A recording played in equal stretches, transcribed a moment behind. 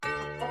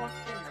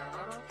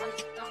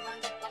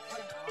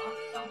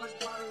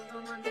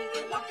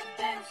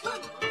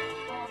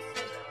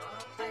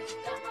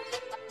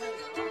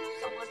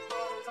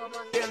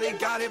Cali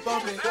got it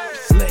bumping.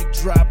 Leg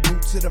drop,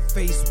 boot to the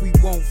face, we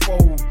won't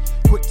fold.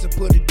 Quick to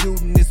put a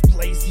dude in this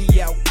place,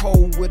 he out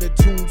cold with a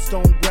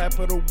tombstone, grab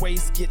her the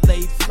waist, get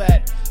laid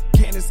flat.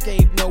 Can't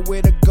escape,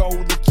 nowhere to go,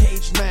 the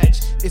cage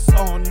match. It's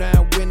on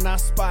now, when I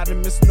spot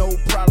him, it's no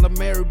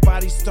problem.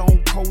 Everybody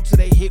stone cold till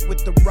they hit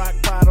with the rock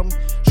bottom.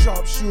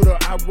 Sharpshooter,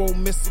 I won't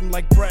miss him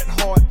like Bret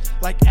Hart.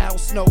 Like Al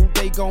Snow,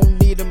 they gon'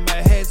 need him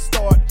a head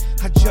start.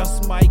 I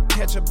just might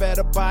catch a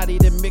better body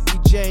than Mickey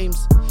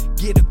James.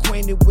 Get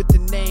acquainted with the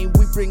name,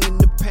 we bringing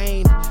the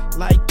pain.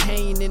 Like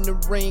Kane in the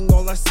ring,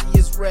 all I see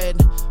is red.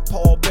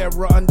 Paul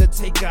Bearer,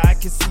 Undertaker, I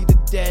can see the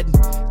dead.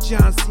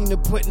 John Cena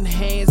putting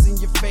hands in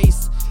your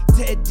face.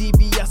 Ted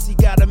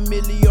DiBiase got a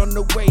milli on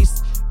the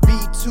waist.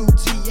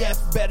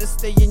 B2TF, better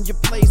stay in your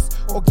place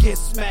or get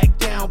smacked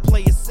down,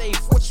 play it safe.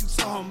 What you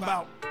talking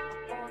about?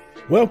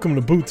 Welcome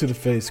to Boot to the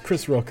Face.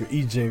 Chris Rucker,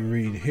 EJ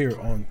Reed here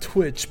on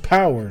Twitch,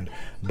 powered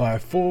by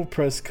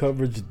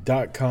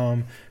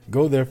FullPressCoverage.com.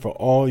 Go there for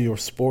all your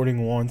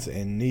sporting wants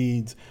and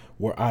needs,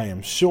 where I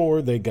am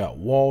sure they got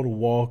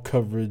wall-to-wall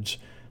coverage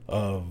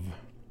of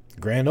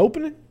grand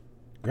opening,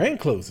 grand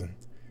closing,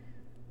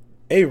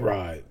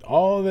 A-Rod,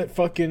 all that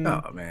fucking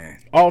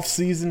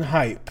off-season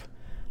hype,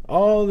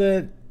 all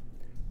that,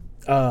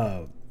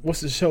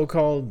 what's the show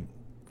called?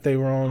 They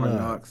were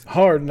on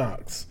Hard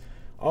Knocks.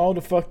 All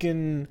the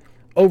fucking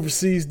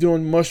overseas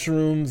doing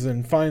mushrooms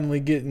and finally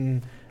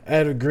getting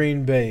out of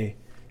Green Bay.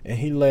 And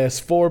he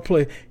last 4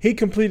 plays. He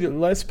completed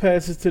less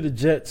passes to the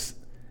Jets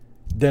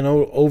than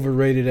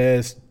overrated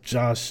as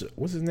Josh,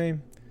 what's his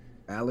name?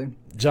 Allen?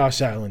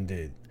 Josh Allen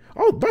did.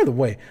 Oh, by the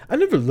way, I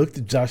never looked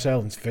at Josh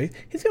Allen's face.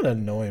 He's got an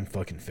annoying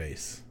fucking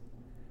face.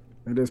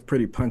 It is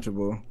pretty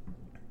punchable.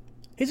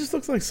 He just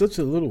looks like such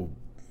a little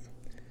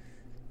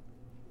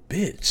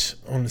bitch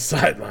on the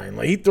sideline.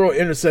 Like, he throw an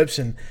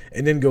interception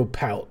and then go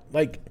pout.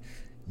 Like,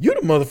 you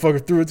the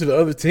motherfucker threw it to the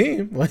other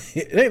team. Like,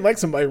 it ain't like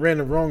somebody ran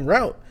the wrong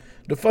route.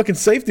 The fucking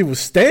safety was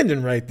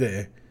standing right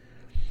there.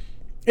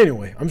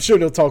 Anyway, I'm sure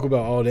they'll talk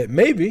about all that.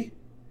 Maybe,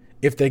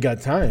 if they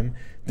got time,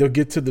 they'll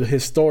get to the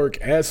historic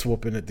ass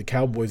whooping that the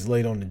Cowboys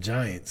laid on the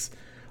Giants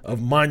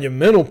of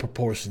monumental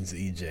proportions,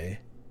 EJ.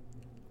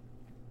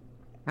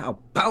 How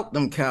about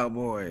them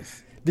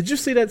Cowboys? Did you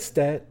see that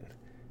stat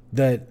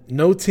that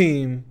no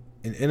team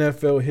in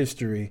NFL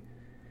history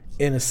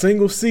in a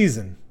single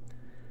season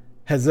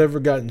has ever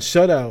gotten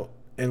shut out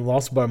and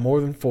lost by more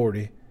than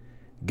 40,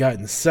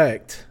 gotten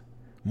sacked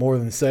more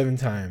than 7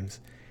 times,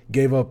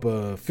 gave up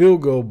a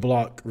field goal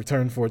block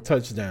return for a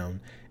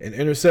touchdown, an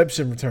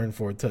interception return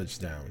for a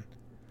touchdown,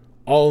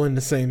 all in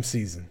the same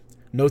season?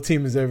 No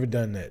team has ever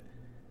done that.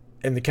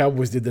 And the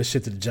Cowboys did that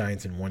shit to the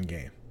Giants in 1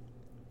 game.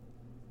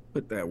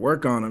 Put that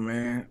work on them,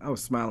 man. I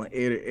was smiling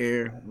ear to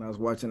ear when I was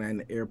watching that in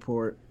the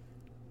airport.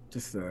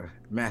 Just a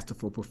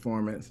masterful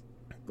performance.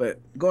 But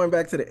going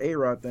back to the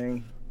A-Rod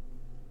thing,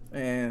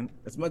 man,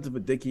 as much of a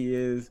dick he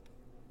is,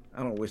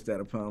 I don't wish that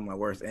upon my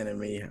worst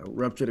enemy. A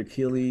ruptured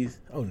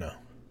Achilles. Oh, no.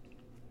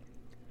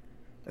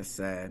 That's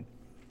sad.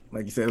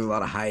 Like you said, there's a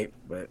lot of hype,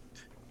 but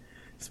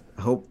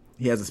I hope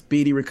he has a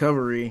speedy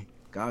recovery.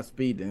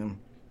 Godspeed to him.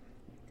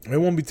 It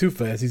won't be too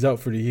fast. He's out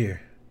for the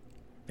year.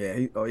 Yeah,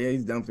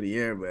 he's done for the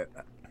year, but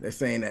they're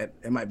saying that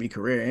it might be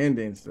career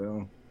ending,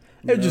 so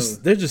they're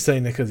just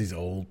saying that because he's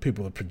old.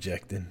 People are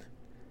projecting.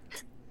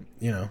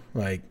 You know,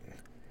 like,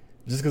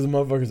 just because a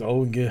motherfucker's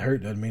old and get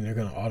hurt doesn't mean they're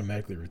gonna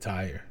automatically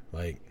retire.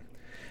 Like,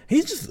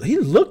 he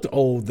looked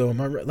old though.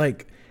 Am I right?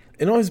 Like,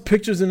 in all his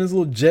pictures in his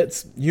little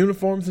Jets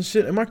uniforms and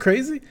shit? Am I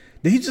crazy?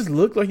 Did he just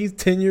look like he's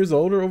 10 years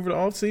older over the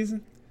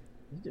offseason?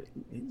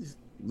 He just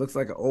looks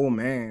like an old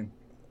man.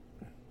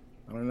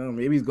 I don't know.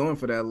 Maybe he's going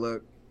for that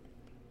look.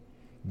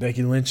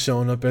 Becky Lynch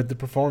showing up at the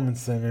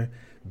Performance Center.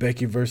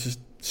 Becky versus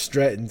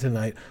Stratton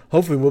tonight.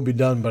 Hopefully we'll be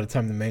done by the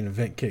time the main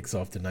event kicks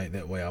off tonight.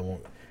 That way I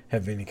won't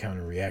have any kind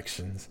of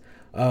reactions.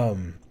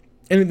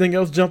 Anything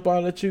else jump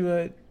out at you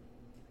at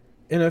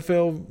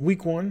NFL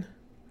Week 1?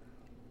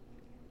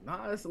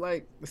 Nah, it's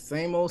like the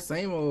same old,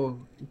 same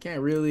old. You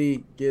can't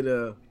really get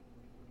a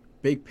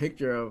big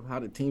picture of how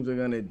the teams are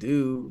going to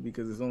do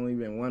because it's only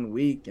been 1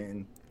 week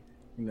and,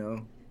 you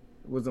know,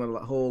 it wasn't a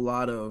whole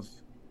lot of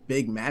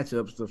big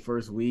matchups the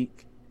first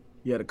week.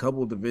 You had a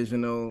couple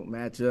divisional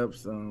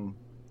matchups.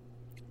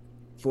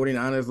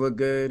 49ers look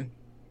good.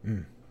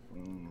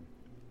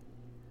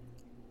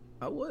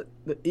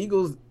 The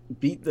Eagles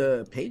beat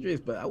the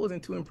Patriots, but I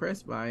wasn't too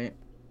impressed by it.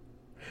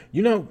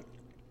 You know,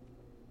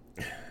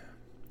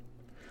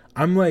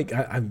 I'm like,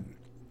 I'm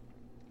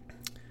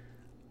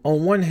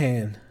on one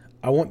hand,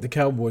 I want the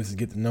Cowboys to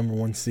get the number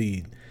 1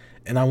 seed,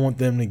 and I want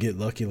them to get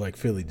lucky like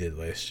Philly did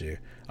last year.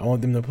 I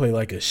want them to play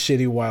like a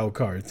shitty wild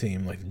card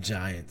team like the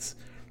Giants,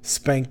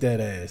 spank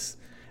that ass,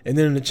 and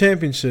then in the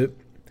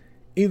championship,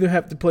 either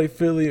have to play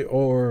Philly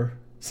or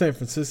San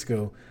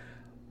Francisco.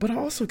 But I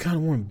also kind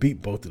of want to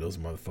beat both of those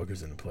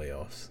motherfuckers in the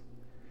playoffs.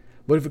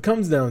 But if it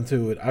comes down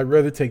to it, I'd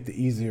rather take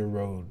the easier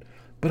road.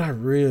 But I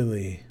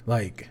really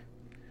want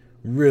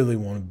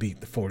to beat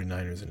the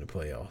 49ers in the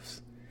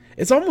playoffs.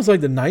 It's almost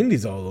like the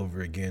 90s all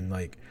over again.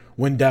 Like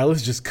when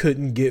Dallas just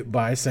couldn't get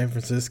by San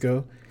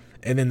Francisco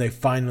and then they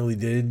finally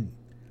did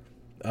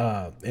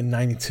in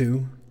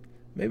 92.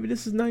 Maybe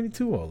this is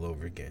 92 all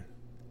over again.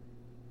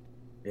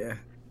 Yeah,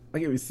 I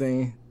get what you're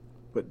saying.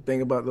 But the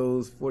thing about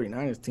those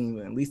 49ers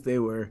teams, at least they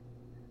were,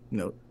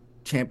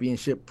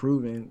 championship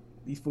proven.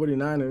 These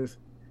 49ers,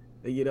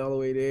 they get all the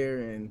way there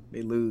and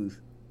they lose.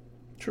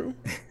 True.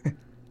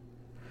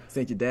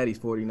 St. Your daddy's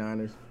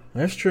 49ers.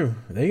 That's true.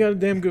 They got a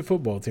damn good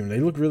football team. They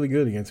look really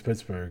good against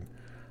Pittsburgh.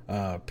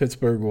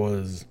 Pittsburgh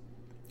was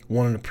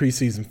one of the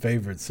preseason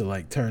favorites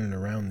to turn it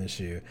around this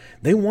year.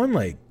 They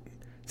won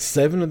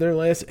 7 of their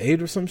last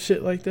 8 or some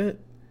shit like that.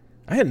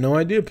 I had no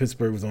idea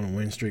Pittsburgh was on a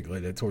win streak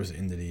like that towards the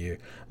end of the year.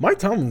 Mike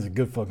Tomlin's a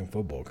good fucking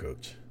football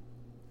coach.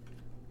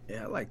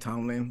 Yeah, I like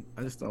Tomlin.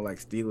 I just don't like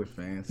Steelers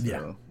fans. So.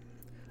 Yeah.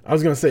 I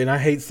was going to say, and I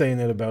hate saying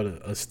that about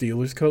a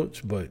Steelers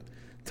coach, but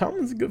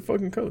Tomlin's a good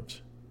fucking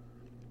coach.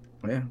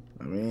 Yeah,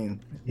 I mean,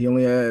 he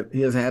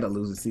has had a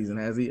losing season,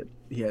 has he?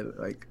 He had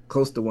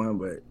close to one,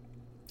 but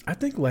I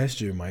think last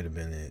year might have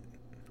been it.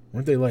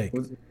 Weren't they 9?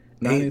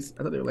 8?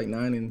 I thought they were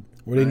 9 and.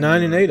 Were they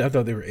 9 and 8? I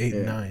thought they were 8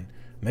 and 9.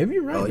 Maybe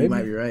you're right. Oh, you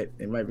might be right.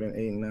 It might have been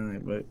 8 and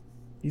 9, but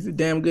he's a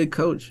damn good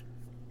coach.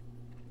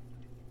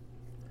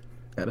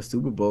 Got a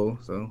Super Bowl,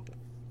 so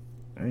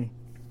hey,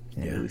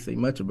 can't really say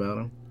much about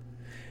him.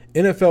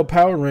 NFL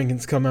power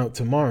rankings come out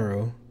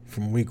tomorrow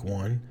from week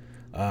 1.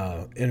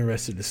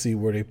 Interested to see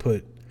where they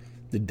put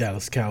the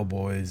Dallas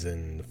Cowboys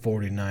and the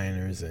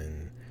 49ers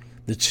and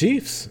the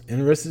Chiefs.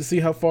 Interested to see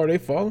how far they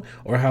fall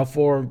or how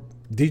far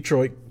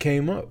Detroit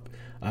came up.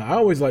 I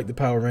always like the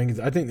power rankings.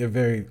 I think they're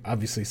very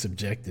obviously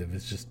subjective.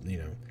 It's just,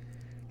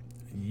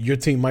 your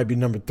team might be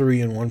number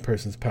 3 in one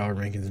person's power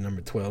rankings and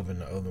number 12 in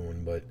the other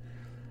one. But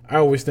I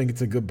always think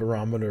it's a good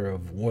barometer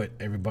of what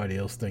everybody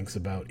else thinks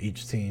about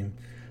each team.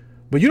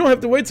 But you don't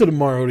have to wait till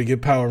tomorrow to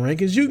get power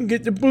rankings. You can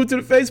get the boot to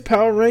the face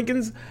power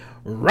rankings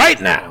right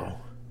now.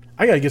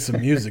 I got to get some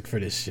music for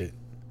this shit.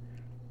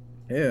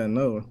 Yeah,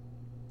 no.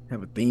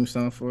 Have a theme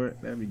song for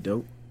it. That'd be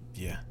dope.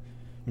 Yeah.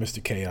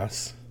 Mr.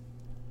 Chaos.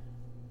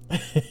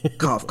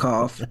 Cough,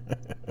 cough.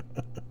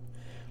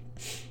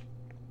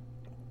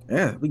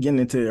 Yeah, we getting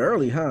into it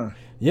early, huh?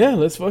 Yeah,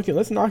 let's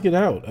knock it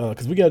out.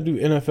 Because we got to do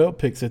NFL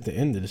picks at the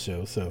end of the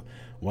show. So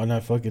why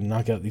not fucking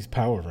knock out these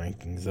power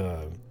rankings?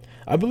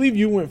 I believe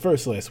you went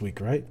first last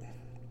week, right?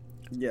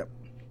 Yep.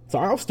 So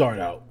I'll start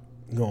out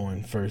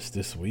going first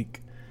this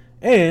week.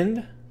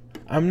 And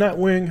I'm not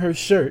wearing her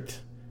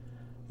shirt,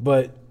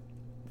 but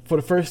for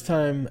the first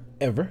time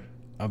ever,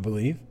 I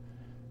believe,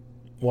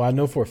 well, I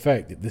know for a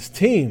fact that this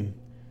team,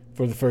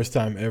 for the first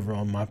time ever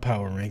on my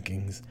power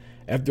rankings,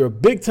 after a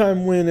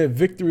big-time win at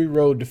Victory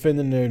Road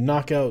defending their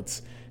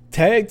Knockouts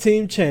Tag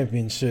Team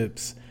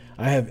Championships,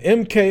 I have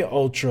MK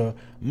Ultra,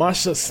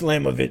 Masha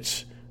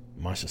Slamovich,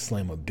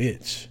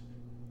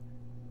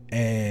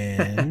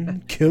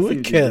 and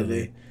Killer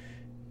Kelly.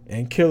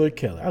 And Killer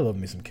Kelly. I love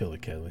me some Killer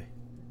Kelly.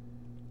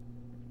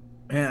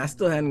 Man, I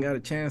still hadn't got a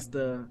chance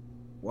to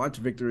watch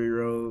Victory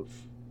Road,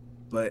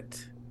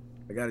 but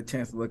I got a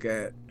chance to look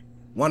at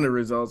one of the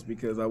results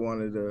because I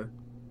wanted to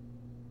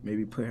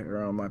maybe put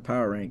her on my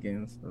power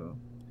rankings. So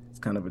it's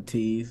kind of a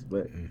tease,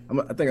 but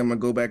I think I'm going to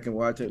go back and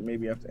watch it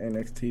maybe after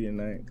NXT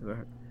tonight because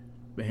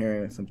I've been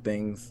hearing some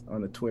things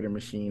on the Twitter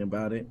machine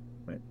about it.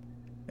 But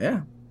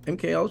yeah,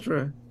 MK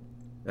Ultra.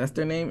 That's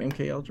their name,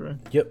 MK Ultra?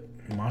 Yep,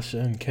 Masha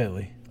and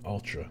Kelly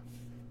Ultra.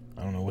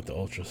 I don't know what the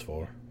Ultra's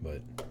for,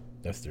 but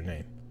that's their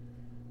name.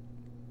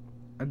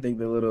 I think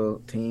the little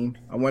team.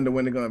 I wonder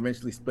when they're going to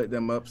eventually split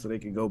them up so they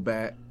can go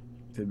back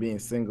to being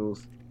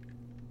singles.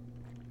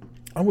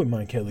 I wouldn't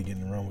mind Kelly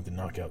getting the run with the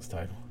Knockouts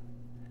title.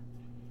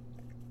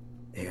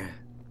 Yeah.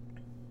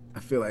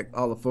 I feel like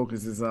all the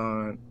focus is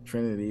on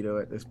Trinity, though,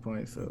 at this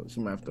point, so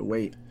she might have to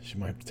wait. She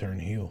might have to turn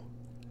heel.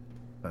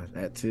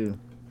 That, too.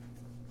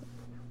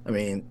 I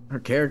mean, her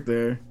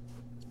character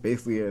is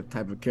basically a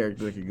type of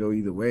character that could go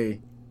either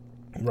way.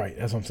 Right,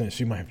 that's what I'm saying.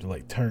 She might have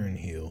to turn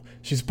heel.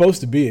 She's supposed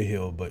to be a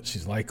heel, but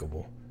she's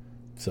likable.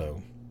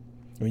 So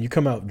when you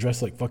come out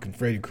dressed like fucking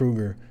Freddy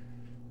Krueger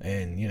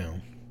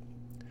and,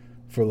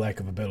 for lack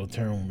of a better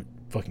term,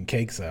 fucking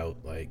cakes out,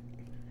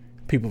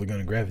 people are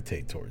gonna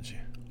gravitate towards you.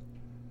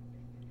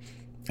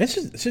 And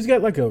she's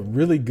got a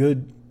really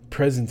good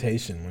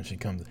presentation when she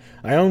comes.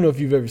 I don't know if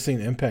you've ever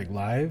seen Impact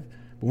Live,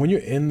 but when you're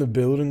in the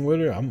building with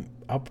her,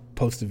 I'll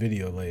post a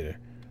video later.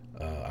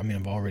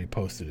 I've already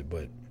posted it,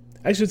 but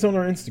actually, it's on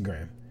our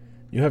Instagram.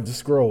 You have to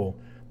scroll.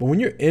 But when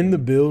you're in the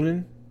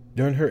building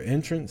during her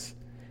entrance,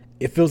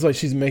 it feels like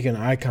she's making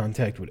eye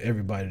contact with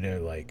everybody there.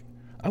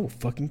 I will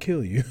fucking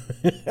kill you.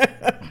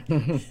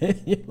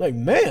 You're like,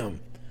 ma'am,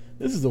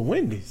 this is a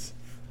Wendy's.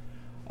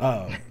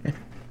 Yeah.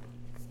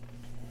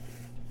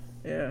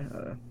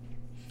 I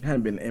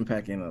hadn't been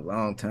impacting in a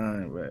long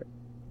time, but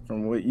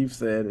from what you've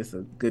said, it's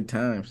a good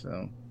time.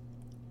 So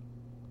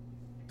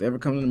if they ever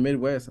come to the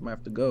Midwest, I might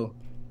have to go.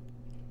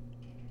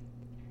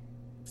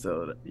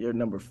 So your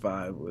number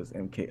 5 was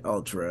MK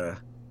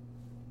Ultra.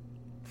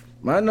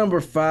 My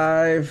number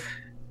 5,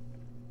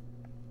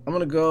 I'm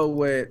gonna go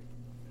with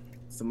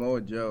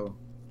Samoa Joe.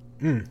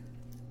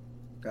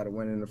 Got to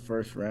win in the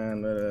first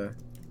round of the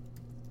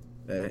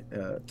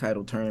that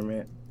title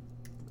tournament.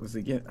 Was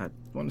again, I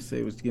want to say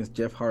it was against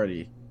Jeff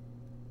Hardy,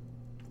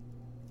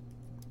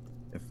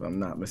 if I'm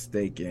not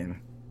mistaken.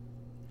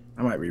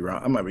 I might be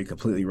wrong. I might be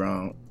completely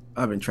wrong.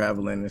 I've been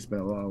traveling. It's been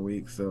a long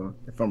week, so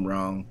if I'm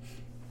wrong,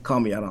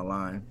 call me out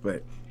online.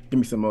 But give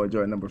me some more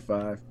joy. Number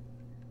 5.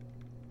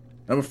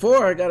 Number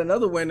 4, I got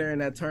another winner in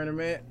that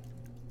tournament.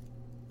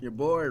 Your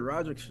boy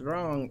Roderick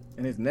Strong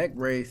in his neck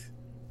brace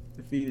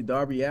defeated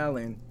Darby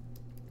Allin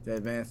to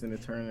advance in the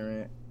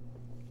tournament.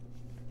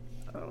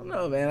 I don't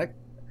know, man.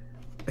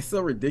 It's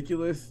so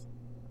ridiculous.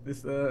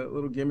 This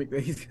little gimmick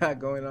that he's got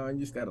going on. You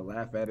just gotta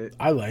laugh at it.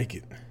 I like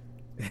it.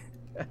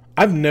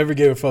 I've never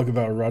gave a fuck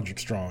about Roderick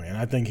Strong, and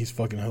I think he's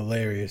fucking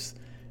hilarious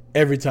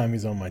every time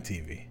he's on my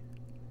TV.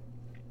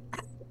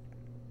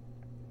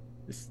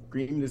 Just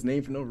screaming his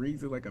name for no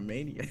reason like a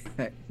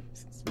maniac.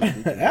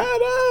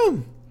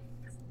 Adam!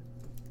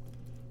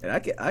 And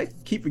I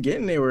keep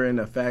forgetting they were in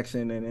a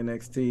faction in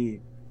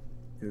NXT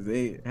because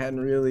they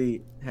hadn't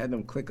really had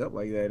them click up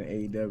like that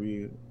in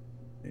AEW.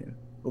 And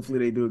hopefully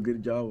they do a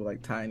good job of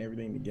like tying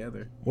everything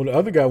together. Well, the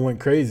other guy went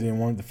crazy and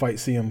wanted to fight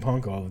CM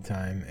Punk all the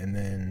time, and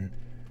then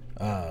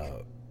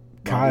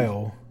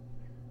Kyle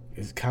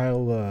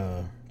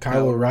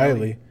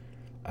O'Reilly.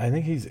 I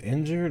think he's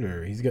injured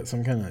or he's got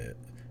some kind of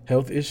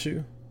health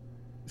issue.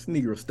 This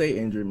Negro stay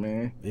injured,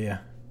 man. Yeah.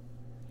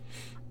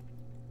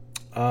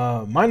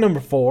 My number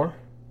 4,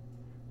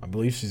 I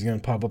believe she's going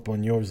to pop up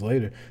on yours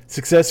later,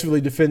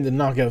 successfully defended the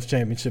Knockouts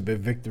Championship at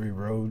Victory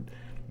Road.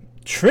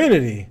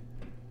 Trinity.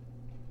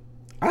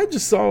 I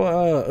just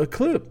saw a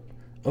clip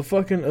of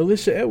fucking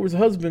Alicia Edwards'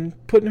 husband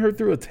putting her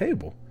through a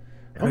table.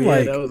 I'm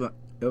like, that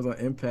was on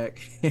Impact.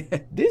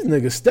 These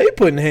niggas stay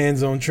putting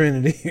hands on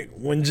Trinity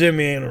when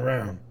Jimmy ain't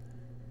around.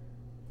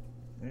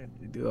 Yeah,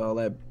 they do all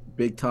that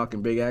big talk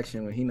and big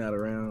action when he not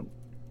around.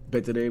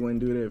 Bet that they wouldn't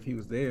do that if he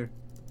was there.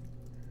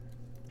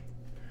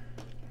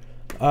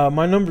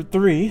 My number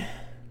 3,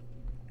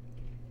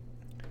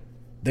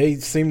 they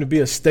seem to be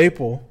a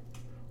staple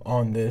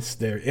on this.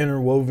 They're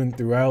interwoven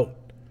throughout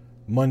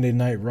Monday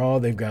Night Raw.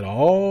 They've got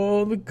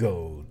all the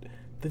gold.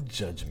 The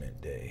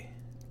Judgment Day.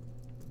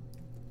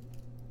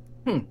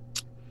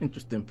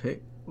 Interesting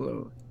pick.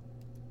 Well,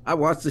 I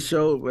watched the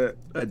show, but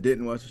I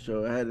didn't watch the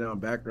show. I had it on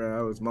background.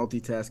 I was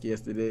multitasking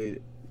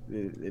yesterday.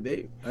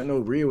 I know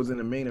Rhea was in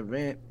the main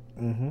event.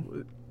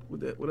 Mm-hmm.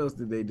 What else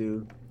did they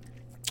do?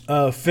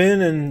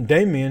 Finn and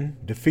Damian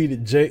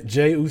defeated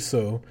Jey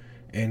Uso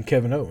and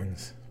Kevin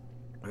Owens.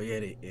 Oh yeah,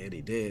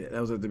 they did.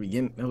 That was at the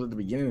beginning. That was at the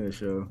beginning of the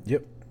show.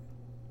 Yep.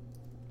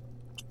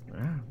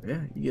 Wow,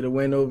 yeah, you get a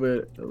win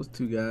over those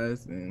two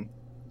guys, and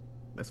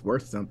that's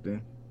worth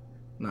something.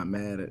 Not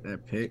mad at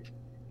that pick.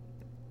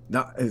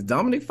 Now, is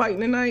Dominic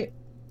fighting tonight?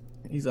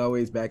 He's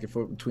always back and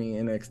forth between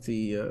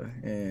NXT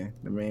and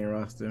the main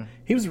roster.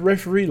 He was a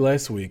referee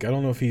last week. I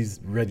don't know if he's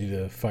ready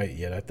to fight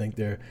yet. I think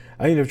they're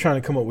trying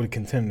to come up with a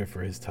contender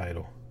for his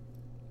title.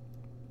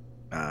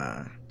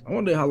 I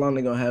wonder how long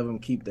they're gonna have him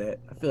keep that.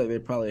 I feel like they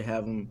probably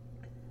have him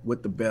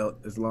with the belt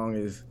as long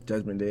as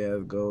Judgment Day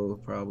has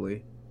gold,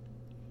 probably.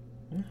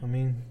 I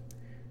mean,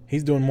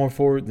 he's doing more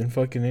for it than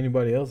fucking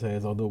anybody else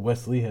has. Although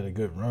Wesley had a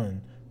good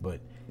run,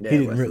 but yeah, he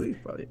didn't really.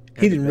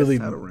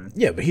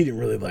 Yeah, but he didn't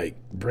really like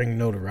bring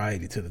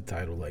notoriety to the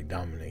title like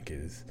Dominic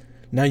is.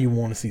 Now you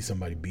want to see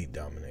somebody beat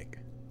Dominic.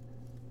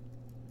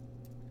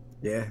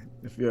 Yeah,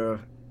 if you're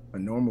a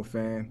normal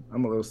fan,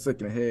 I'm a little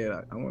sick in the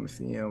head. I want to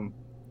see him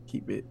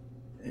keep it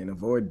and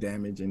avoid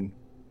damage and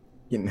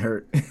getting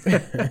hurt.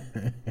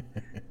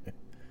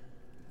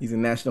 He's a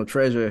national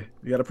treasure.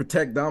 You got to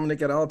protect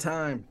Dominic at all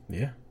time.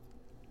 Yeah.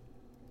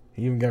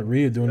 He even got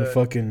Rhea doing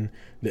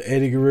the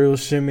Eddie Guerrero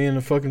shimmy and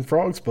the fucking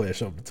frog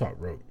splash off the top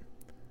rope.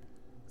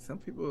 Some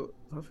people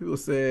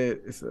said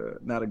it's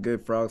not a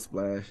good frog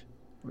splash.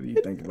 What do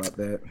you think about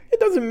that? It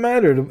doesn't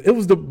matter. It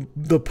was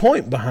the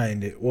point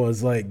behind it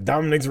was like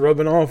Dominic's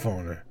rubbing off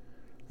on her.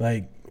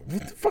 Like,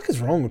 what the fuck is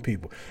wrong with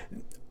people?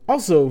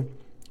 Also,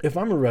 if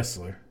I'm a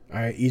wrestler, all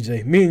right,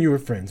 EJ, me and you are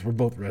friends. We're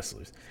both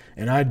wrestlers.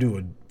 And I do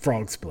a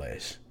frog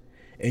splash.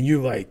 And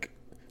you're like,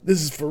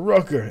 this is for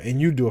Rucker.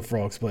 And you do a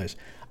frog splash.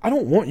 I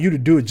don't want you to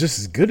do it just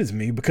as good as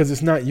me because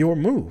it's not your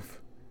move.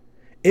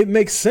 It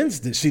makes sense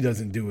that she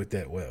doesn't do it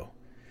that well.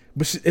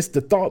 But it's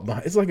the thought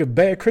behind it. It's like a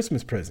bad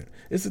Christmas present.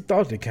 It's the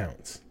thought that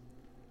counts.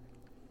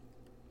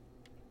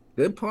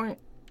 Good point.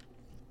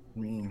 I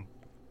mean,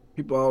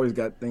 people always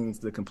got things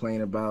to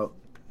complain about.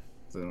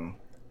 So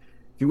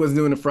if he wasn't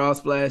doing the frog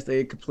splash,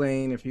 they'd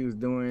complain. If he was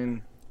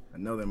doing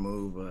another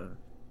move,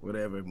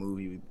 whatever move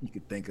you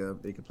could think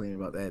of, they complain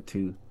about that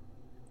too.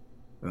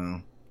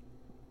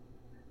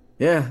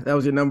 Yeah, that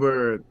was your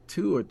number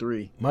 2 or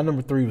 3? My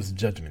number 3 was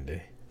Judgment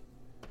Day.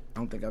 I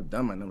don't think I've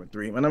done my number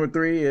 3. My number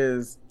 3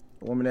 is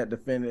a woman that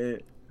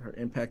defended her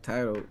Impact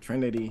title,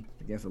 Trinity,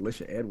 against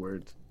Alicia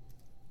Edwards.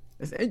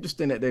 It's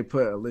interesting that they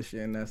put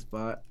Alicia in that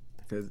spot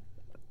because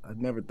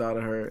I've never thought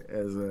of her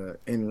as a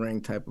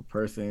in-ring type of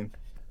person.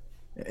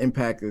 And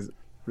Impact is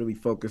really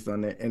focused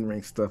on their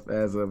in-ring stuff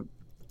as of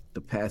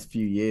the past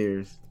few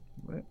years.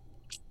 But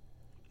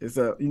it's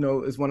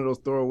it's one of those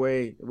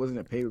throwaway. It wasn't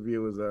a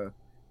pay-per-view. It was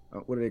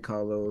what do they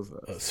call those?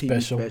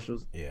 TV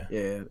specials.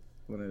 Yeah,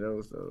 one of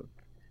those. So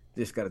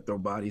just got to throw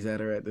bodies at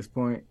her at this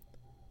point.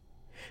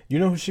 You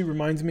know who she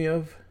reminds me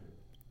of?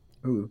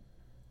 Who?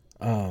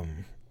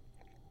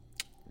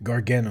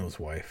 Gargano's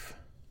wife.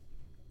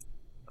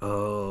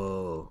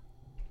 Oh,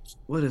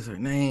 what is her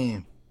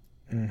name?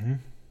 Mm-hmm.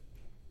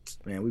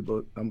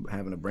 Man, I'm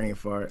having a brain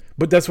fart.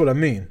 But that's what I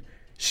mean.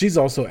 She's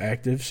also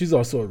active. She's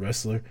also a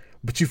wrestler.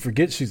 But you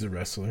forget she's a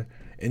wrestler.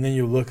 And then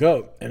you look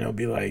up and it'll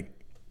be like,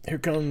 here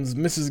comes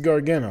Mrs.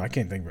 Gargano. I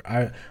can't think of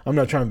her. I'm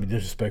not trying to be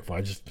disrespectful.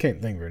 I just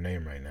can't think of her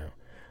name right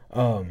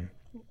now.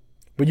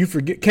 But you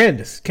forget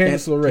Candice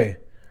LeRae.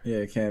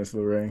 Yeah, Candice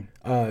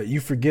LeRae. You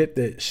forget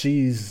that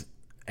she's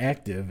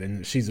active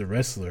and she's a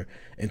wrestler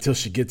until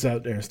she gets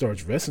out there and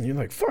starts wrestling. You're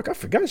like, fuck, I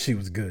forgot she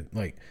was good.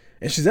 Like,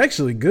 and she's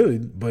actually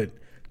good, but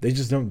they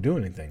just don't do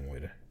anything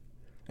with her.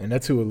 And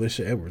that's who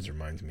Alicia Edwards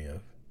reminds me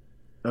of.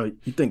 Oh,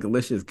 you think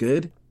Alicia's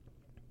good?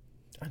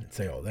 I didn't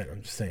say all that.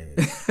 I'm just saying.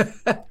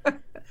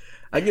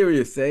 I get what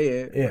you're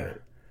saying. Yeah,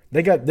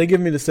 they give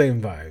me the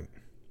same vibe.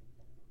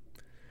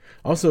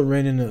 Also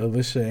ran into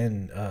Alicia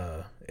and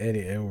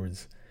Eddie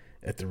Edwards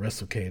at the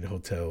WrestleCade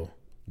Hotel,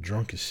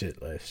 drunk as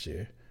shit last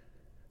year.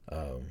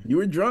 You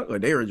were drunk or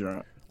they were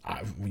drunk?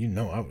 I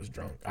was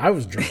drunk. I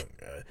was drunk.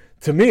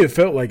 To me, it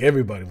felt like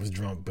everybody was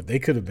drunk, but they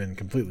could have been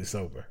completely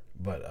sober.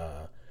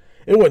 But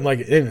it wasn't like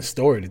it ain't a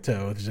story to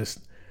tell. It's just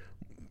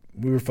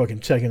we were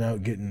fucking checking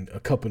out, getting a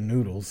cup of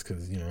noodles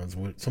because it was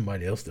with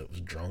somebody else that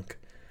was drunk,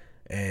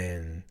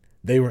 and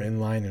they were in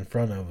line in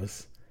front of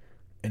us,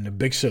 and the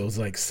Big Show's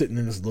like sitting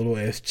in this little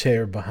ass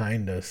chair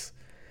behind us,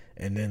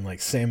 and then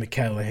like Sammy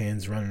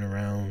Callahan's running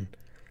around,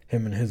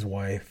 him and his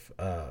wife,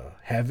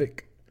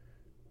 Havoc,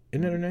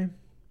 isn't that her name?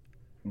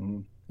 Mm-hmm.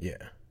 Yeah.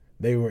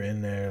 They were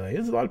in there. Like,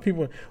 there's a lot of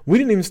people. We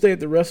didn't even stay at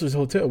the Wrestlers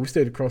Hotel. We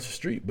stayed across the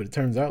street. But it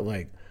turns out,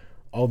 like,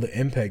 all the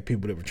Impact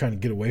people that were trying to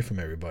get away from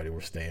everybody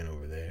were staying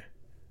over there.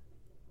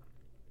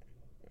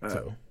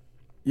 So,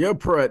 you're a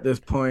pro at this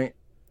point.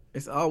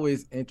 It's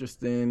always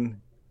interesting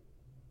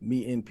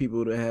meeting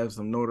people that have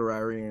some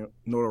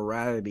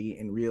notoriety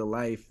in real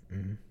life.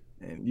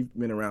 Mm-hmm. And you've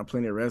been around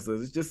plenty of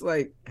wrestlers. It's just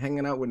like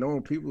hanging out with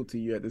normal people to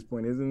you at this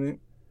point, isn't it?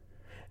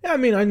 Yeah, I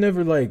mean,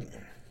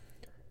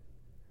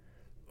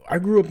 I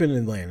grew up in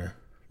Atlanta,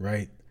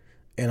 right?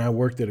 And I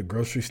worked at a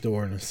grocery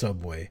store and a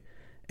Subway.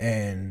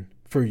 And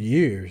for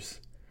years,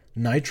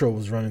 Nitro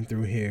was running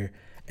through here.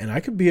 And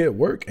I could be at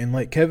work and,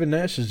 like, Kevin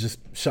Nash is just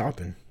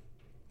shopping.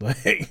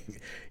 Like,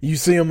 you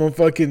see him on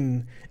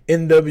fucking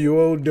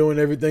NWO doing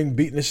everything,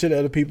 beating the shit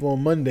out of people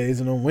on Mondays.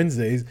 And on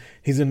Wednesdays,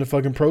 he's in the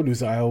fucking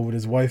produce aisle with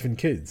his wife and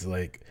kids.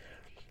 Like,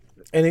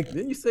 and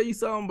didn't you say you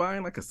saw him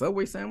buying, like, a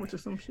Subway sandwich or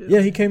some shit?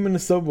 Yeah, he came in the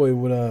Subway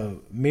with,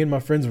 me and my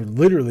friends were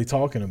literally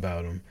talking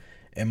about him.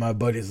 And my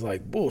buddy's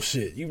like,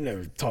 bullshit, you've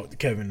never talked to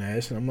Kevin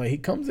Nash. And I'm like, he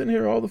comes in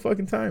here all the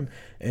fucking time.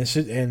 And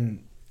shit,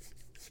 and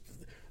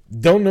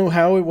don't know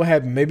how it will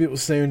happen. Maybe it was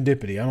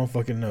serendipity. I don't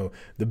fucking know.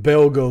 The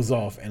bell goes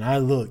off, and I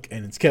look,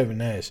 and it's Kevin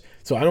Nash.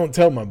 So I don't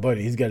tell my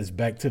buddy. He's got his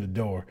back to the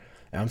door.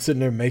 And I'm sitting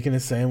there making a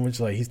sandwich.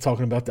 Like, he's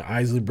talking about the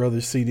Isley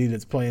Brothers CD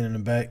that's playing in the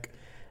back.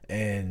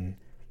 And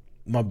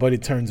my buddy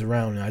turns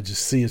around, and I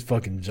just see his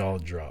fucking jaw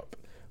drop.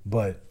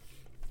 But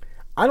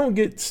I don't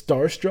get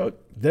starstruck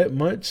that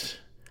much.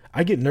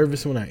 I get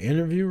nervous when I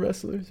interview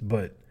wrestlers,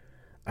 but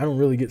I don't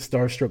really get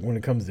starstruck when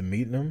it comes to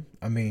meeting them.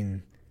 I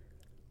mean,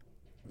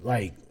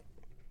 like,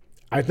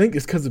 I think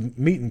it's because of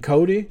meeting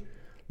Cody.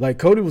 Like,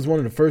 Cody was one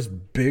of the first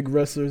big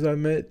wrestlers I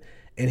met,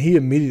 and he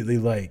immediately,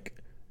 like,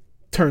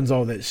 turns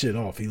all that shit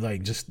off. He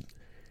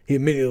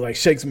immediately, like,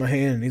 shakes my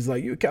hand, and he's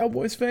like, you a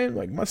Cowboys fan?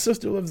 Like, my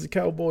sister loves the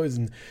Cowboys,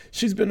 and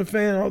she's been a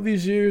fan all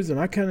these years, and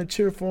I kind of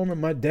cheer for them,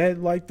 and my dad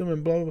liked them,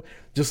 and blah, blah.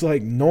 Just,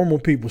 like, normal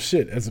people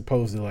shit, as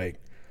opposed to, like,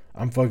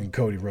 I'm fucking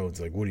Cody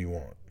Rhodes. Like, what do you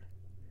want?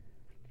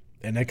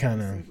 And that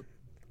kind of...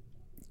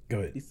 Go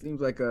ahead. He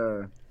seems like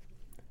a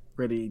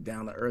pretty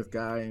down-to-earth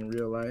guy in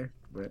real life,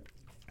 but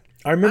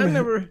I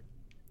remember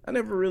I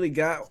never really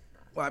got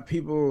why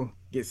people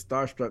get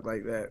starstruck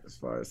like that as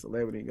far as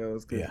celebrity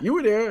goes. Because you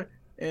were there,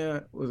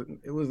 and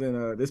it was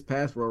in this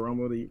past Royal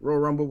Rumble, the Royal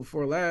Rumble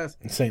before last.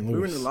 In St. Louis. We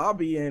were in the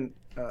lobby, and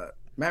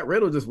Matt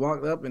Riddle just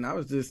walked up, and I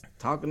was just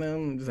talking to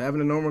him, just having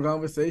a normal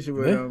conversation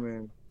with him.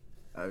 And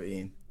I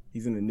mean...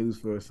 He's in the news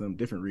for some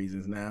different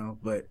reasons now,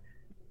 but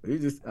I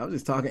was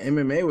just talking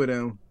MMA with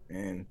him,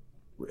 and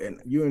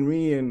you and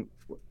me and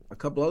a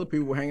couple other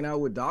people were hanging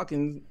out with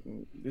Dawkins,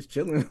 just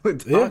chilling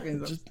with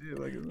Dawkins. Just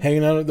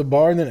hanging out at the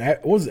bar, and then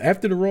it was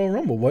after the Royal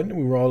Rumble, wasn't it?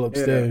 We were all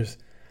upstairs.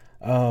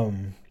 Yeah.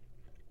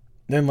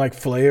 Then like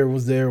Flair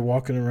was there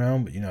walking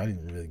around, but I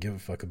didn't really give a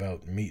fuck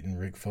about meeting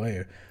Ric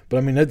Flair. But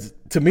I mean,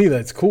 to me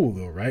that's cool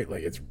though, right?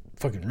 Like, it's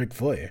fucking Ric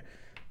Flair.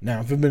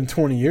 Now, if it had been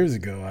 20 years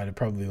ago, I'd have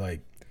probably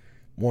like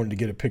wanted to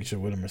get a picture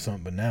with him or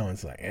something, but now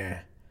it's like,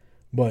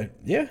 But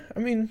yeah, I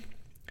mean,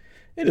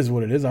 it is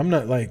what it is. I'm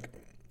not like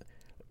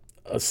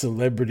a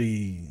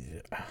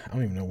celebrity. I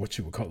don't even know what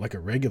you would call it, like a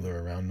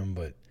regular around them,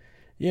 but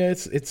yeah,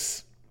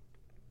 it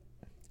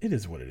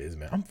is what it is,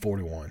 man. I'm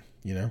 41,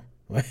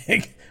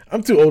 Like,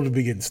 I'm too old to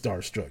be getting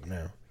starstruck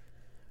now.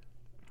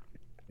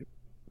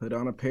 put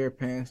on a pair of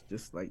pants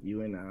just like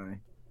you and I.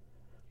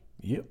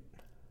 Yep.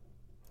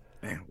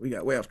 Man, we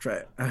got way off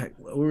track. All right,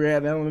 where we're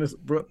at on this.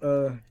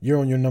 You're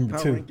on your number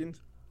power 2. rankings.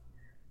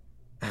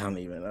 I don't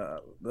even.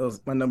 Those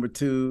my number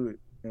 2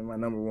 and my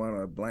number 1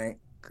 are blank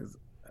because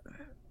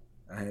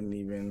I hadn't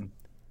even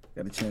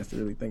got a chance to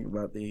really think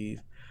about these.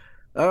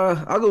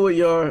 I'll go with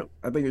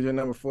I think it's your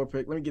number 4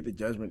 pick. Let me get the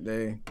Judgment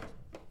Day.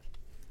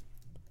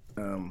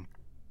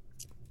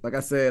 Like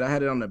I said, I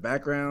had it on the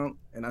background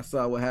and I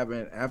saw what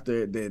happened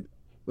after it did.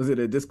 Was it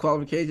a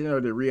disqualification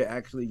or did Rhea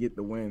actually get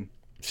the win?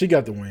 She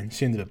got the win.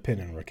 She ended up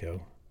pinning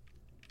Raquel.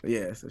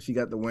 Yeah, so she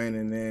got the win,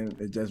 and then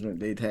the Judgment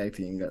Day tag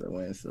team got the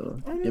win. So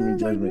give me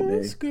Judgment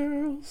Day.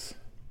 Girls.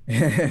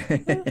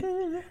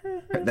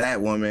 That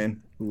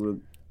woman, who we'll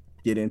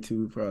get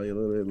into probably a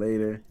little bit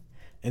later.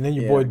 And then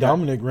your boy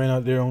Dominic ran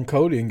out there on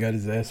Cody and got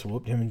his ass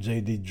whooped. Him and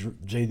JD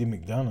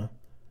McDonough.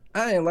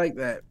 I didn't like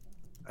that.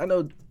 I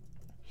know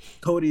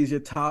Cody's your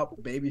top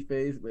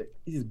babyface, but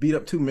he just beat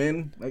up 2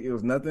 men like it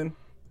was nothing.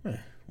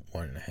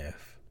 1.5.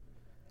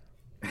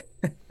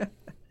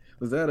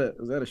 Was that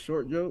a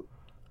short joke?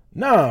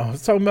 No, I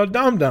was talking about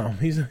Dom.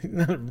 He's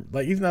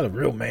not a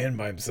real man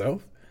by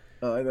himself.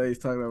 Oh, I thought he was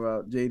talking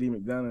about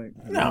JD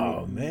McDonough.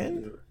 No,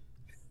 man.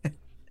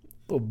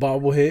 Little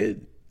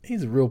bobblehead.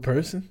 He's a real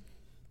person.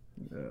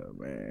 Oh,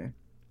 man.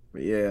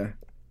 But yeah.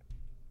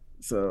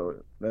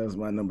 So that was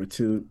my number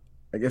 2.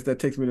 I guess that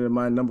takes me to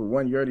my number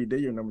 1. You already did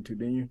your number 2,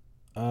 didn't you?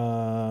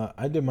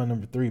 I did my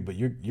number 3, but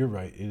you're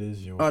right. It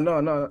is yours. Oh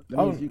no.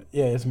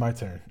 Yeah, it's my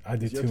turn. I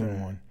did 2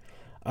 and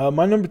 1.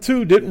 My number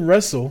 2 didn't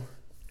wrestle,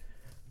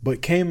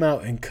 but came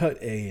out and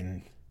cut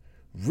a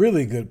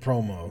really good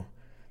promo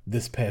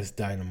this past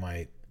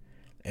Dynamite,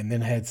 and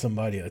then had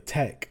somebody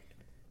attack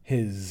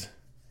his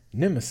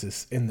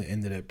nemesis in the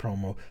end of that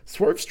promo.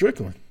 Swerve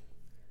Strickland.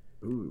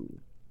 Ooh.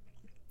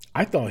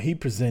 I thought he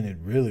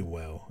presented really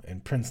well,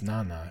 and Prince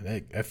Nana,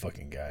 that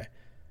fucking guy,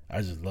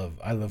 I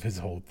love his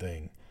whole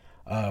thing.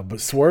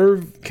 But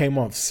Swerve came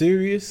off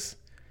serious.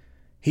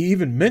 He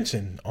even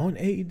mentioned on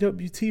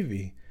AEW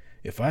TV,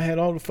 if I had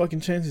all the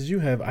fucking chances you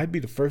have, I'd be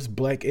the first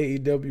black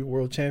AEW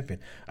world champion.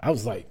 I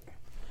was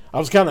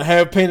kind of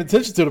half paying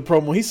attention to the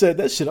promo. He said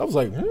that shit. I was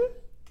like,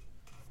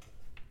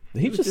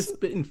 He was just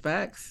spitting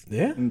facts.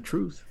 Yeah. And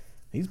truth.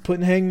 He's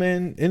putting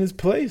Hangman in his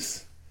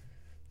place.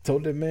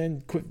 Told that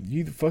man, quit. You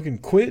either fucking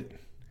quit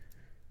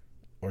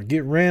or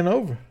get ran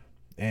over.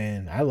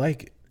 And I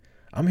like it.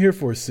 I'm here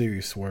for a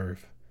serious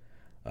Swerve.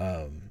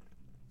 My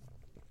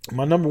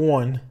number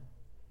 1,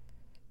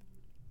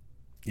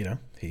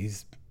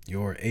 he's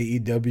your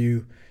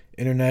AEW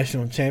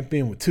International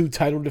Champion with 2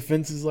 title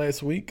defenses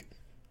last week.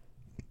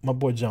 My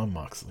boy Jon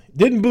Moxley.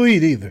 Didn't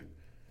bleed either.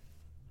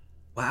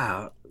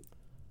 Wow.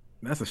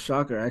 That's a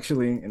shocker,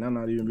 actually, and I'm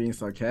not even being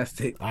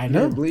sarcastic. I know.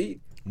 He didn't bleed?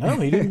 No,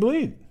 he didn't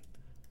bleed.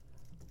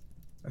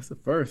 That's the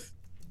first.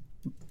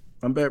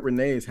 I bet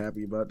Renee is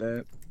happy about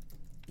that.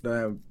 Don't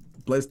have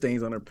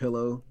bloodstains on her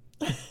pillow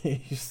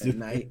at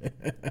night.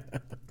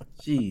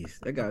 Jeez,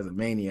 that guy's a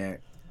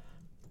maniac.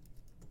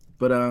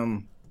 But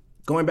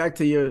going back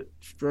to your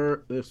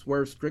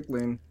Swerve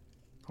Strickland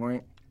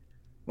point,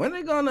 when are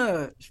they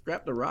gonna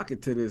strap the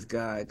rocket to this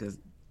guy? Because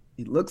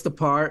he looks the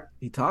part,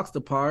 he talks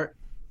the part,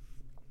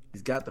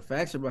 he's got the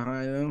faction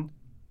behind him.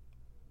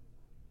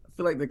 I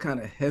feel like they're kind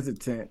of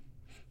hesitant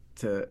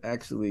to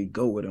actually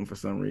go with him for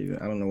some reason.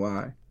 I don't know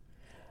why.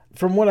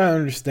 From what I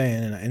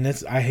understand, and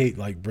that's, I hate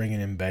like bringing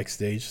in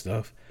backstage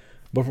stuff,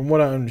 but from what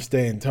I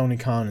understand, Tony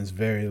Khan is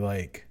very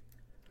like,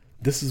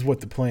 this is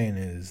what the plan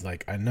is.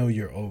 Like, I know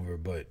you're over,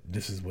 but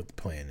this is what the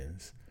plan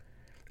is.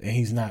 And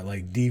he's not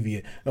like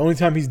deviate. The only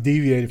time he's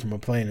deviated from a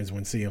plan is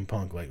when CM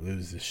Punk like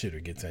loses his shit or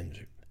gets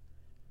injured.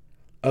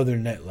 Other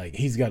than that, like,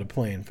 he's got a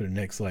plan for the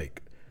next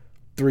like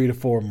 3 to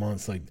 4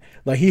 months. Like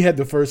he had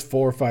the first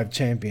 4 or 5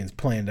 champions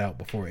planned out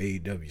before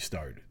AEW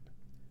started.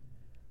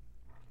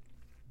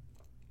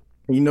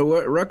 You know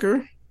what,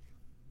 Rucker?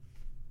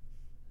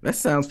 That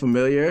sounds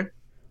familiar.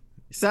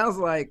 It sounds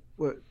like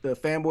what the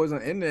fanboys on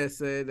the internet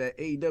said that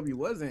AEW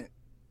wasn't.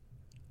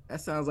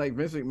 That sounds like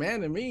Vince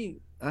McMahon to me.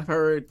 I've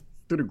heard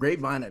through the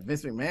grapevine that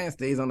Vince McMahon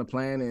stays on the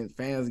plan and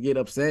fans get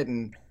upset,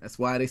 and that's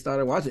why they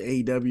started watching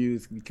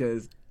AEWs,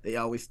 because they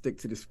always stick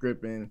to the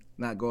script and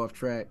not go off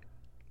track.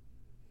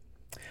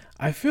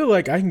 I feel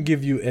like I can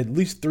give you at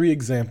least 3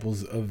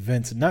 examples of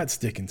Vince not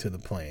sticking to the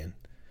plan.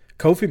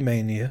 Kofi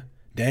Mania,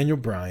 Daniel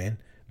Bryan,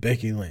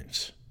 Becky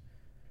Lynch.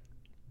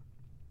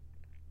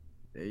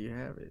 There you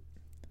have it.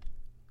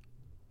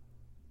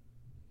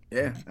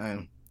 Yeah,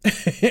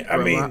 I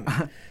mean,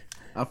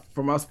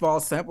 from our small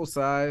sample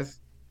size,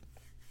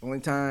 only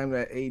time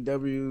that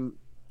AEW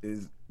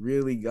is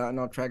really gotten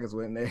off track is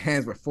when their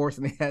hands were forced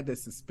and they had to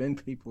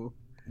suspend people.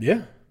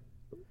 Yeah.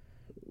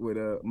 With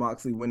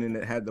Moxley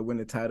had to win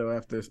the title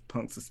after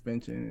Punk's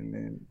suspension, and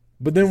then.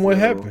 But then what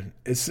happened?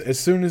 As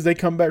soon as they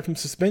come back from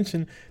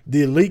suspension,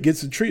 the Elite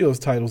gets the Trios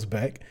titles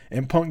back,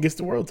 and Punk gets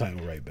the world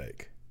title right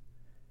back.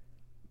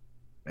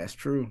 That's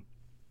true.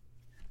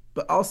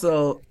 But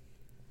also,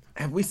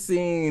 have we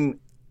seen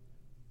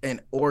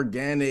an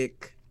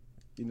organic,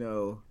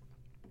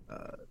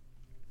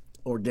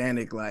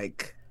 organic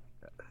like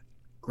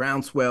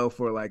groundswell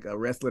for like a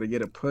wrestler to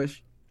get a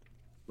push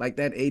like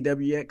that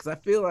AEW yet, because I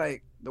feel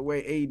like the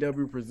way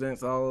AEW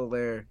presents all of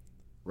their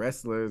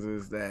wrestlers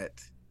is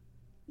that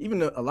even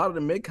though a lot of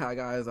the mid-card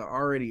guys are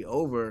already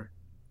over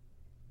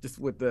just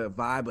with the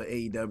vibe of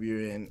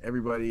AEW, and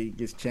everybody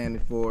gets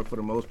chanted for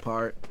the most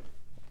part,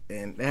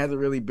 and there hasn't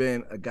really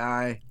been a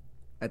guy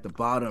at the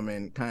bottom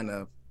and kind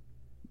of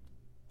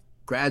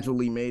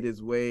gradually made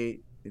his way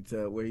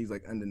into where he's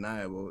like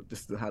undeniable,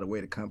 just how the way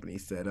the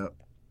company's set up.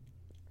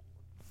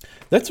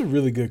 That's a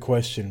really good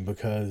question,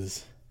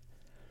 because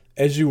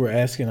as you were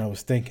asking, I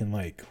was thinking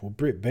like, well,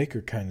 Britt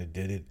Baker kind of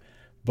did it,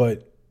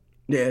 but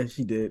yeah,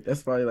 she did.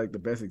 That's probably like the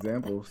best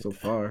example so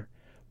far.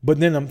 But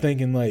then I'm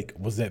thinking like,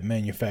 was that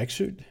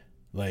manufactured?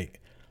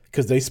 Like,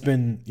 because they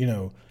spend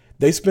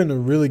a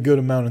really good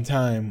amount of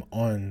time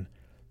on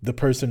the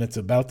person that's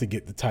about to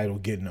get the title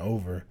getting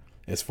over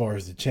as far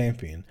as the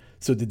champion.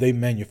 So did they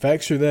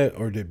manufacture that,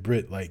 or did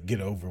Britt like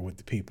get over with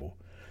the people?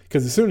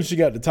 Because as soon as she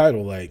got the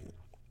title, like,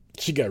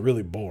 she got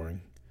really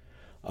boring.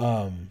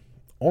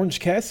 Orange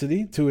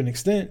Cassidy to an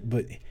extent,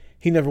 but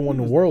he never won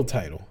the world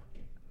title.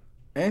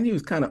 And he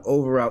was kind of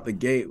over out the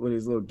gate with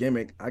his little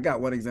gimmick. I got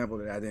one example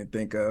that I didn't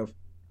think of.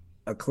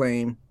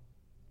 Acclaim.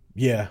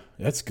 Yeah,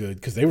 that's good,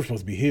 because they were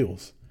supposed to be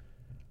heels.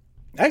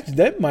 Actually,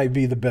 that might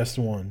be the best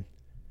one.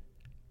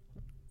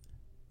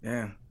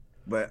 Yeah,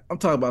 but I'm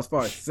talking about as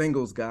far as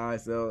singles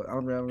guys, so I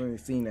haven't really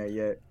seen that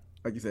yet.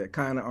 Like you said,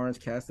 kind of Orange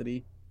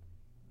Cassidy.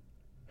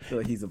 I feel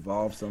like he's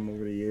evolved some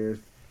over the years.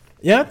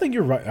 Yeah, I think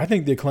you're right. I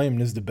think the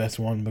Acclaim is the best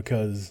one,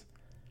 because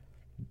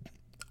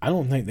I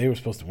don't think they were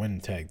supposed to win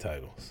the tag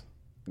titles.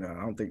 No,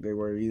 I don't think they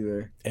were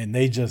either. And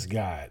they just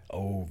got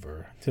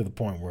over to the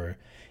point where,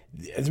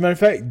 as a matter of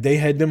fact, they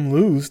had them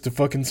lose to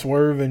fucking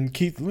Swerve and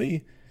Keith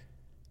Lee,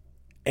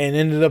 and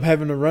ended up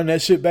having to run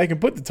that shit back and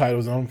put the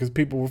titles on because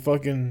people were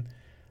fucking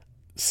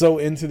so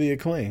into the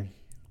Acclaim.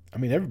 I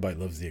mean, everybody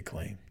loves the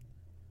Acclaim.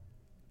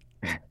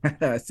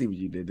 I see what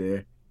you did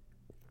there.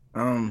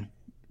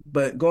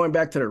 But going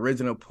back to the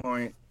original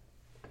point,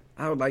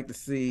 I would like to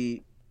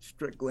see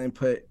Strickland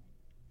put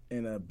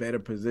in a better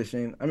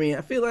position. I mean,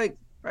 I feel like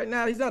right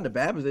now he's not in a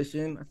bad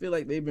position. I feel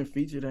like they've been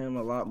featuring him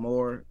a lot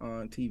more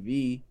on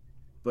TV,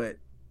 but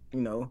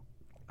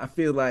I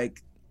feel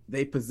like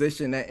they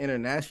position that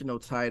international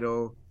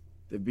title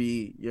to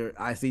be your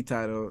IC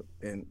title,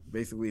 and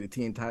basically the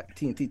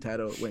TNT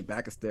title went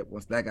back a step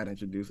once that got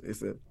introduced.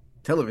 It's a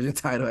television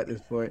title at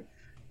this point.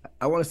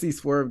 I want to see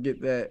Swerve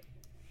get that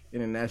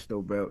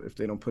international belt if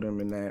they don't put him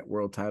in that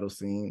world title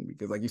scene,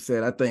 because like you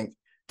said, I think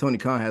Tony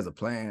Khan has a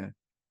plan,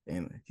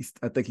 and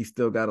I think he's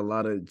still got a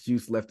lot of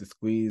juice left to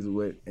squeeze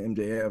with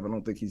MJF. I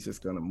don't think he's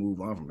just going to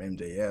move on from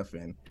MJF,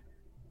 and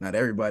not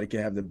everybody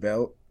can have the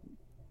belt,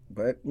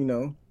 but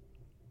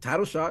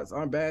title shots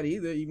aren't bad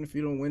either, even if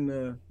you don't win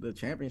the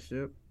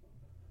championship.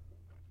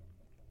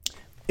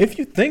 If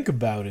you think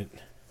about it,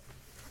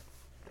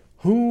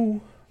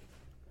 who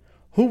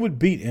would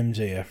beat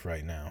MJF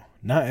right now?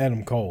 Not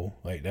Adam Cole.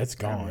 Like, that's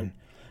gone.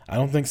 I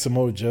don't think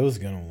Samoa Joe's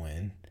going to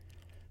win.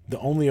 The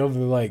only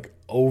other, like,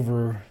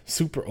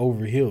 super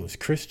over heel is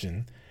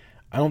Christian.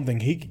 I don't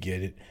think he could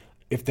get it.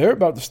 If they're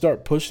about to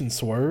start pushing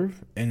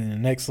Swerve, and in the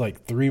next,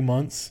 like, 3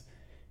 months,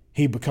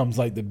 he becomes,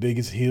 like, the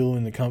biggest heel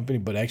in the company,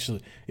 but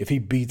actually, if he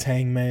beats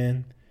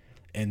Hangman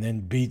and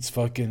then beats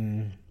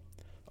fucking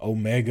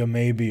Omega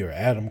maybe, or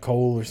Adam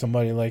Cole or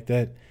somebody like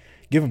that,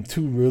 give him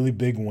 2 really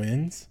big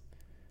wins,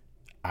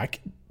 I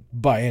could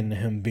buy into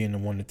him being the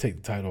one to take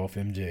the title off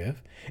MJF.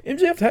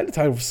 MJF's had the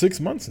title for 6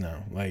 months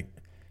now. Like,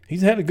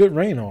 he's had a good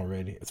reign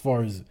already as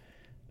far as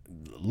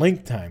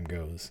length time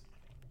goes.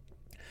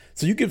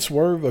 So you give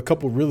Swerve a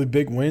couple really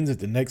big wins at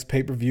the next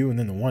pay-per-view, and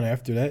then the one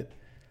after that,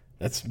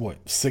 that's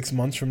what, 6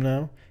 months from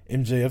now?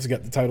 MJF's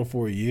got the title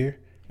for a year,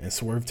 and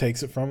Swerve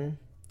takes it from him.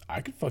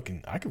 I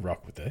could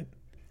rock with that.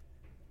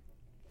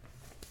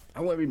 I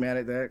wouldn't be mad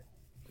at that,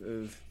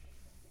 because,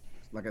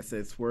 like I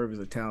said, Swerve is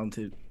a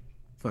talented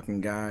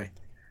fucking guy.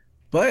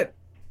 But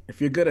if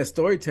you're good at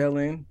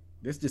storytelling,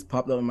 this just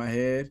popped up in my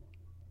head.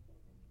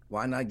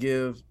 Why not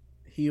give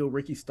heel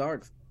Ricky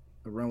Starks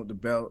a run with the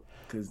belt?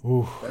 Because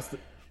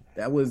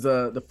that was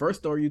the first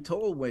story you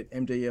told with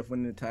MJF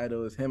winning the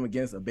title, is him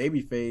against a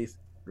babyface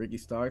Ricky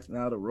Starks.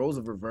 Now the roles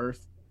have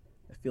reversed.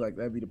 I feel like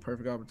that'd be the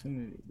perfect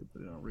opportunity to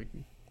put it on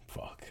Ricky.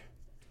 Fuck.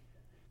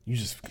 You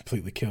just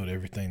completely killed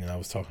everything that I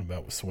was talking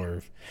about with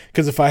Swerve.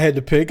 Because if I had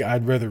to pick,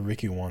 I'd rather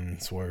Ricky won than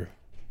Swerve.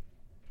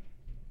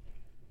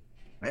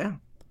 Yeah.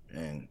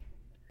 And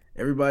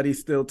everybody's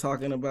still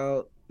talking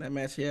about that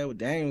match he had with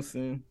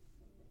Danielson.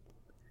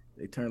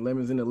 They turned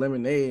lemons into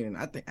lemonade. And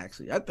I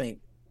think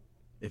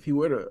if he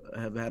were to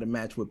have had a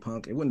match with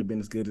Punk, it wouldn't have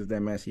been as good as that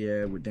match he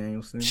had with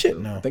Danielson. Shit,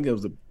 no. I think it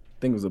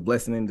was a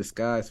blessing in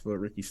disguise for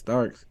Ricky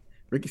Starks.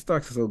 Ricky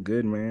Starks is so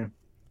good, man.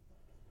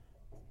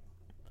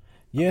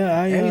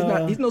 Yeah,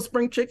 and he's no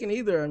spring chicken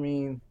either. I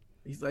mean,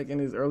 he's like in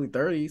his early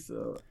 30s,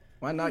 so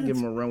why not give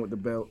him a run with the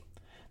belt?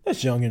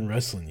 That's young in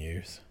wrestling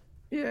years.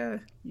 Yeah,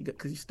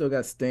 because you still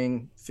got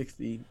Sting,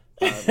 60.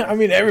 I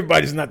mean,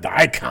 everybody's not the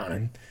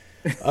icon.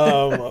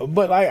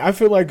 But I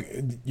feel like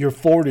your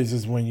 40s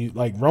is when you,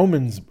 like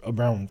Roman's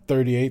around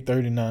 38,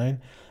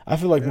 39. I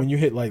feel like when you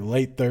hit like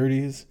late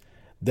 30s,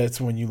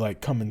 that's when you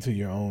like come into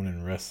your own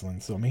in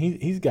wrestling. So I mean,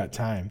 he's got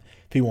time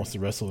if he wants to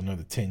wrestle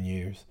another 10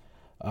 years.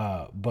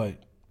 But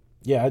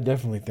yeah, I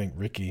definitely think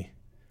Ricky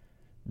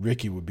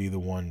would be the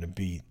one to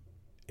beat.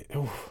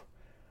 Oof,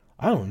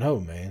 I don't know,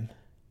 man.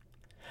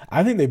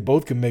 I think they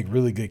both can make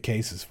really good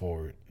cases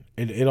for it.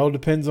 It all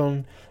depends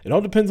on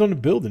the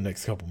build the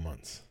next couple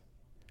months.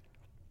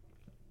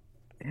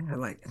 Yeah,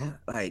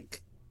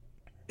 like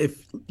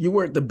if you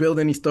weren't to build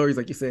any stories,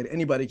 like you said,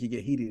 anybody could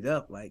get heated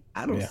up. Like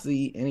I don't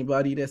see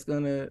anybody that's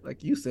gonna,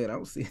 like you said, I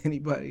don't see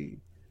anybody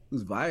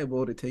who's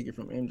viable to take it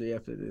from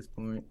MJF at this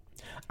point.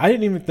 I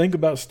didn't even think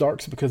about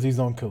Starks because he's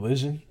on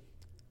Collision,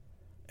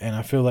 and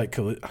I feel like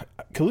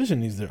Collision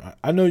needs their.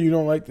 I know you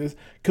don't like this.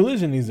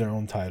 Collision needs their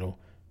own title,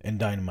 and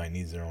Dynamite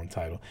needs their own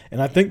title,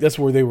 and I think that's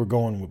where they were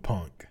going with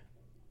Punk.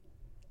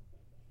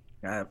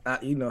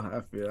 You know how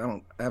I feel. I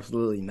don't,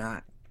 absolutely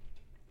not.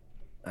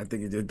 I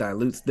think it just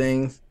dilutes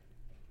things.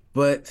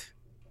 But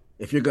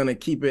if you're gonna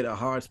keep it a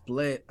hard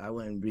split, I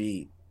wouldn't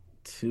be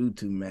too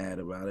mad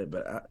about it.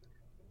 But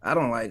I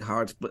don't like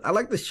hard split. I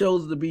like the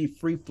shows to be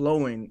free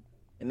flowing,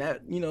 and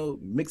that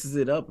mixes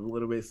it up a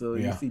little bit. So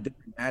you see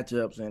different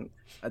matchups, and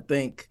I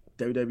think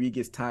WWE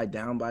gets tied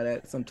down by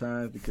that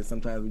sometimes because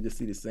sometimes we just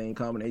see the same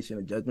combination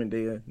of Judgment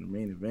Day and the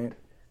main event.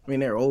 I mean,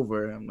 they're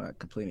over. I'm not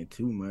complaining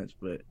too much,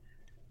 but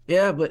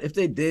yeah. But if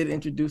they did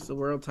introduce the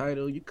world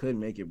title, you could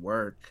make it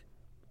work.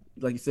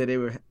 Like you said,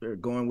 they're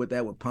going with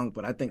that with Punk,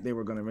 but I think they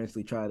were going to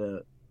eventually try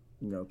to,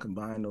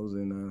 combine those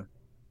and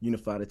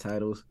unify the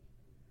titles.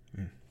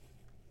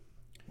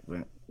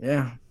 But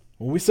yeah.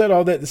 Well, we said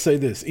all that to say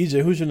this.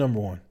 EJ, who's your number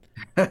one?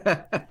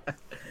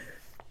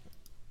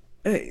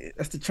 Hey,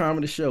 that's the charm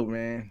of the show,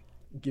 man.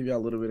 Give y'all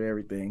a little bit of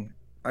everything.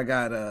 I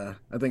got I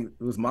think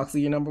it was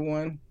Moxley your number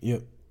one.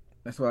 Yep.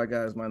 That's what I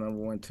got as my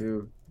number one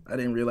too. I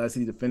didn't realize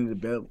he defended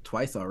the belt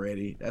twice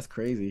already. That's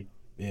crazy.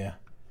 Yeah.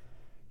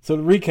 So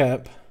to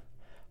recap,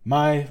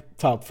 my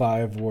top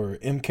 5 were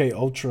MK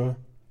Ultra,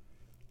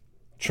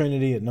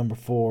 Trinity at number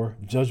 4,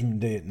 Judgment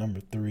Day at number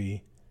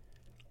 3,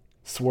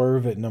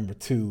 Swerve at number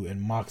 2,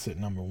 and Mox at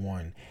number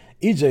 1.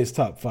 EJ's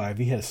top 5,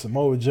 he has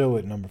Samoa Joe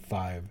at number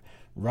 5,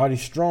 Roddy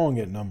Strong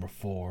at number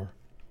 4,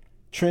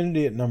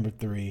 Trinity at number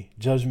 3,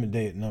 Judgment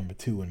Day at number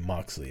 2, and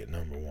Moxley at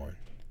number 1.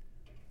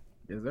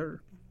 Yes, sir.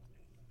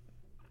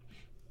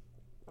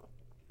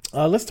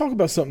 Let's talk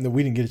about something that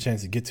we didn't get a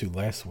chance to get to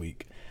last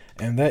week,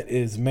 and that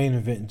is main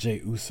event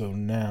Jey Uso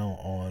now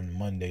on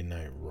Monday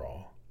Night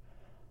Raw.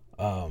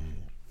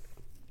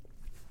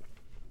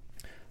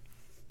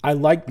 I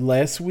liked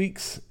last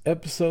week's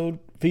episode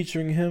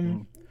featuring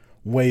him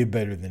way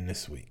better than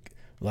this week.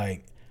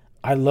 Like,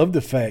 I love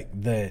the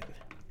fact that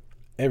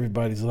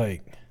everybody's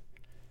like,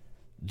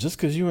 just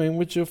because you ain't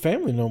with your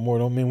family no more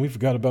don't mean we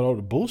forgot about all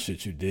the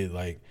bullshit you did.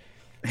 Like,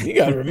 you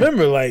got to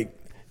remember, like,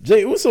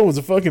 Jey Uso was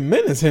a fucking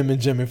menace, him and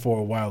Jimmy, for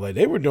a while. Like,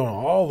 they were doing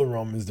all the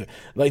Romans there.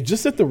 Like,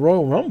 just at the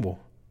Royal Rumble,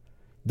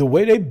 the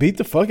way they beat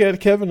the fuck out of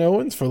Kevin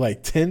Owens for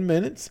like 10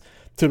 minutes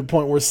to the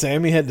point where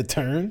Sammy had to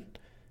turn.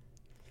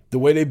 The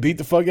way they beat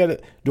the fuck out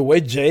of, the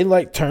way Jey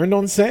like turned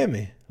on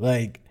Sammy.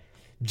 Like,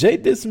 Jey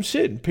did some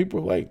shit and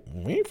people were like,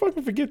 we ain't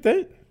fucking forget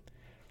that.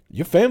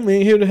 Your family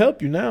ain't here to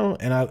help you now.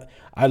 And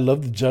I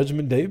love the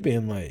Judgment Day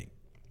being like,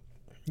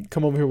 you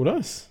come over here with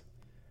us.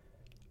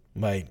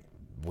 Like,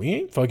 we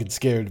ain't fucking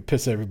scared to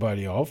piss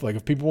everybody off. Like,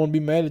 if people want to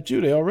be mad at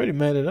you, they already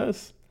mad at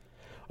us.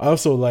 I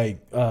also like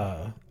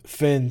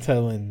Finn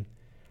telling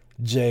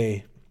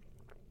Jey,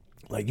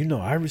 like,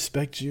 I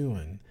respect you,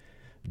 and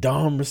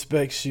Dom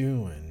respects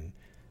you, and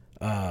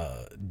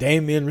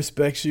Damien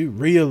respects you,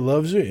 Rhea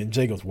loves you, and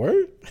Jey goes,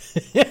 word?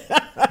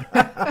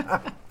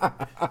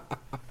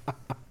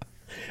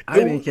 I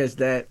didn't catch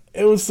that.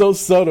 It was so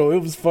subtle. It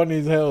was funny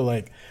as hell.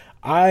 Like,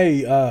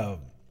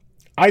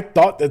 I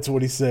thought that's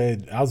what he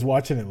said. I was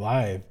watching it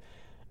live,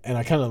 and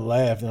I kind of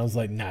laughed, and I was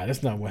like, nah,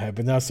 that's not what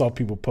happened. And I saw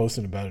people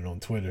posting about it on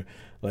Twitter.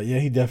 Like, yeah,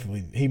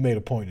 he made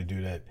a point to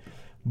do that.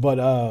 But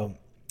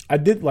I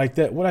did like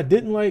that. What I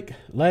didn't like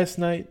last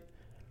night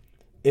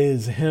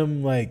is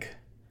him like,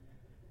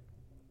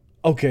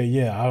 okay,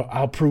 yeah,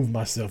 I'll prove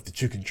myself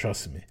that you can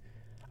trust me.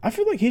 I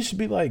feel like he should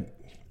be like,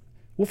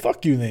 well,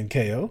 fuck you then,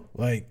 KO.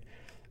 Like,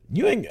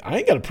 I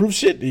ain't got to prove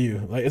shit to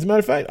you. Like, as a matter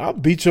of fact, I'll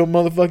beat your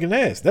motherfucking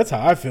ass. That's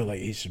how I feel like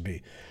he should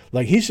be.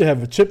 Like, he should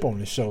have a chip on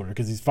his shoulder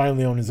because he's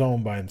finally on his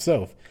own by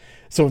himself.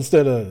 So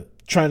instead of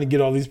trying to get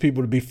all these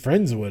people to be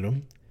friends with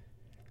him,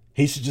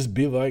 he should just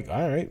be like,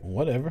 all right,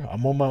 whatever.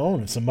 I'm on my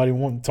own. If somebody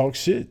wants to talk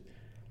shit,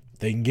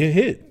 they can get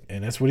hit.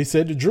 And that's what he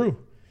said to Drew.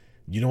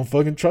 You don't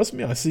fucking trust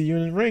me? I'll see you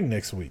in the ring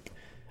next week.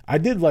 I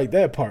did like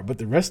that part, but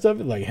the rest of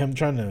it, like him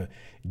trying to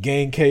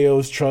gain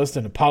KO's trust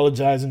and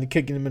apologizing to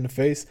kicking him in the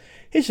face,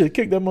 he should have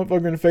kicked that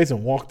motherfucker in the face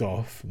and walked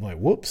off. I'm like,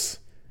 whoops.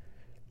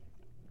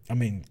 I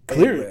mean,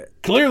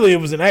 clearly it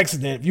was an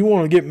accident. If you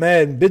want to get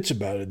mad and bitch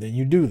about it, then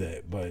you do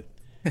that. But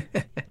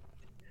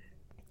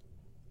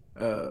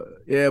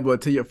yeah,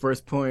 but to your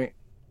first point,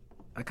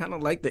 I kind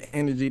of like the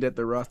energy that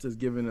the roster's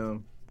giving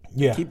them.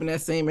 Yeah. Keeping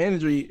that same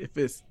energy. If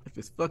it's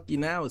fuck you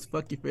now, it's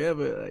fuck you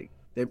forever. Like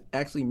they're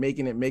actually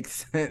making it make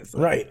sense.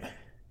 Like, Right.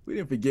 we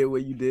didn't forget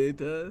what you did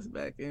to us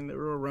back in the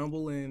Royal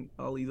Rumble and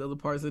all these other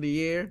parts of the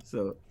year.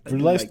 So For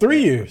the last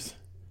 3 years.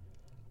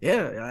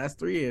 Yeah, last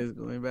 3 years,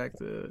 going back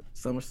to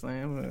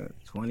SummerSlam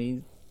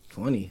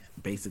 2020,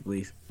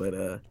 basically. But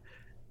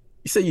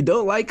you said you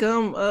don't like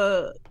him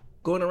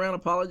going around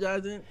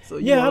apologizing. So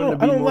yeah, I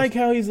don't like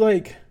how he's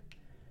like,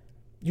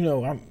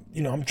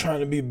 I'm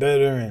trying to be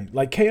better, and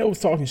like KO was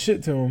talking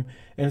shit to him,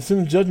 and as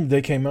soon as Judgment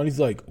Day came out, he's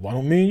like, why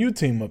don't me and you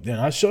team up then?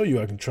 I'll show you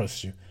I can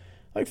trust you.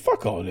 Like,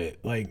 fuck all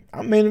that. Like,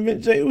 I'm main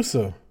event Jey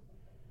Uso.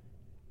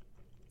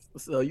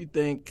 So you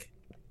think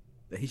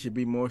that he should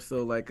be more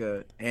so like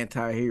a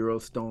anti-hero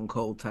Stone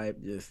Cold type,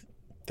 just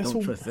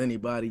don't trust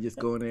anybody, just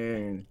go in there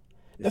and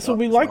that's what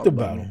we liked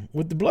about him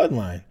with the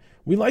Bloodline.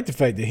 We liked the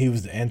fact that he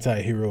was the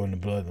anti-hero in the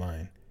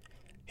Bloodline.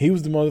 He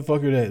was the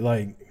motherfucker that,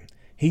 like,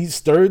 he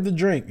stirred the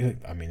drink.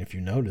 I mean, if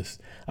you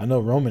noticed, I know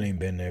Roman ain't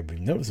been there, but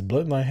you notice the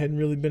Bloodline hadn't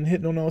really been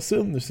hitting on all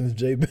cylinders since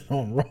Jay been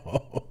on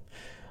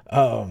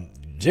Raw.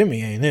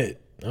 Jimmy ain't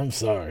it. I'm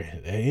sorry.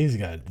 He's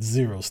got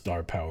 0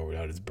 star power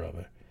without his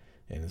brother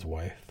and his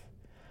wife.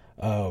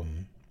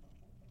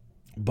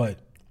 But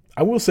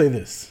I will say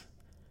this.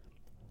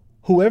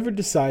 Whoever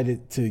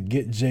decided to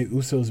get Jey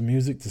Uso's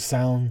music to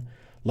sound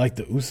like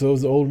the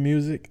Usos' old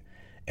music,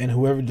 and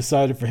whoever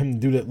decided for him to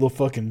do that little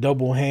fucking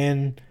double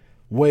hand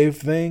wave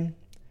thing,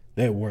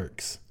 that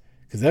works.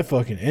 Because that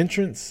fucking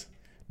entrance,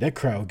 that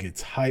crowd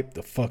gets hyped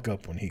the fuck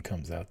up when he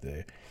comes out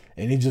there.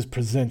 And he just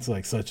presents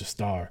like such a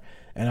star.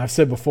 And I've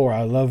said before,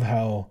 I love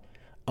how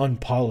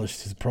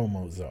unpolished his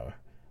promos are.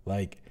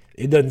 Like,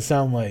 it doesn't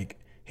sound like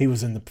he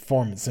was in the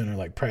performance center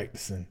like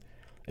practicing.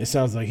 It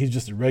sounds like he's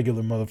just a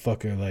regular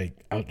motherfucker like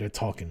out there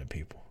talking to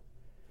people.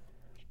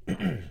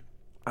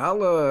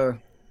 I'll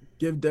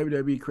give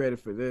WWE credit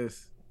for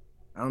this.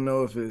 I don't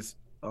know if it's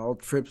all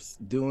Tripp's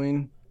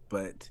doing,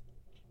 but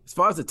as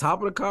far as the top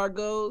of the card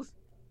goes,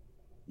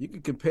 you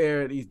can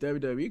compare these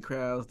WWE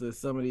crowds to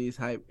some of these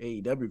hype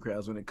AEW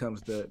crowds when it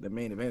comes to the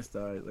main event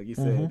stars. Like you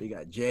said, they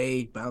got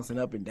Jay bouncing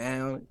up and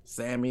down,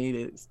 Sammy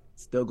that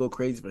still go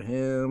crazy for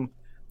him,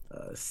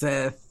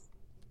 Seth,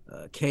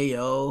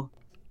 KO.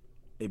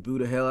 They boo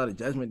the hell out of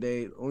Judgment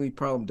Day. The only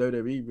problem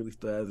WWE really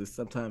still has is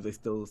sometimes they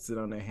still sit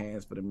on their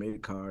hands for the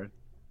mid card.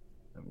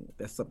 I mean,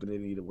 that's something they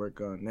need to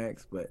work on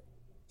next. But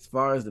as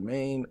far as the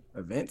main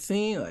event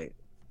scene, like,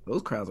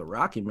 those crowds are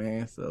rocking,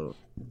 man. So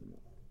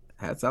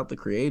hats out to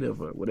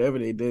creative or whatever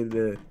they did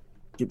to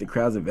get the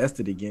crowds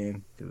invested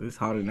again, because it's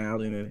harder now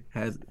than it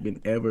has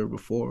been ever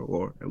before,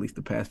 or at least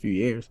the past few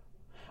years.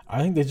 I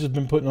think they've just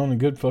been putting on a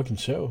good fucking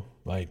show.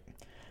 Like,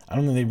 I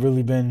don't think they've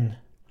really been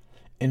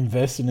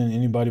invested in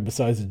anybody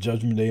besides the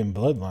Judgment Day and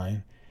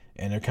Bloodline.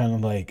 And they're kind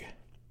of like,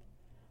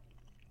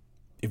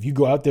 if you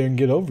go out there and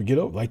get over,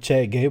 like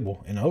Chad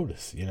Gable and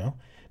Otis,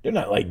 They're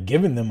not like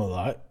giving them a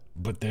lot,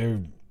 but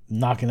they're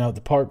knocking out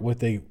the park what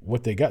they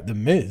got. The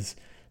Miz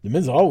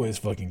always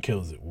fucking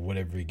kills it,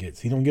 whatever he gets.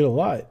 He don't get a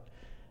lot.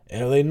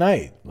 LA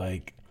Knight,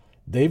 like,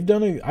 I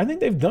think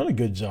they've done a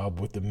good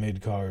job with the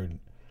mid card.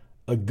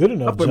 A good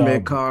enough upper job.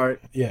 mid card.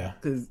 Yeah.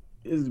 Because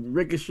his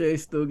Ricochet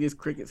still gets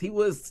crickets. He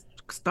was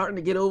starting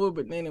to get over,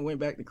 but then it went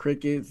back to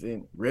crickets,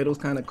 and Riddle's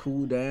kind of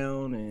cooled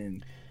down.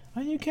 And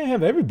you can't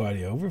have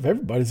everybody over. If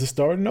everybody's a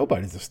star,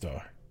 nobody's a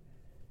star.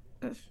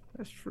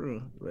 That's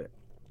true. But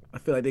I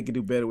feel like they could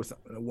do better with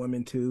a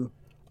women too.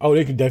 Oh,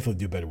 they can definitely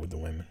do better with the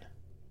women.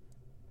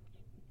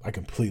 I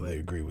completely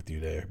agree with you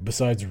there.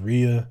 Besides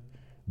Rhea,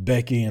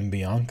 Becky, and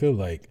Bianca,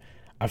 like,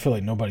 I feel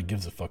like nobody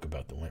gives a fuck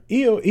about the women.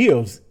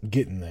 Io's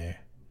getting there.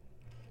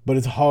 But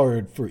it's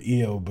hard for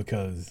Io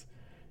because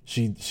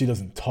she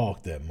doesn't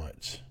talk that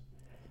much.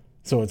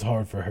 So it's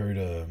hard for her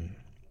to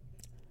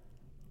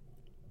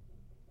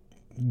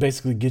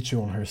basically get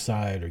you on her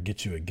side or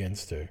get you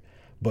against her.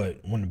 But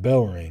when the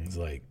bell rings,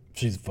 like,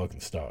 she's a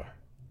fucking star.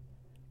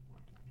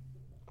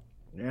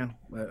 Yeah.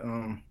 But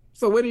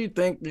so where do you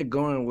think they're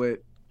going with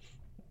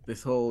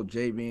this whole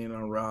Jay being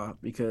on Raw?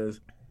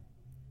 Because,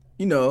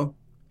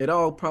 it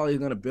all probably is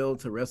going to build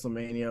to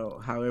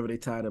WrestleMania, however they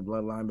tie the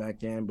bloodline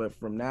back in. But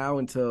from now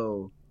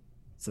until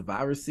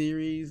Survivor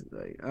Series,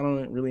 like, I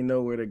don't really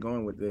know where they're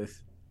going with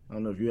this. I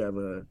don't know if you have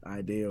an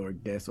idea or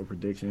guess or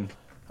prediction.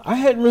 I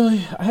hadn't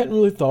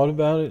really thought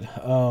about it.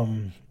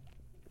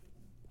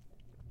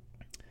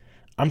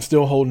 I'm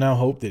still holding out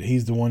hope that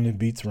he's the one that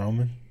beats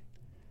Roman.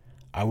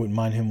 I wouldn't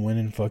mind him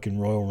winning fucking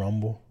Royal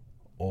Rumble,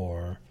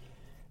 or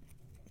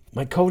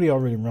like Cody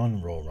already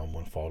won the Royal Rumble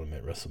and fought him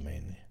at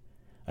WrestleMania.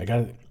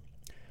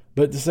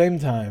 But at the same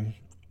time,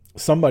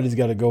 somebody's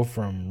got to go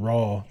from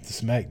Raw to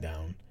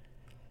SmackDown.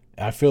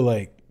 I feel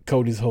like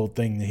Cody's whole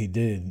thing that he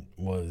did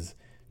was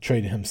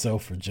traded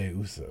himself for Jey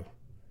Uso.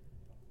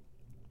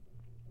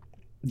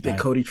 Did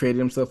Cody traded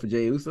himself for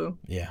Jey Uso?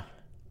 Yeah.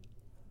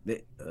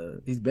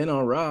 He's been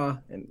on Raw,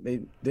 and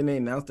didn't they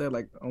announce that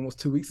like almost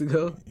 2 weeks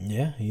ago?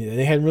 Yeah,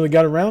 they hadn't really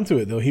got around to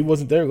it, though. He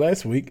wasn't there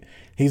last week.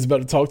 He's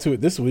about to talk to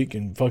it this week,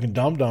 and fucking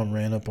Dom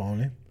ran up on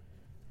him.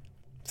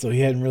 So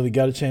he hadn't really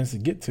got a chance to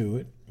get to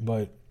it,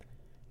 but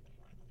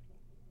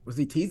Was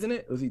he teasing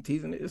it? Was he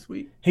teasing it this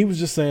week? he was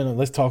just saying,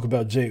 let's talk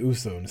about Jey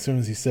Uso. And as soon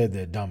as he said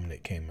that,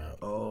 Dominic came out.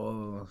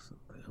 Oh,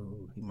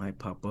 he might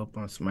pop up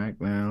on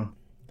SmackDown.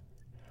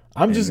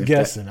 I'm just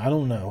guessing. I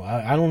don't know.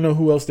 I don't know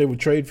who else they would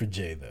trade for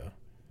Jey, though.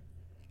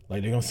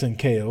 Like, they're going to send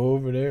KO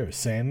over there or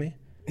Sammy?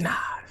 Nah,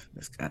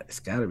 it's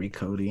got to be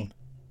Cody.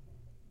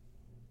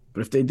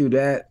 But if they do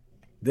that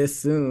this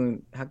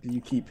soon, how can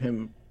you keep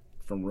him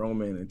from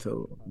Roman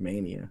until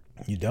Mania?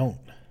 You don't.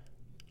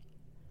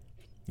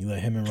 You let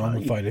him and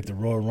Roman fight at the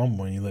Royal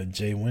Rumble, and you let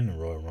Jey win the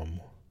Royal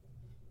Rumble.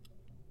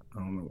 I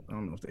don't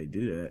know if they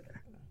do that.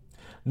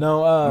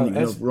 No, I don't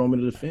even know if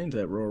Roman defends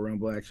that Royal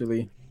Rumble,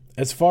 actually.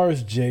 As far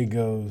as Jey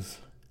goes,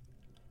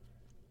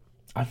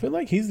 I feel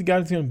like he's the guy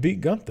that's going to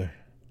beat Gunther.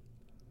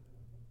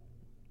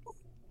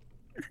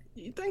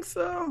 You think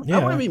so? Yeah.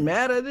 I wouldn't be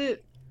mad at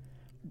it.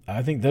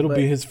 I think that'll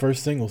be his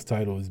first singles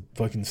title, is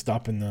fucking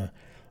stopping the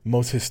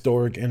most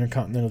historic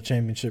Intercontinental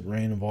Championship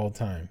reign of all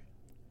time.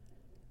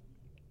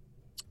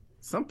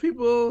 Some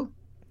people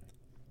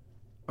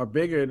are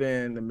bigger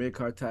than the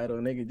mid-card title,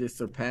 and they can just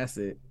surpass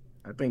it.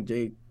 I think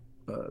Jey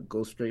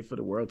goes straight for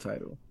the world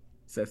title,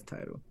 Seth's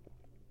title.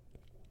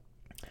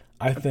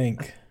 I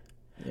think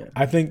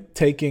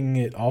taking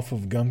it off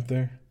of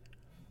Gunther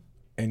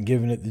and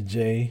giving it to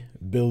Jey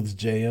builds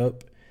Jey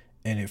up,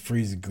 and it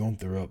frees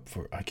Gunther up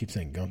for, I keep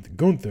saying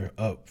Gunther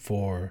up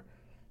for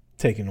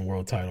taking the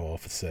world title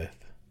off of Seth.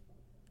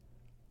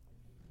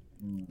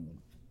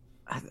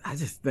 I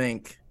just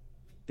think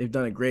they've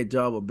done a great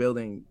job of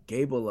building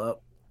Gable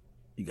up.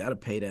 You got to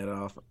pay that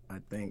off, I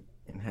think,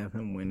 and have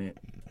him win it.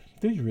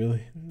 Do you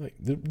really? Like,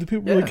 do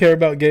people really care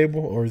about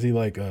Gable, or is he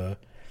like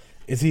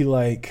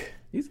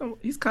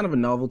He's kind of a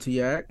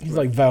novelty act. He's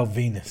like Val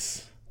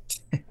Venus.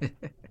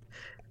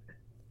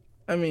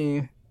 I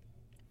mean,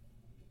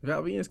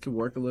 Val Venus could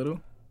work a little.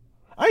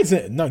 I ain't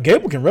saying no.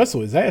 Gable can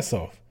wrestle his ass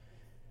off.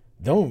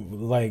 I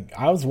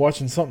was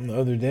watching something the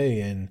other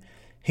day, and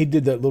he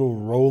did that little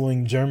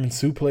rolling German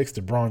suplex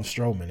to Braun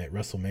Strowman at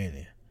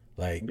WrestleMania.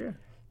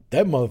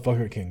 That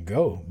motherfucker can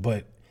go,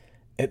 but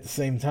at the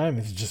same time,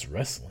 it's just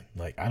wrestling.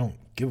 Like, I don't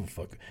give a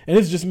fuck. And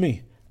it's just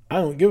me. I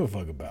don't give a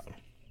fuck about him.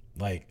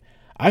 Like,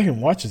 I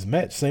can watch his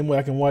match same way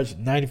I can watch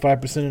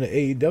 95% of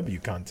the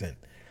AEW content.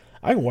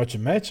 I can watch a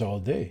match all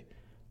day.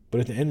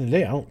 But at the end of the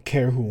day, I don't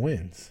care who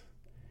wins.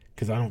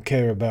 Because I don't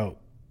care about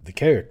the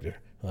character.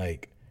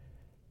 Like,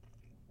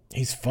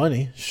 he's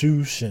funny.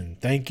 Shoosh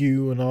and thank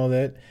you and all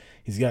that.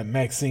 He's got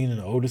Maxine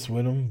and Otis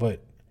with him.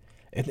 But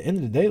at the end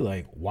of the day,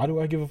 like, why do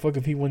I give a fuck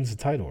if he wins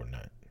the title or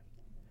not?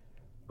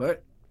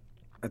 But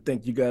I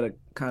think you got to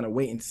kind of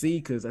wait and see,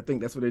 because I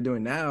think that's what they're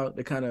doing now.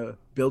 They're kind of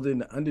building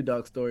the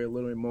underdog story a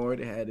little bit more.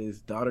 They had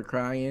his daughter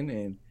crying,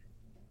 and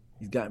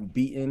he's gotten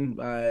beaten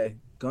by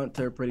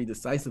Gunther pretty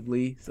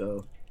decisively.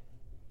 So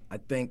I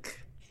think,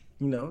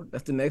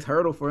 that's the next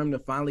hurdle for him to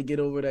finally get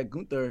over that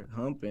Gunther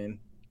hump and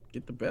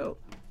get the belt.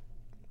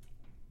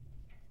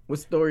 What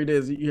story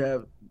does you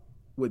have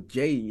with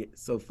Jey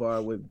so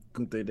far with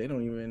Gunther? They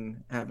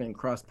haven't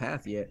crossed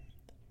paths yet.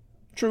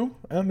 True.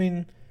 I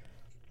mean,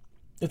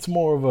 it's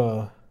more of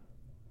a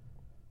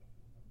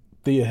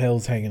Thea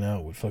Hell's hanging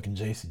out with fucking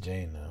Jacy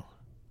Jane now.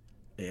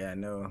 Yeah, I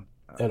know.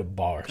 At a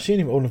bar. She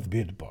ain't even old enough to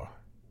be at the bar.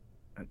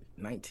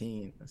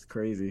 19. That's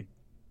crazy.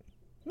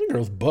 That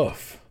girl's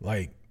buff.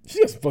 Like, she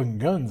got some fucking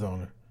guns on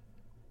her.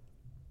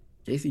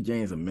 Jacy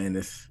Jane's a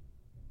menace.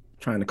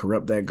 Trying to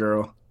corrupt that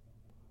girl.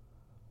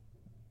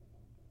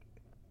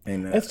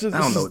 And that's just, I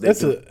don't know.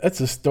 That's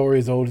a story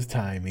as old as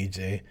time,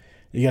 EJ.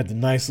 You got the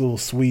nice little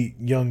sweet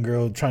young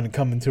girl trying to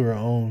come into her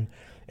own,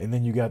 and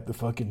then you got the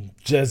fucking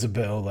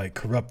Jezebel like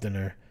corrupting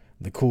her,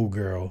 the cool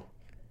girl.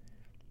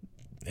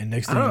 And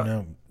next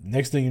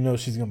thing you know,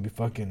 she's gonna be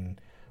fucking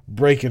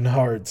breaking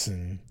hearts,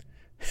 and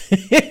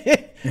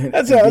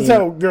that's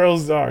how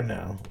girls are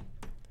now.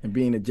 And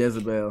being a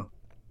Jezebel.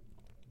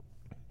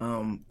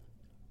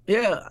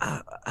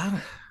 Yeah,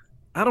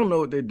 I don't know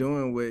what they're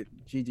doing with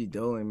Gigi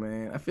Dolan,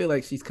 man. I feel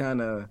like she's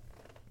kind of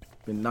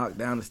been knocked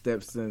down the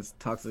steps since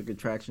Toxic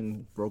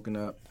Attraction broken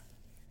up.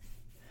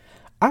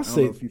 I don't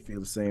know if you feel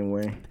the same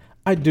way.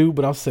 I do,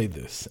 but I'll say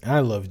this. I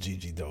love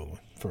Gigi Dolan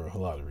for a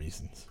lot of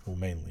reasons. Well,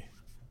 mainly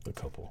a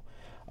couple.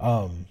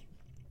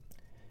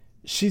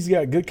 She's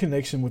got good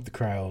connection with the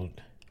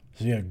crowd.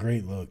 She got a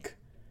great look.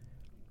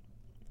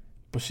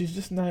 But she's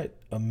just not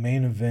a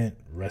main event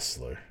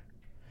wrestler.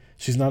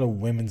 She's not a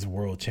women's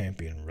world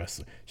champion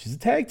wrestler. She's a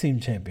tag team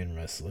champion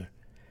wrestler.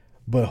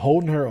 But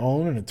holding her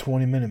own in a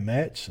 20-minute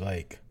match,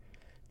 like,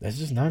 that's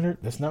just not her.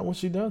 That's not what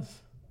she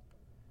does.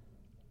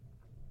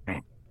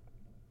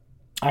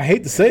 I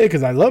hate to say it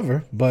because I love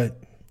her,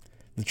 but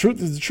the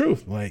truth is the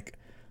truth. Like,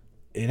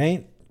 it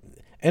ain't.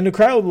 And the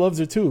crowd loves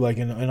her too. Like,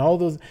 in all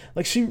those,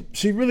 like, she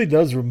really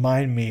does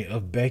remind me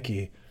of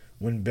Becky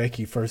when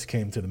Becky first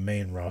came to the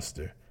main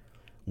roster.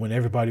 When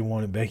everybody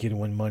wanted Becky to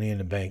win Money in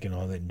the Bank and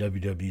all that,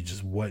 WWE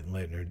just wasn't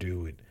letting her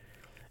do it.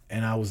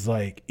 And I was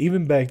like,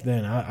 even back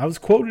then, I was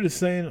quoted as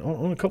saying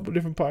on a couple of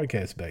different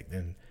podcasts back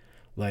then,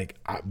 like,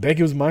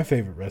 Becky was my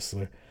favorite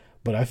wrestler,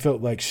 but I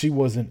felt like she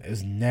wasn't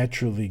as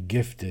naturally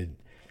gifted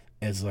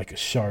as like a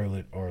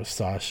Charlotte or a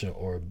Sasha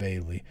or a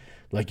Bayley.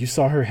 Like you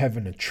saw her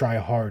having to try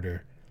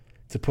harder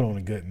to put on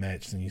a good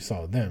match than you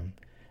saw them.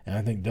 And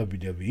I think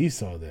WWE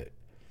saw that.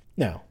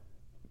 Now,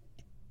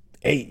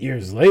 8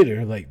 years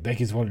later, like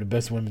Becky's one of the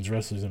best women's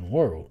wrestlers in the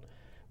world.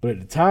 But at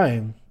the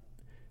time,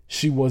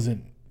 she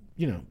wasn't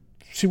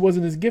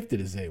as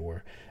gifted as they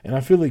were. And I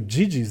feel like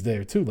Gigi's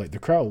there too. Like the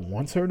crowd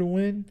wants her to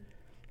win.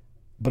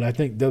 But I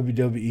think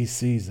WWE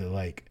sees that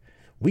like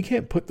we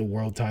can't put the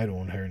world title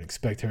on her and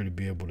expect her to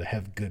be able to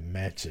have good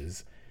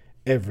matches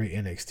every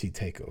NXT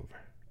takeover.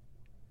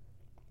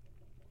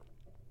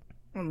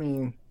 I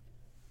mean,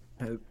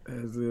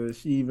 has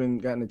she even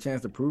gotten a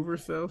chance to prove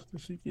herself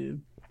that she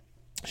could?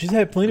 She's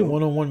had plenty of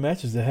one-on-one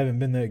matches that haven't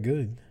been that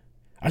good.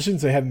 I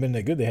shouldn't say haven't been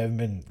that good. They haven't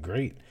been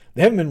great.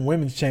 They haven't been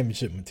women's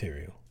championship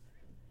material.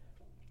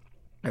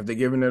 Have they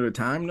given her the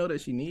time, though,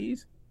 that she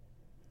needs?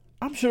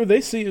 I'm sure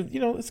they see it.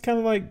 It's kind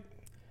of like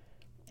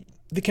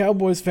the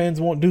Cowboys fans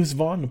want Deuce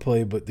Vaughn to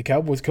play, but the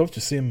Cowboys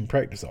coaches see him in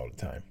practice all the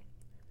time.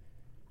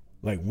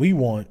 Like, we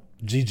want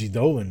Gigi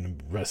Dolan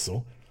to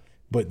wrestle,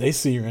 but they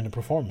see her in the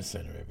Performance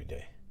Center every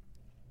day.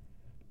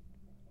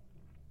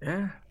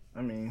 Yeah,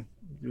 I mean,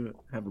 you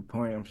have a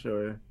point. I'm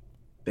sure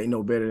they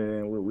know better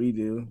than what we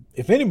do.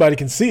 If anybody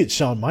can see it,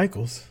 Shawn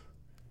Michaels.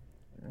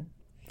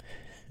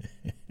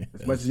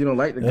 As much as you don't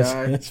like the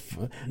guy,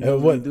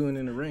 what he's doing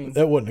in the ring.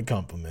 That wasn't a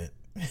compliment.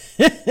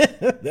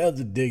 That was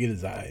a dig in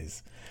his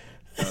eyes.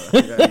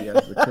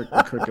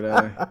 The crooked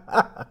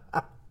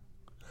eye.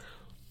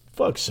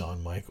 Fuck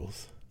Shawn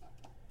Michaels.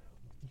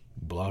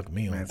 Block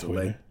me on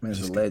Twitter.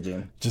 Man's a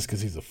legend. Just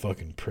because he's a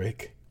fucking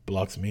prick.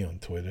 Blocks me on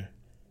Twitter.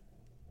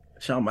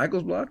 Shawn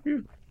Michaels blocked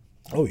you?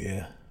 Oh,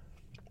 yeah.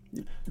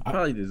 You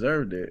probably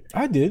deserved it.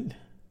 I did.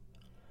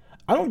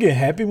 I don't get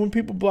happy when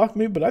people block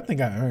me, but I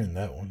think I earned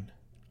that one.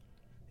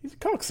 He's a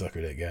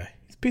cocksucker, that guy.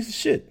 He's a piece of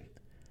shit.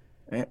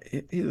 Man,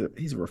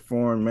 he's a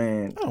reformed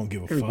man. I don't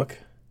give a fuck.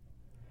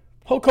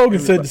 Hulk Hogan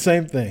said the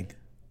same thing.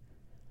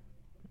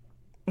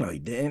 No, he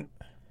didn't.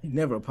 He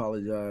never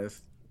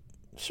apologized.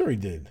 Sure he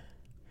did.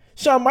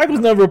 Shawn Michaels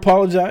never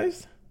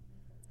apologized.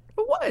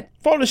 For what?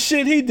 For all the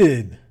shit he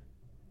did.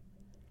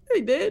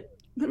 He did.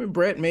 Him and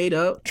Brett made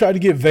up. Tried to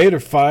get Vader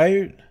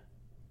fired.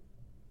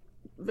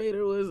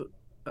 Vader was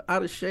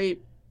out of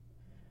shape.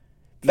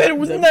 Vader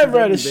was never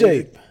out of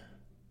shape.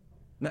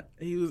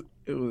 He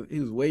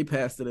was way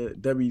past the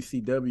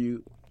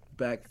WCW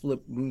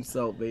backflip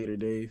moonsault Vader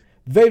days.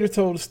 Vader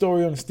told a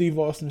story on the Steve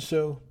Austin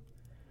show.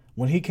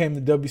 When he came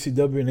to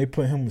WCW and they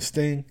put him with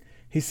Sting,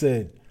 he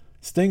said,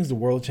 Sting's the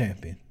world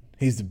champion.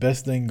 He's the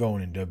best thing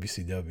going in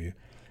WCW.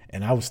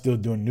 And I was still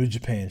doing New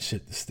Japan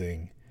shit to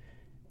Sting.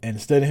 And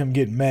instead of him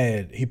getting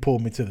mad, he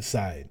pulled me to the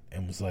side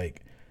and was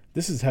like,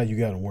 this is how you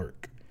gotta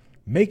work.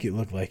 Make it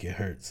look like it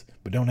hurts,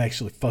 but don't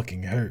actually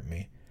fucking hurt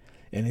me.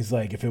 And he's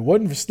like, if it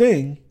wasn't for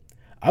Sting,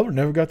 I would have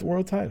never got the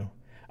world title.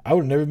 I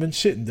would have never been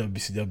shit in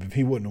WCW if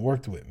he wouldn't have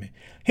worked with me.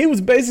 He was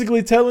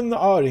basically telling the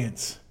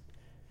audience,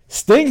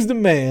 Sting's the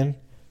man,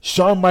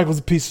 Shawn Michaels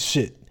a piece of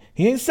shit.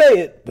 He didn't say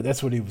it, but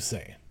that's what he was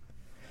saying.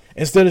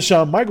 Instead of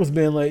Shawn Michaels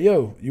being like,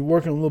 yo, you're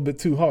working a little bit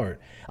too hard.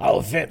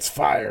 I'll Vince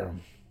fire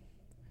him.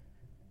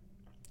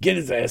 Get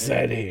his ass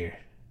out of here.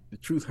 The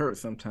truth hurts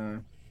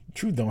sometimes. The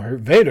truth don't hurt.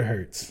 Vader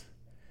hurts.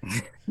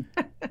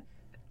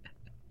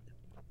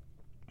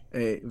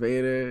 Hey,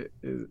 Vader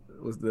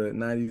was the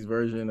 90s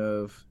version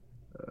of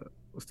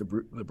what's the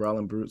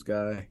Brawling Brutes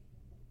guy?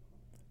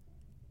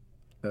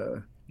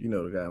 You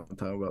know the guy I'm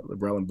talking about, the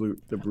Brawling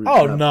Brute.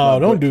 Oh no!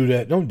 Don't do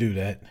that! Don't do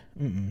that!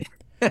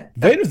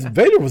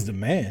 Vader was the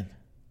man.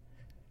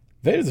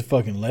 Vader's a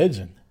fucking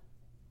legend.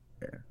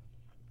 Yeah.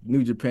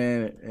 New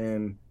Japan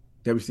and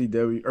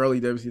WCW,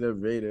 early WCW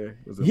Vader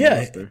was a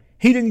monster.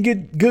 He didn't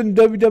get good in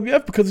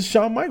WWF because of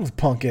Shawn Michaels'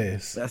 punk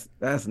ass.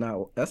 That's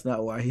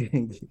not why he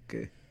didn't get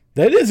good.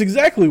 That is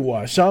exactly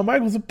why. Shawn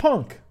Michaels a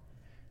punk.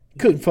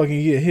 Couldn't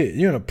fucking get hit.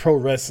 You're in a pro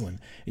wrestling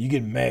and you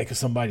get mad because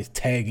somebody's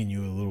tagging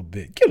you a little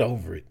bit. Get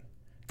over it.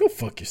 Go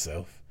fuck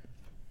yourself.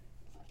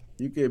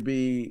 You could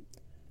be,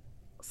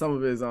 some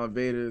of it is on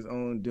Vader's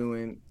own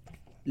doing.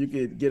 You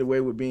could get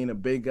away with being a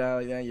big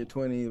guy in your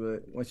 20s,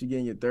 but once you get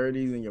in your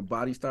 30s and your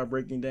body start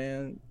breaking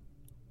down,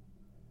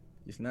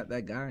 it's not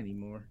that guy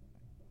anymore.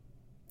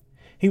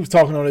 He was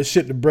talking all that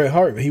shit to Bret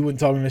Hart, but he wasn't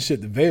talking that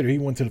shit to Vader. He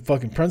went to the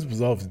fucking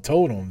principal's office and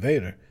told on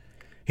Vader.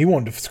 He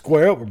wanted to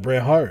square up with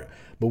Bret Hart.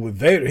 But with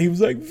Vader, he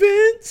was like,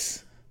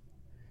 Vince,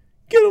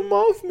 get him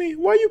off me.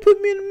 Why you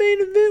put me in the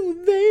main event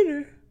with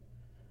Vader?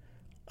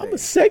 I'm a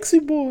sexy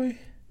boy.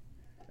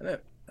 I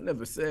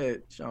never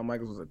said Shawn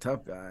Michaels was a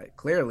tough guy.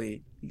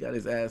 Clearly, he got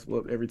his ass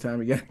whooped every time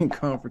he got in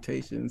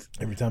confrontations.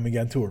 Every time he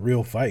got into a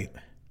real fight.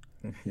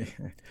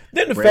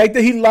 Then the fact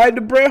that he lied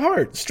to Bret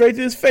Hart straight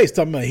to his face,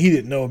 talking about he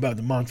didn't know about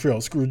the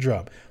Montreal screw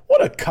drop.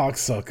 What a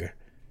cocksucker.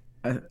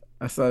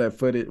 I saw that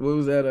footage. What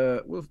was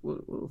that? What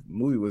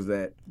movie was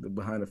that? The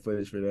behind the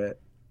footage for that?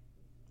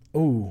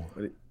 Ooh.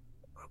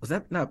 Was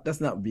that not? That's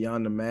not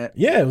Beyond the Mat.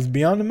 Yeah, it was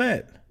Beyond the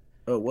Mat.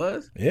 Oh, it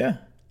was? Yeah.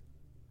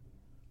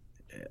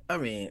 I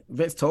mean,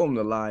 Vince told him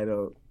to lie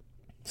though.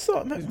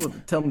 So, You're supposed to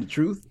tell him the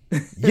truth.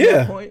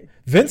 Yeah.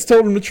 Vince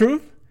told him the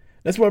truth.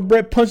 That's why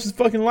Brett punched his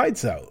fucking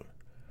lights out.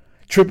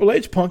 Triple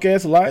H punk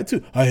ass lied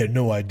too. I had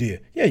no idea.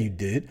 Yeah, you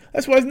did.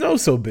 That's why his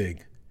nose so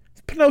big.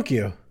 It's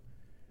Pinocchio.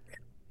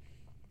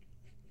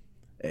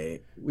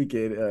 Hey, we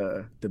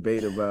could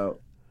debate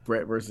about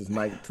Brett versus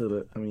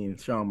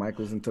Shawn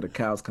Michaels until the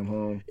cows come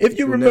home. If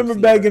you remember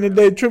back in the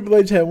day, Triple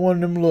H had one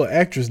of them little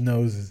actress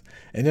noses.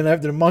 And then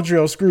after the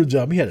Montreal screw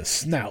job, he had a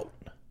snout.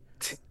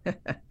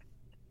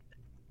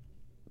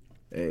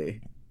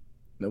 Hey,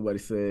 nobody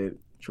said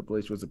Triple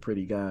H was a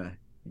pretty guy.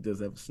 He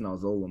does have a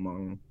snowzolum on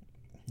him.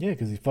 Yeah,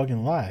 because he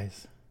fucking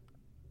lies.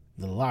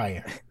 The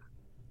liar.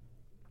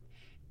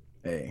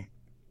 Hey,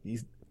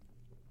 he's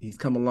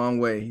come a long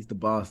way. He's the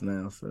boss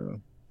now,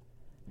 so.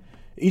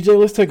 EJ,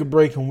 let's take a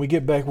break. When we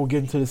get back, we'll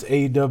get into this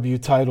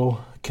AEW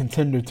title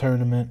contender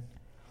tournament.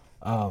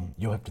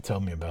 You'll have to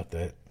tell me about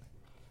that.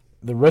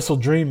 The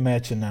Wrestledream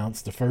match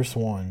announced, the first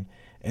one.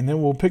 And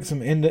then we'll pick some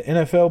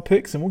NFL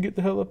picks, and we'll get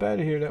the hell up out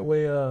of here. That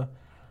way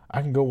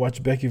I can go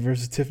watch Becky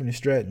versus Tiffany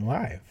Stratton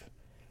live.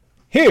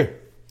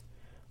 Here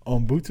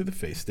on Boot to the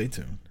Face. Stay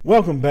tuned.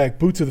 Welcome back,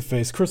 Boot to the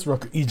Face. Chris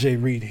Rucker,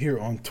 EJ Reed here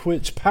on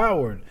Twitch,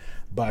 powered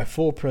by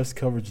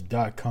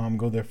FullPressCoverage.com.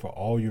 Go there for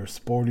all your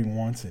sporting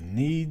wants and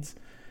needs.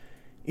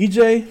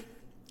 EJ,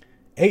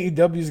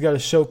 AEW's got a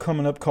show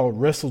coming up called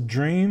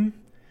Wrestledream,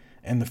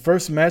 and the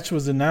first match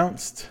was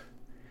announced.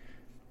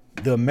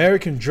 The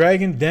American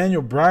Dragon,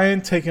 Daniel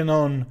Bryan, taking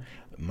on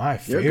my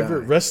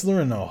favorite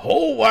wrestler in the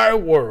whole wide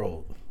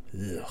world.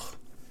 Ugh.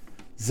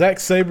 Zack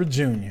Sabre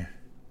Jr.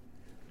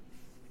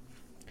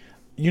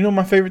 You know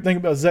my favorite thing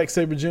about Zack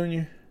Sabre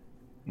Jr.?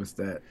 What's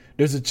that?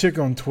 There's a chick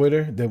on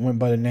Twitter that went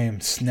by the name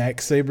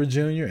Snack Sabre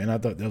Jr., and I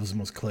thought that was the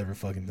most clever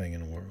fucking thing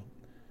in the world.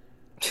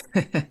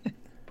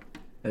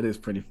 That is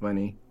pretty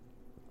funny.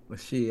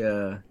 Was she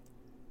a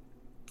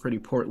pretty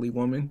portly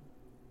woman?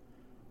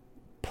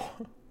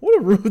 What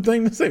a rude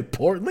thing to say,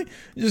 portly.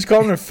 You just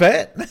calling her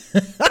fat?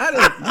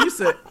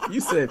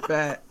 You said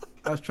fat.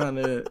 I was trying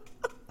to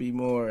be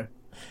more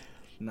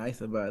nice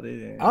about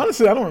it.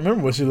 Honestly, I don't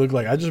remember what she looked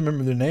like. I just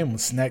remember their name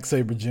was Snack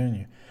Sabre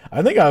Jr.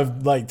 I think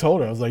I've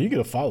told her, I was like, you get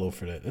a follow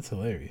for that. That's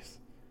hilarious.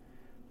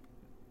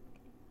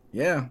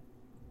 Yeah.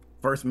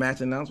 First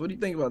match announced. What do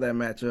you think about that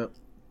matchup?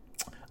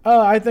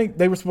 I think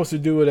they were supposed to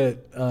do it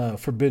at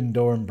Forbidden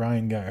Door, and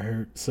Bryan got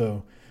hurt.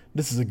 So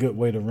this is a good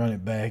way to run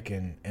it back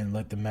and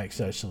let the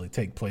match actually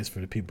take place for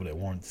the people that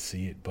wanted to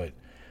see it. But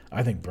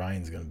I think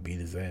Bryan's going to beat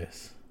his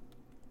ass.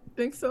 You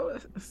think so?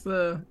 It's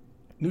the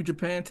New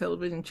Japan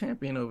Television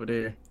Champion over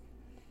there.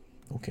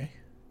 Okay.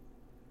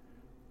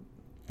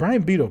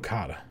 Bryan beat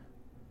Okada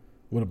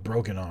with a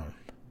broken arm.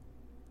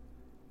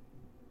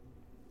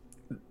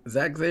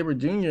 Zack Sabre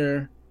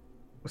Jr.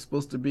 was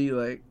supposed to be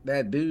like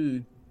that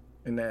dude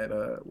in that,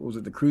 what was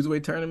it, the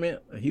Cruiserweight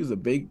tournament? He was a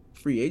big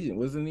free agent,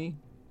 wasn't he?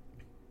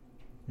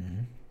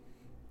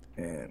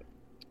 Mm-hmm. And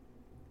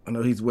I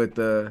know he's with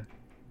the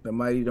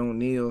Mighty Don't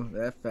Kneel,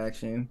 that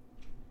faction.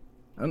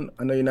 I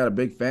know you're not a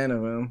big fan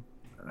of him.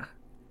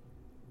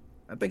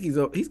 I think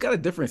he's got a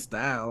different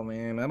style,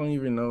 man. I don't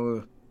even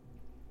know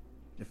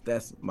if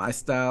that's my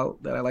style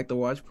that I like to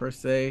watch per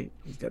se.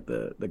 He's got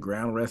the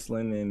ground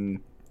wrestling and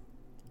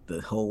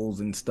the holes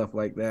and stuff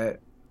like that.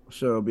 I'm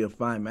sure it'll be a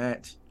fine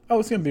match. Oh,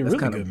 it's gonna be a really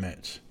good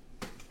match.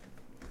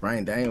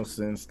 Bryan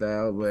Danielson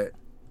style, but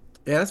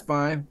yeah, that's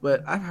fine.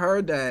 But I've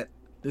heard that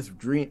this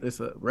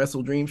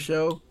Wrestledream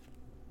show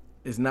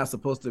is not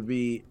supposed to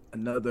be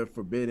another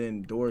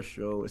Forbidden Door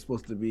show. It's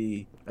supposed to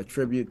be a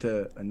tribute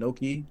to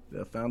Inoki,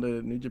 the founder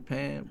of New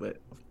Japan. But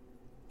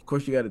of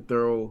course, you got to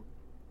throw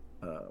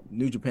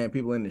New Japan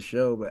people in the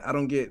show. But I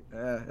don't get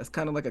that's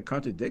kind of like a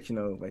contradiction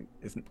of like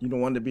you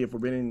don't want it to be a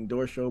Forbidden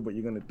Door show, but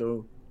you're gonna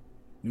throw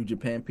New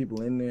Japan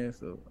people in there.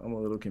 So I'm a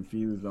little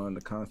confused on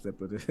the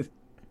concept of this.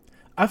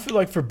 I feel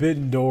like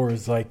Forbidden Door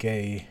is like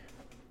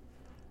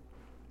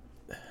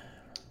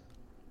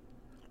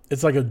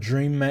it's like a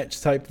dream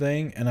match type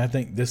thing, and I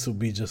think this will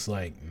be just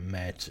like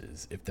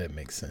matches, if that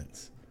makes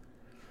sense.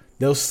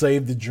 They'll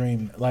save the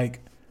dream. Like,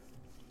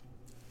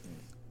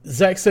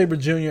 Zack Sabre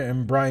Jr.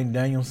 and Bryan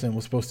Danielson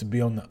was supposed to be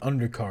on the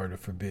undercard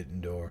of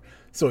Forbidden Door,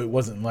 so it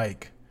wasn't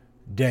like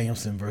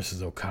Danielson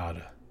versus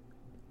Okada.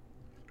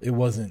 It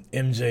wasn't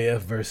MJF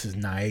versus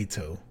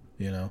Naito,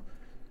 you know?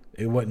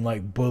 It wasn't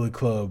like Bullet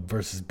Club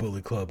versus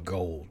Bullet Club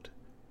Gold.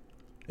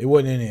 It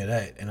wasn't any of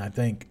that, and I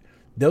think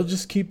they'll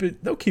keep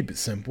it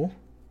simple.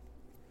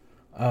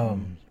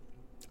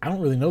 I don't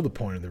really know the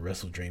point of the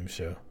Wrestledream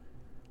show.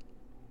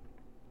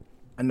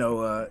 I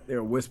know there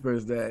are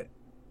whispers that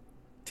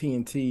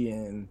TNT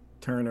and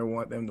Turner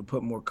want them to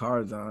put more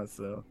cards on,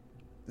 so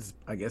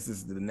I guess this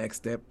is the next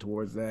step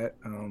towards that.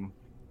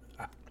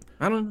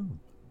 I don't know.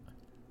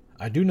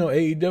 I do know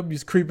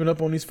AEW's creeping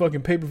up on these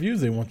fucking pay-per-views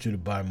they want you to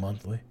buy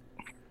monthly.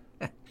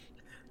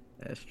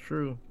 That's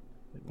true.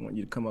 They want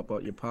you to come up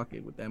out your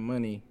pocket with that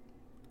money.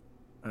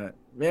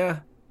 Yeah,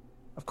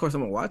 of course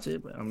I'm gonna watch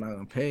it, but I'm not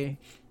gonna pay.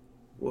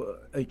 Well,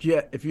 if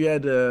you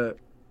had to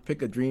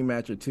pick a dream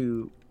match or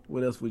two,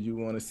 what else would you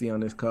want to see on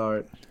this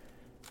card?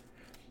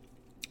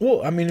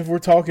 Well, I mean, if we're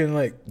talking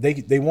like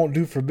they won't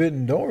do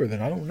Forbidden Door,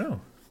 then I don't know.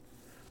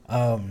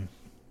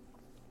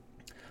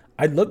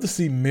 I'd love to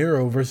see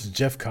Miro versus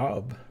Jeff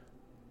Cobb.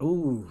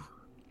 Ooh,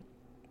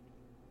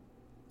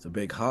 it's a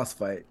big hoss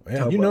fight.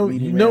 Yeah, you know me.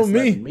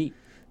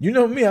 You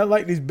know me. I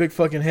like these big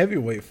fucking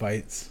heavyweight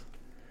fights.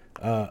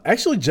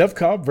 Actually, Jeff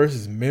Cobb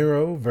versus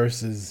Miro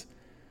versus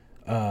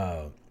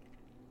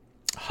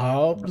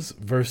Hobbs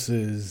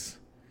versus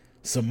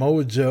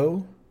Samoa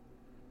Joe.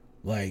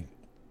 Like,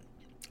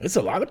 it's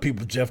a lot of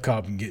people Jeff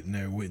Cobb can get in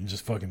there with and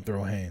just fucking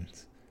throw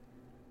hands.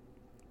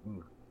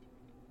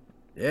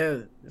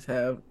 Yeah, just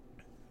have,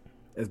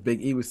 as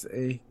Big E would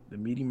say, the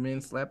meaty men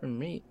slapping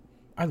meat.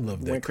 I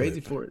love that. Went crazy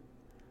for it.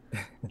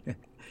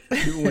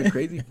 People went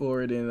crazy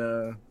for it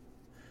in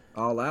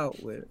All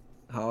Out with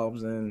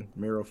Hobbs and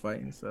Miro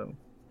fighting. So,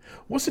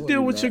 what's the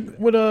deal with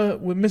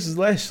Mrs.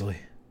 Lashley?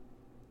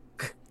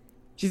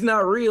 She's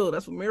not real.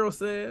 That's what Miro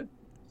said.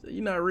 So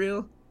you're not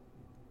real.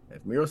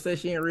 If Miro says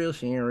she ain't real,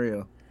 she ain't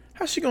real.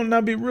 How's she gonna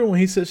not be real when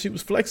he said she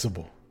was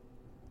flexible?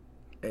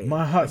 Hey,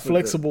 my hot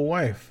flexible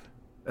wife.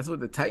 That's what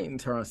the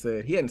Titantron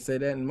said. He hadn't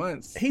said that in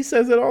months. He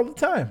says it all the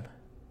time.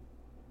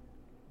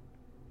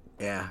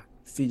 Yeah,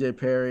 CJ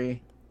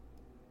Perry.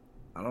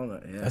 I don't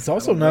know. Yeah, that's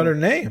also not her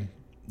name.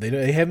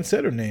 They haven't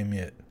said her name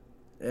yet.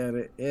 Yeah,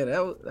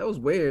 that was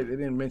weird. They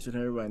didn't mention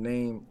her by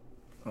name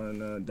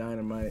on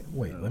Dynamite.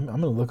 Wait, I'm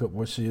gonna look up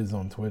what she is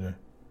on Twitter.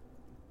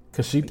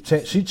 Cause she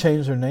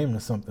changed her name to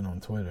something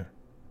on Twitter.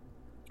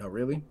 Oh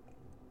really?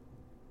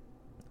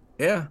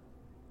 Yeah,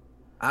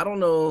 I don't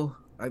know.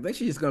 I think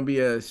she's gonna be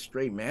a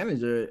straight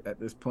manager at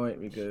this point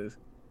because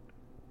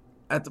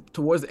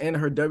towards the end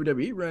of her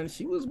WWE run,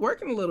 she was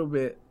working a little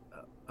bit.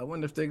 I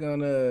wonder if they're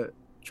gonna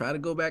try to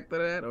go back to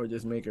that or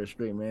just make her a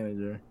straight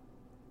manager.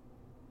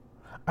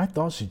 I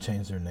thought she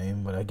changed her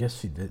name, but I guess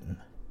she didn't.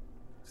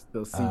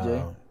 Still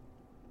CJ?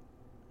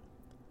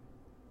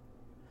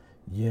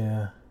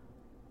 Yeah.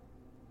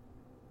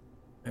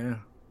 Yeah.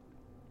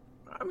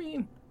 I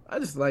mean, I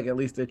just like at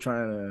least they're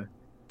trying to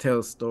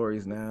tell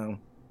stories now.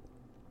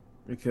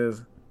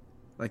 Because,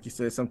 like you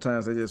said,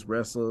 sometimes they just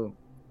wrestle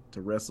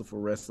to wrestle for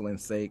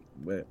wrestling's sake.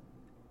 But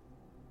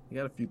you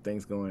got a few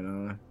things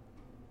going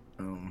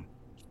on.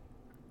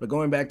 But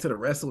going back to the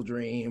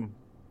Wrestledream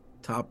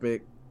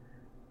topic,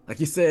 like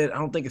you said, I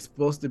don't think it's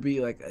supposed to be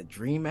like a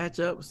dream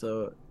matchup.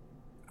 So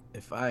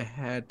if I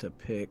had to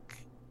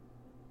pick,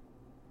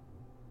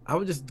 I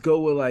would just go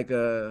with like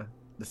the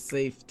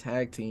safe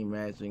tag team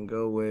match and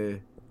go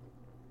with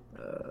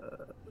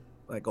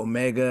like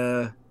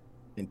Omega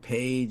and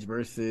Paige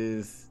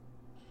versus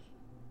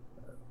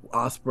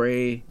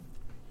Ospreay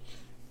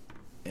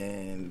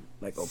and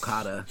like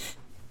Okada.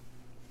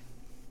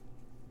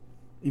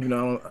 Even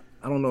though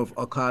I don't know if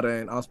Okada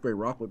and Ospreay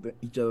rock with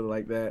each other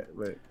like that,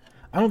 but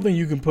I don't think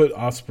you can put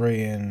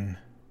Ospreay and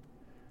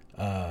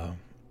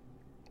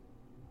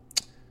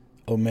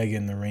Omega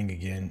in the ring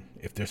again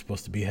if they're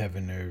supposed to be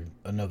having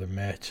another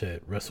match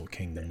at Wrestle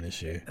Kingdom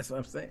this year. That's what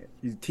I'm saying.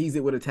 You tease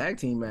it with a tag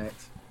team match.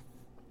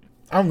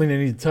 I don't think they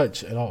need to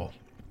touch at all.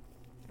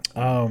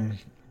 All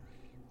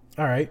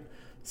right.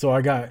 So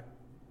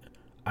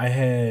I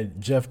had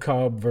Jeff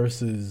Cobb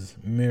versus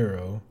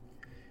Miro.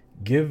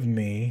 Give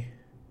me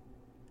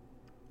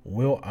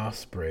Will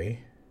Ospreay.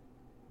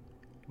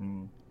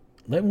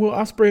 Let Will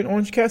Ospreay and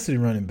Orange Cassidy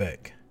running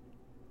back.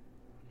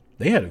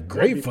 They had a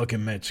great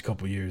fucking match a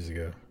couple years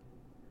ago.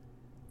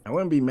 I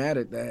wouldn't be mad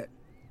at that.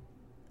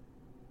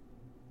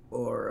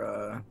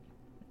 Or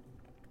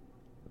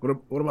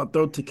what about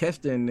throw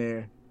Takeshita in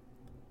there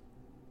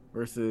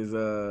versus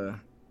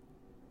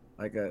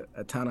like a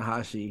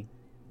Tanahashi?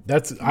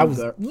 I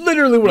was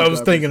literally what I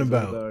was thinking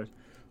about.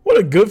 What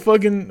a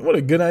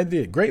good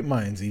idea. Great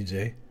minds,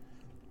 EJ.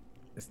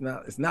 It's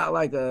not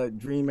like a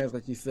dream match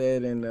like you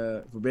said in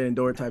Forbidden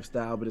Door type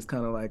style, but it's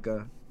kind of like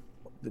the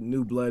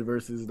new blood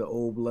versus the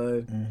old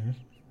blood. Mm-hmm.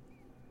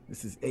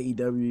 This is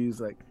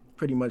AEW's like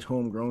pretty much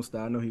homegrown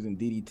style. I know he's in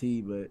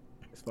DDT, but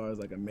as far as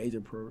like a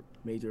major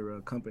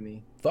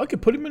company, fuck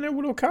it, put him in there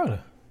with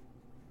Okada.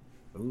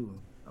 Ooh,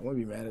 I wouldn't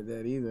be mad at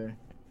that either.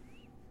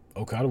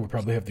 Okada would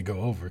probably have to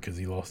go over because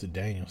he lost to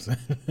Danielson.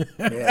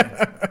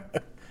 Yeah,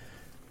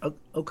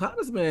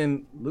 Okada's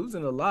been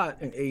losing a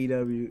lot in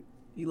AEW.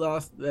 He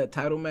lost that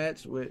title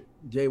match with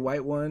Jay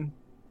White won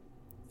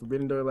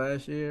Forbidden Door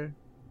last year.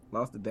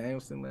 Lost to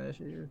Danielson last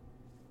year.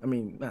 I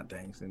mean, not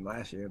Danielson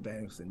last year,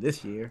 Danielson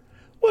this year.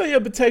 Well, yeah,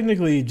 but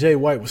technically Jay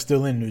White was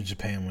still in New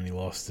Japan when he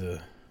lost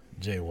to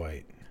Jay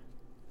White.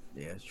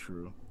 Yeah, it's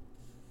true.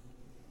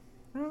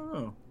 I don't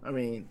know. I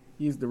mean,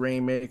 he's the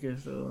Rainmaker,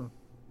 so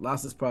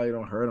losses probably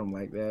don't hurt him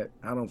like that.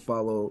 I don't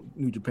follow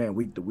New Japan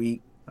week to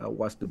week. I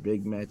watch the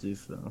big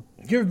matches. So,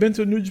 you ever been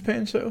to a New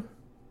Japan show?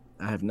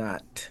 I have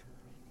not.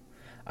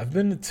 I've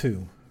been to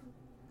 2.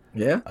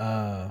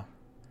 Yeah?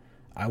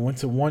 I went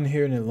to one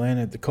here in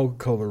Atlanta at the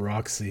Coca-Cola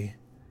Roxy.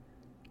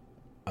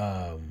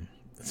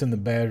 It's in the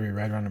Battery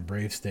right around the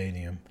Brave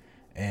Stadium.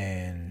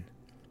 And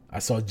I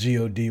saw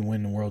G.O.D.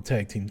 win the World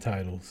Tag Team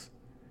titles.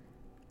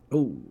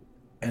 Oh,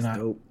 that's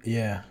dope.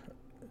 Yeah.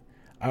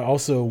 I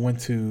also went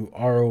to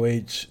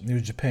ROH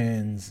New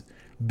Japan's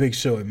big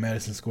show at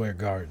Madison Square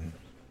Garden.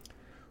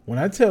 When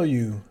I tell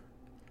you,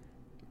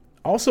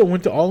 also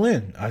went to All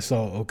In. I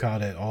saw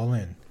Okada at All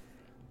In.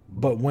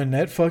 But when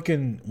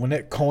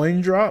that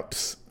coin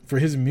drops for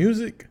his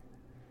music,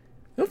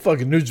 them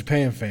fucking New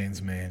Japan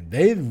fans, man,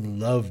 they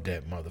loved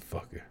that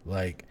motherfucker.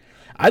 Like,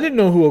 I didn't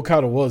know who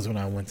Okada was when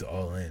I went to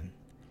All In.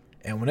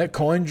 And when that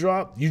coin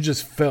dropped, you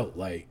just felt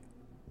like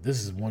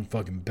this is one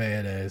fucking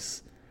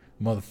badass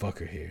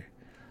motherfucker here.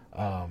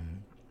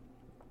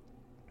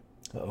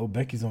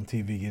 Becky's on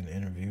TV getting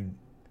interviewed.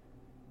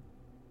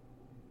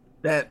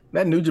 That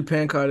New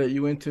Japan card that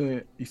you went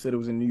to, you said it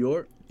was in New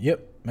York?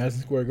 Yep,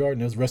 Madison Square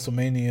Garden. It was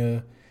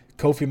WrestleMania,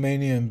 Kofi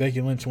Mania, and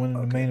Becky Lynch winning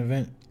the main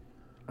event.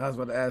 I was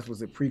about to ask,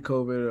 was it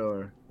pre-COVID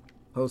or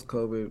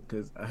post-COVID?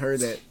 Because I heard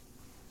that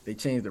they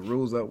changed the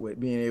rules up with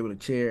being able to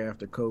cheer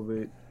after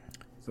COVID.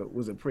 So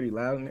was it pretty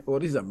loud? Well,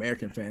 these are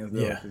American fans,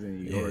 though. Yeah,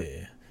 In New York.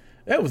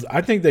 Yeah.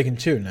 I think they can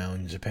cheer now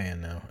in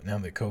Japan now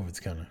that COVID's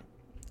kind of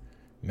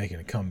making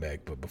a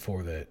comeback. But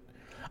before that,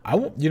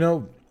 I'm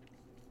not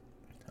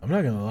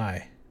gonna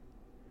lie.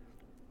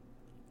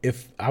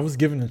 If I was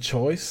given a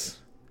choice,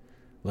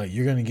 like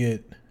you're gonna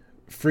get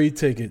free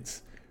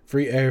tickets,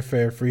 free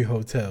airfare, free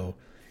hotel,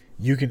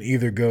 you can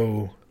either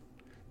go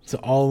to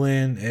All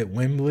In at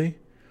Wembley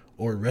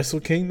or Wrestle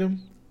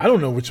Kingdom. I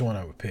don't know which one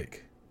I would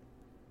pick.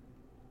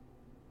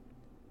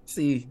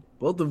 See,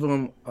 both of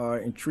them are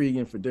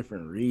intriguing for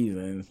different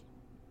reasons.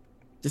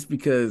 Just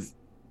because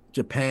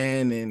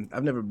Japan, and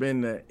I've never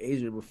been to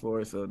Asia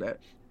before, so that,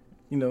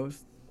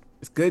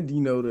 it's good,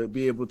 to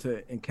be able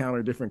to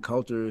encounter different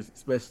cultures,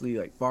 especially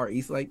like Far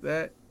East like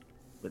that.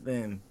 But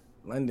then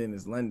London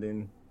is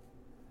London.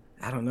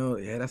 I don't know.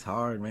 Yeah, that's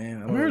hard,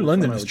 man. I've heard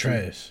London is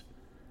trash.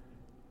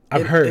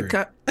 I've heard.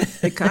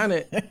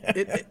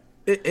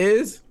 It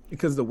is,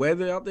 because the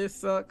weather out there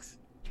sucks.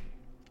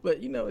 But,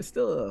 it's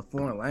still a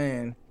foreign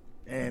land.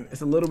 And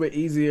it's a little bit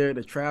easier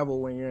to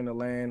travel when you're in a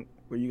land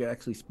where you can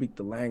actually speak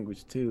the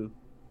language, too.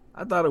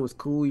 I thought it was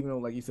cool, even though,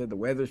 like you said, the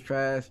weather's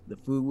trash. The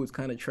food was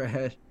kind of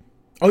trash.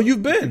 Oh,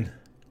 you've been?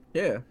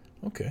 Yeah.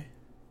 Okay.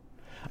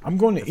 I'm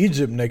going to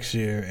Egypt next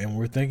year, and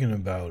we're thinking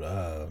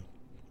about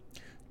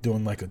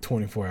doing like a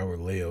 24-hour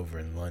layover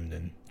in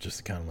London, just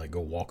to kind of like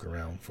go walk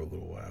around for a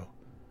little while.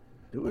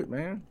 Do it,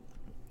 man.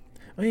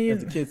 I mean,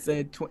 as the kid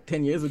said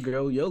 10 years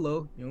ago,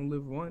 YOLO, you don't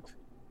live once.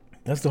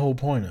 That's the whole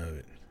point of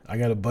it. I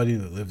got a buddy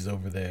that lives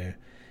over there,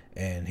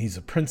 and he's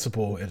a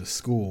principal at a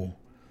school.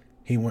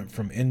 He went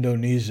from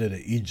Indonesia to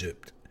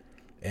Egypt,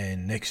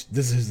 and this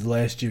is his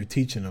last year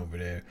teaching over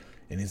there.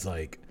 And he's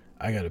like,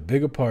 I got a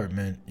big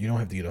apartment. You don't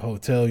have to get a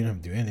hotel. You don't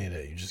have to do any of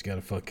that. You just got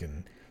to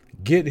fucking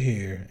get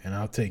here, and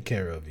I'll take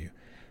care of you.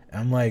 And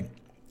I'm like,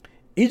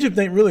 Egypt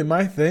ain't really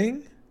my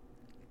thing.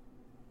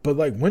 But,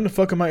 like, when the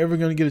fuck am I ever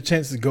going to get a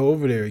chance to go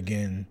over there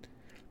again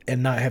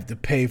and not have to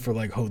pay for,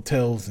 like,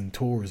 hotels and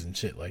tours and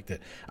shit like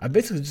that? I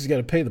basically just got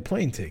to pay the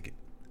plane ticket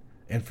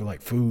and for,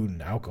 like, food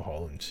and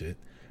alcohol and shit.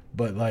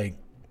 But, like,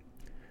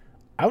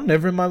 I'll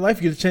never in my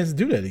life get a chance to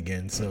do that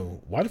again. So,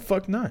 why the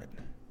fuck not?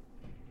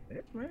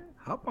 Yeah, man.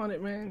 Hop on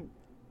it, man.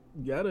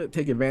 You got to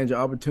take advantage of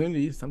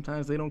opportunities.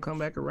 Sometimes they don't come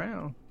back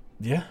around.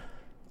 Yeah.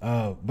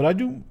 But I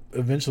do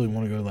eventually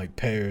want to go to, like,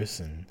 Paris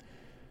and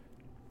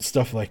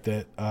stuff like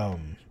that.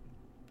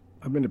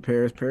 I've been to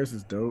Paris. Paris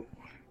is dope.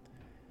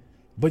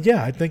 But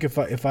yeah, I think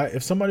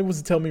if somebody was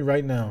to tell me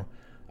right now,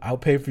 I'll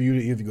pay for you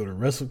to either go to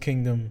Wrestle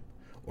Kingdom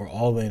or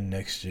All In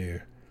next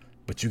year,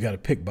 but you got to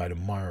pick by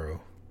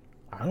tomorrow.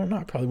 I don't know.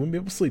 I probably wouldn't be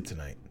able to sleep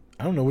tonight.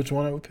 I don't know which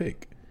one I would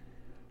pick.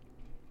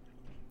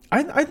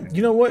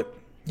 You know what?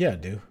 Yeah, I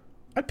do.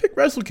 I'd pick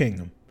Wrestle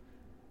Kingdom.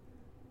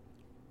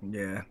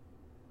 Yeah,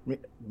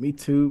 me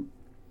too.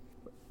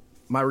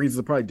 My reasons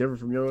are probably different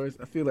from yours.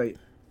 I feel like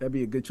that'd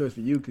be a good choice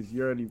for you because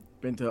you already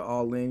been to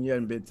All In. You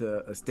hadn't been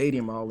to a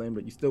stadium All In,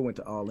 but you still went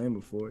to All In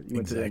before. You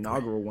went to the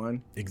inaugural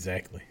one.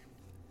 Exactly.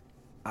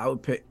 I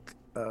would pick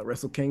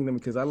Wrestle Kingdom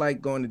because I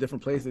like going to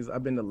different places.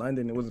 I've been to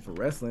London. It wasn't for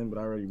wrestling, but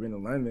I already been to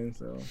London,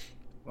 so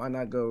why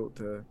not go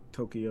to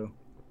Tokyo?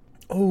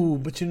 Oh,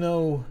 but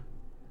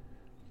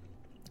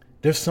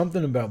there's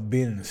something about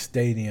being in a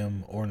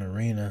stadium or an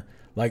arena.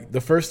 Like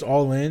the first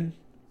All In,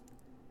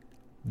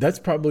 that's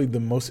probably the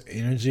most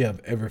energy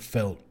I've ever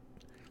felt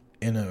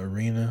in an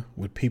arena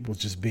with people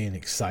just being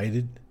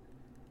excited.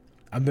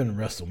 I've been to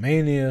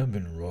WrestleMania, I've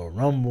been to Royal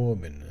Rumble,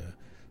 I've been to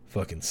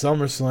fucking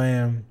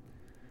SummerSlam,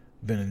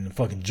 been in the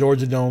fucking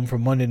Georgia Dome for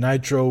Monday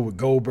Nitro with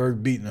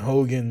Goldberg beating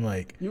Hogan.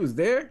 Like, you was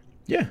there?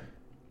 Yeah.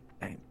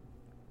 Dang,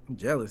 I'm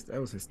jealous. That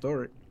was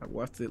historic. I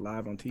watched it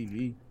live on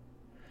TV.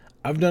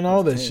 I've done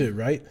all that shit,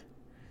 right?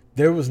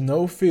 There was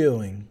no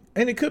feeling,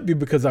 and it could be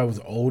because I was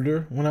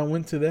older when I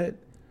went to that,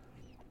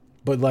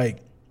 but like,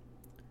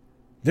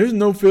 there's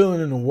no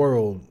feeling in the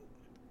world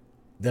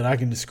that I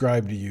can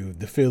describe to you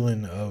the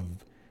feeling of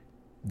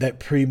that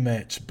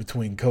pre-match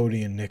between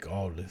Cody and Nick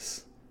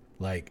Aldis.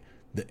 Like,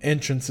 the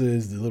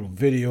entrances, the little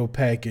video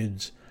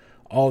package,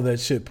 all that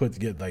shit put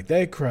together. Like,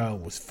 that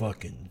crowd was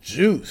fucking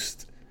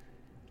juiced.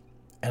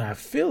 And I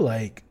feel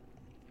like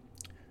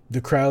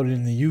the crowd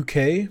in the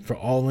UK for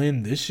All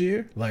In this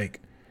year,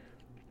 like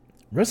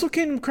Wrestle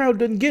Kingdom crowd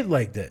doesn't get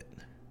like that.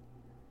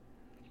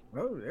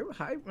 Oh, they were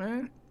hype,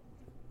 man.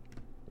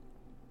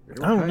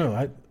 I don't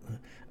know.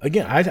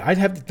 I'd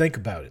have to think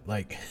about it.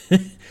 Like,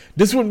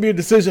 this wouldn't be a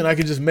decision I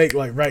could just make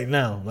like right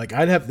now. Like,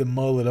 I'd have to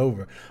mull it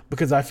over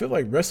because I feel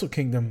like Wrestle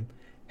Kingdom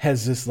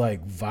has this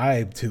like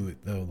vibe to it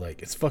though.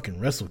 Like, it's fucking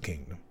Wrestle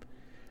Kingdom,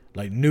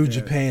 like New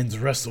Japan's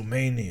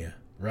WrestleMania,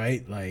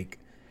 right? Like,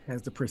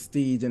 has the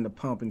prestige and the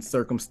pomp and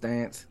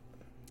circumstance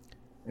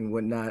and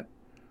whatnot.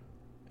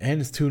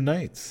 And it's 2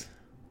 nights.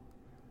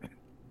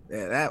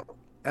 Yeah,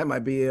 that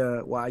might be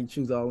why you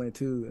choose All In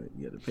too.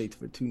 You have to pay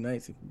for 2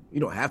 nights. You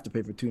don't have to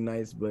pay for 2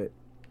 nights, but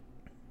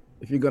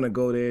if you're gonna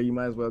go there, you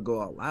might as well go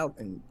all out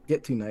and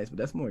get 2 nights. But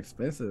that's more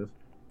expensive.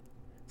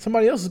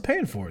 Somebody else is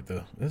paying for it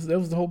though. That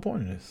was the whole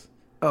point of this.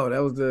 Oh, that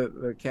was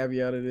the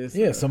caveat of this.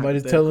 Yeah,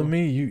 somebody's telling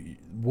me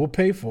we'll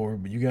pay for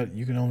it, but you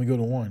can only go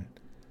to 1.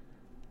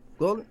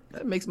 Well,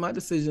 that makes my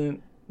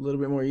decision a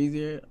little bit more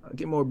easier. I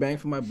get more bang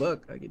for my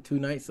buck. I get 2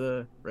 nights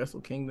of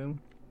Wrestle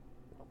Kingdom.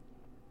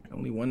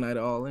 Only 1 night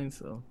of All In,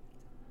 so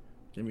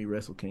give me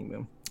Wrestle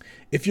Kingdom.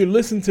 If you're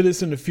listening to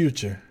this in the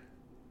future,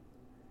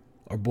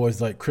 our boys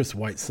like Chris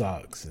White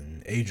Sox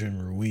and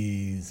Adrian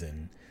Ruiz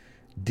and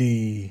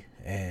D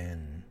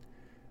and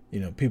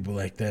people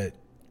like that,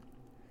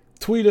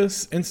 tweet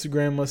us,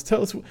 Instagram us,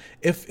 tell us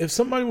if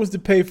somebody was to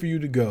pay for you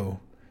to go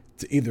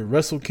to either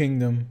Wrestle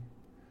Kingdom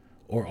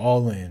or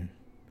All In,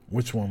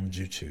 which one would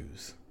you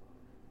choose?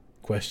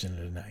 Question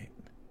of the night.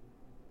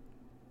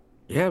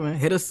 Yeah, man,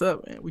 hit us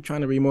up, man. We're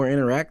trying to be more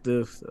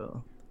interactive,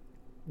 so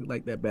we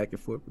like that back and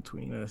forth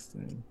between us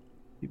and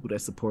people that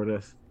support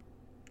us.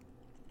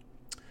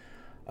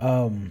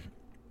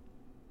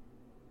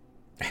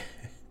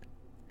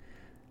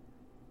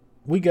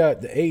 We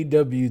got the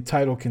AEW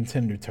Title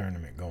Contender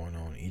Tournament going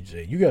on,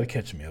 EJ. You got to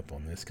catch me up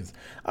on this because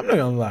I'm not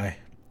going to lie.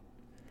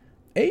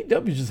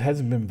 AEW just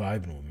hasn't been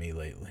vibing with me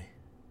lately.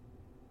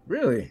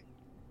 Really?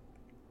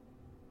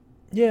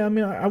 Yeah, I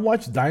mean, I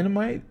watched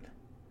Dynamite.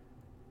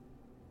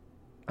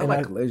 I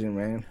like Collision,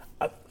 man.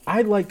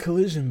 I like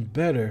Collision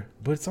better,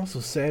 but it's also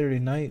Saturday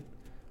night.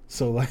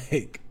 So,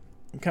 like,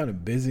 I'm kind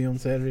of busy on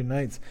Saturday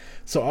nights.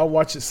 So I'll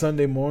watch it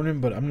Sunday morning,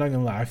 but I'm not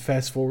going to lie. I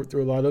fast forward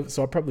through a lot of it,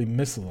 so I'll probably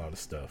miss a lot of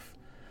stuff.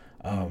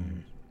 But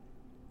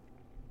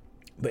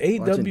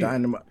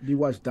AEW... Do you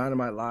watch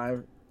Dynamite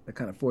live? That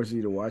kind of forces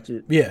you to watch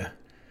it? Yeah.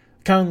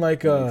 Kind of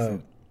like...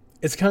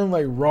 it's kind of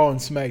like Raw and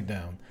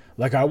SmackDown.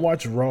 Like, I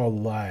watch Raw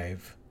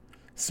live.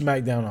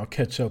 SmackDown I'll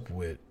catch up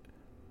with.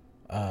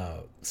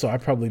 So I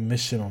probably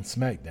miss shit on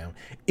SmackDown.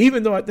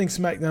 Even though I think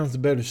SmackDown's the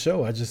better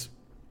show,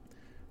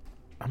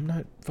 I'm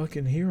not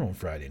fucking here on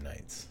Friday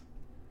nights.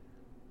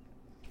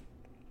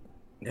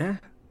 Yeah,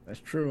 that's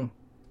true.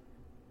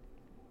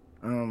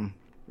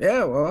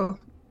 Yeah, well,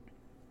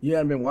 you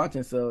haven't been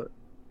watching, so it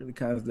really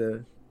kind of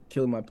to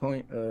kill my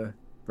point,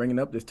 bringing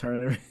up this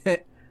tournament.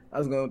 I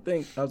was gonna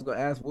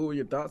ask what were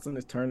your thoughts on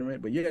this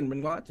tournament, but you hadn't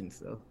been watching,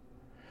 so.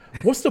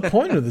 What's the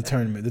point of the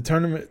tournament?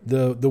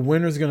 The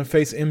winner's gonna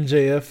face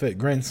MJF at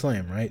Grand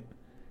Slam, right?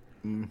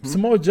 Mm-hmm.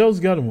 Samoa Joe's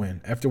got to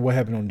win after what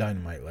happened on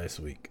Dynamite last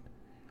week.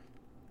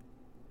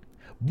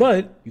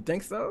 But you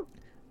think so?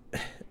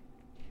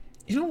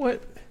 You know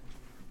what?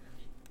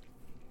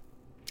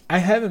 I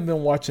haven't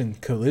been watching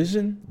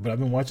Collision, but I've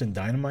been watching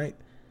Dynamite.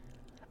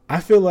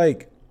 I feel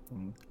like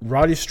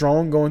Roddy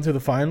Strong going to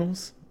the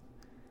finals,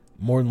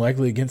 more than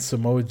likely against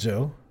Samoa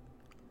Joe.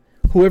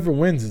 Whoever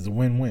wins is a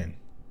win-win.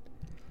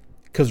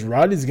 Because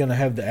Roddy's going to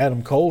have the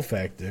Adam Cole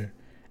factor,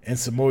 and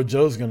Samoa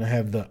Joe's going to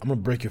have the I'm going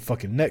to break your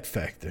fucking neck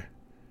factor.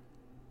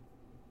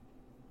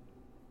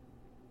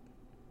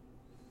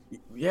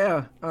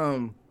 Yeah.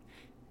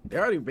 They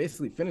already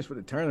basically finished with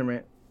the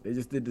tournament. They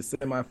just did the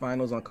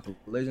semifinals on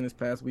Collision this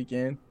past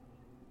weekend.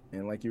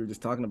 And like you were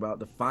just talking about,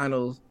 the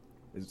finals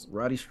is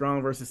Roddy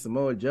Strong versus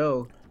Samoa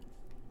Joe.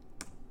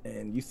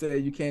 And you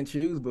said you can't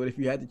choose, but if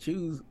you had to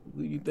choose,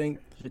 who you think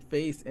should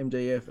face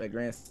MJF at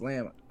Grand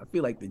Slam? I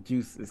feel like the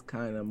juice is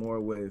kind of more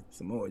with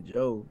Samoa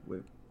Joe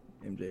with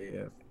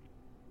MJF.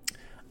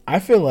 I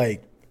feel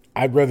like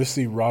I'd rather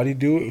see Roddy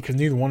do it because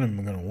neither one of them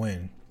are going to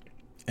win.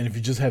 And if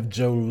you just have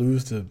Joe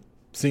lose to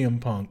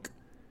CM Punk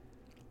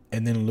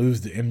and then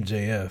lose to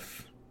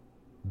MJF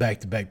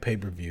back-to-back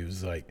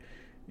pay-per-views, like,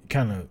 it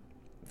kind of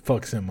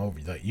fucks him over.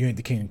 Like, you ain't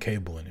the king of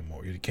cable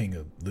anymore. You're the king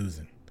of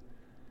losing.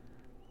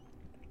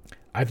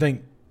 I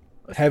think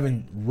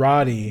having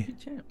Roddy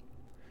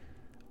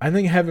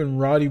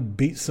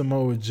beat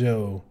Samoa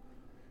Joe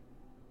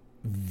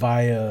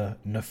via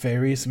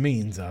nefarious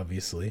means,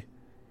 obviously,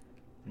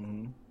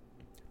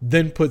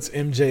 then puts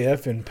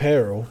MJF in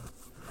peril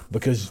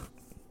because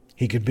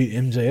he could beat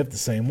MJF the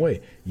same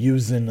way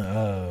using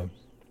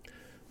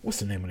what's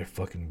the name of their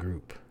fucking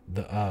group?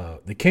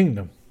 The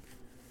Kingdom.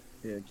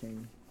 Yeah,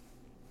 Kingdom.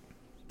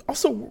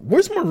 Also,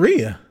 where's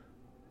Maria?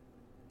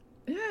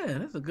 Yeah,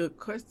 that's a good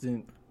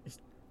question.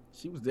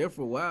 She was there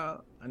for a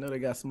while. I know they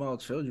got small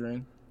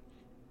children.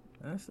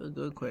 That's a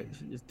good question.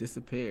 She just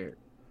disappeared.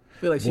 I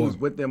feel like she was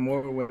with them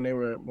more when they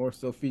were more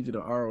so featured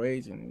on ROH,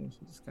 and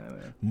she just kind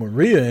of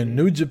Maria in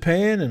New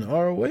Japan and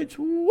ROH.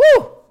 Woo!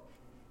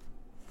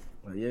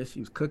 Well, yeah, she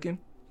was cooking.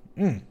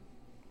 Mm.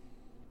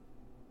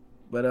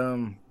 But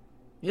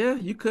yeah,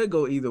 you could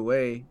go either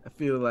way. I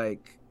feel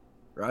like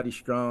Roddy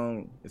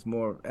Strong is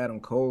more of Adam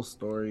Cole's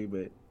story,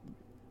 but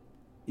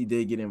he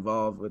did get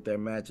involved with that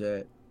match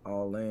at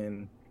All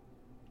In.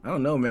 I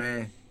don't know,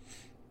 man.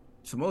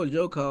 Samoa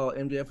Joe called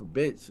MJF a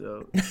bitch,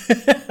 so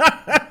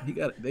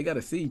they got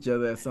to see each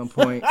other at some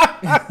point.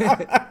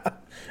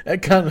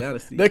 That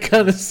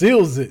kind of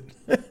seals it.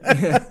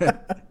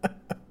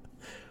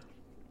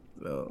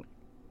 So,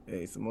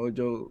 hey, Samoa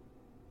Joe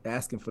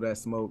asking for that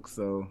smoke.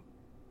 So,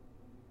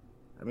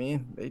 I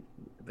mean,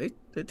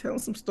 they're telling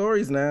some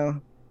stories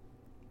now,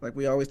 like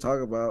we always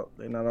talk about.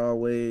 They're not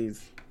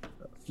always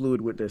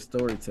fluid with their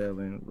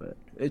storytelling, but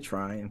they're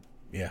trying.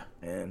 Yeah.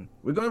 And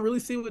we're going to really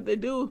see what they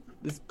do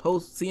this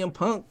post CM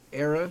Punk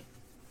era.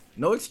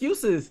 No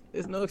excuses.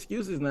 There's no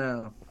excuses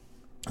now.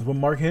 That's what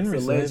Mark Henry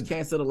said. The alleged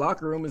cancer of the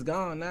locker room is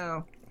gone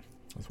now.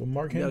 That's what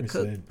Mark Henry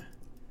said.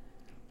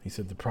 He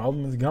said the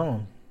problem is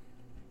gone.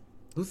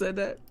 Who said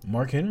that?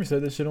 Mark Henry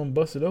said that shit on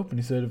Busted Open.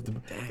 He said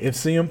if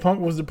CM Punk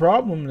was the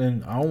problem,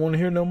 then I don't want to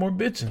hear no more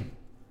bitching.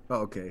 Oh,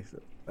 okay. So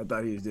I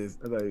thought he was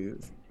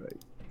like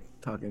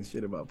talking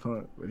shit about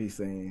Punk. What he's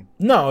saying?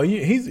 No,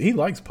 he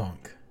likes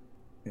Punk.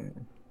 Yeah.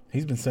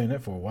 He's been saying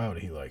that for a while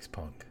that he likes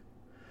Punk.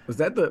 Was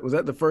that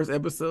the first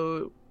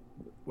episode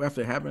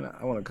after it happened?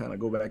 I want to kind of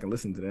go back and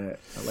listen to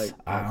that.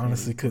 I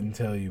honestly couldn't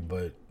tell you,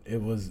 but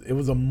it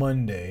was a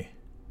Monday.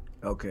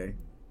 Okay.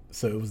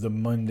 So it was the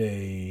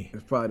Monday.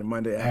 It's probably the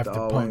Monday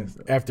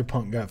after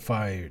Punk got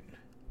fired.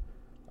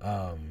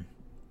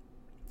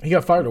 He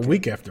got fired a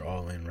week after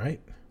All In, right?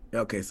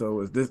 Okay, so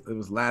it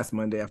was last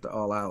Monday after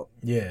All Out.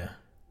 Yeah.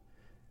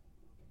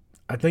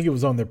 I think it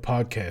was on their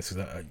podcast.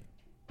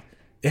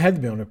 It had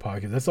to be on their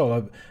podcast. That's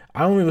all.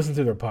 I only listen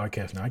to their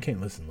podcast now. I can't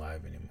listen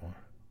live anymore.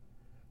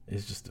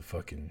 It's just a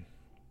fucking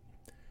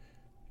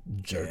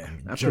jerk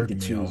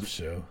me off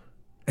show.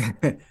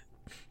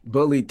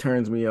 Bully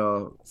turns me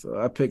off,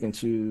 so I pick and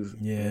choose.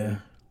 Yeah.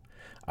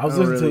 I was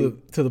listening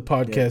to the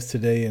podcast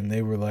today, and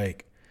they were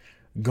like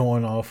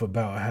going off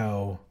about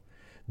how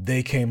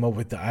they came up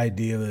with the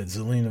idea that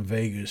Zelina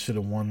Vega should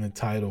have won the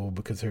title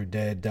because her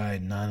dad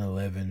died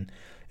 9/11,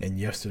 and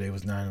yesterday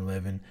was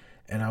 9/11.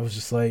 And I was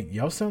just like,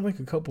 y'all sound like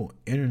a couple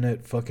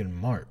internet fucking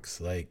marks.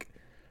 Like,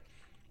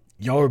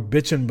 y'all are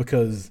bitching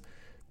because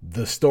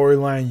the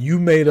storyline you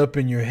made up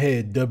in your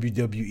head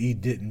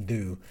WWE didn't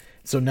do.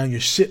 So now you're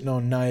shitting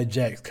on Nia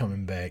Jax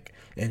coming back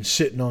and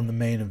shitting on the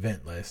main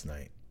event last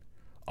night.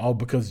 All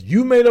because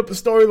you made up a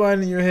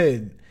storyline in your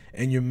head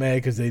and you're mad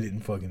because they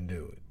didn't fucking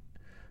do it.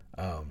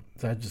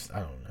 So I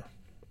don't know.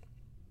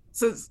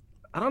 Since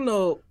I don't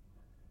know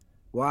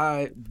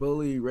why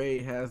Bully Ray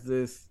has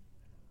this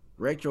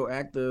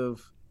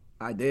retroactive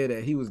idea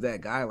that he was that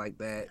guy like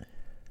that.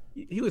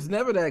 He was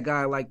never that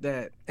guy like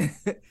that.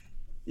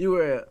 You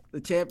were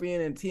the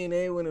champion in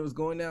TNA when it was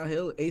going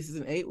downhill, Aces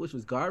and 8, which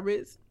was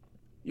garbage.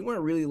 You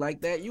weren't really like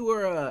that. You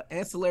were an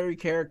ancillary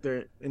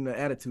character in the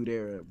Attitude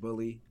Era,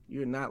 Bully.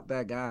 You're not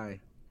that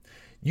guy.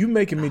 You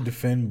making me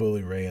defend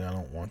Bully Ray, and I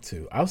don't want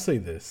to. I'll say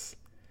this.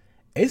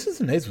 Aces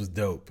and 8 was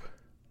dope.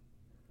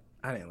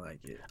 I didn't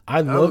like it.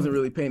 I wasn't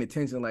really paying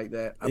attention like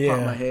that. I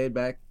popped my head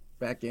back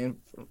in,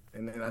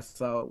 and then I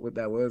saw what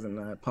that was, and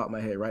I popped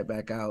my head right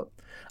back out.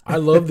 I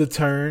love the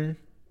turn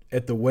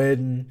at the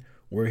wedding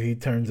where he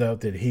turns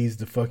out that he's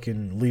the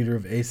fucking leader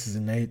of Aces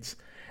and 8s.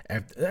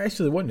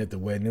 Actually, it wasn't at the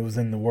wedding. It was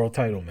in the world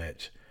title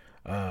match.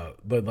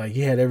 But like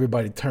he had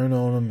everybody turn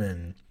on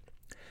him,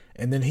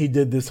 and then he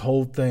did this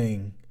whole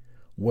thing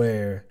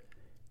where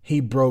he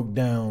broke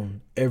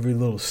down every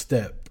little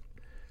step,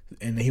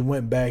 and he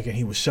went back and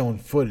he was showing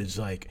footage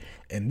like,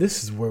 and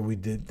this is where we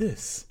did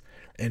this.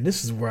 And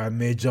this is where I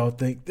made y'all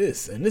think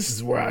this. And this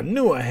is where I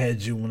knew I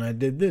had you when I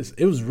did this.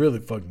 It was really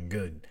fucking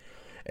good.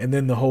 And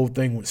then the whole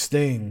thing with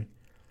Sting,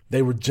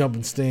 they were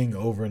jumping Sting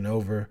over and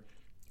over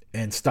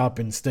and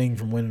stopping Sting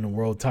from winning the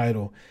world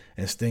title.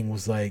 And Sting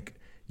was like,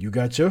 you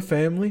got your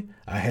family.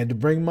 I had to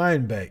bring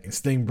mine back. And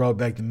Sting brought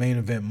back the main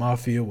event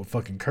Mafia with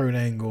fucking Kurt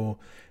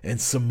Angle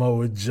and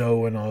Samoa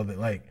Joe and all that.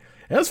 Like,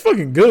 that's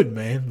fucking good,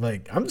 man.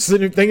 Like, I'm just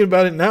sitting here thinking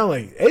about it now.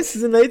 Like,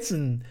 Aces and 8s,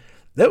 and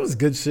that was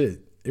good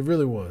shit. It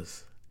really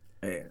was.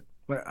 Man,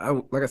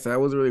 like I said, I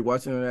wasn't really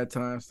watching it at that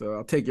time, so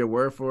I'll take your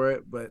word for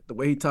it. But the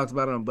way he talks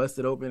about it on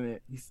Busted Open,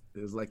 it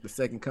was like the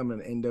second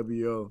coming of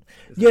NWO.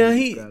 Yeah,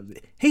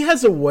 he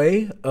has a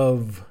way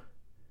of,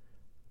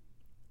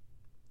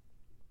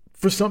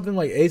 for something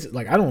like Ace,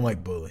 like I don't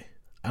like Bully.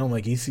 I don't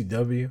like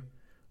ECW.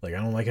 Like I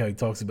don't like how he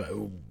talks about,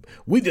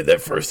 we did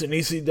that first in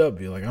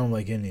ECW. Like I don't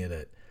like any of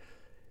that.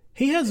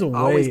 He has a way.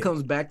 Always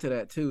comes back to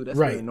that too. That's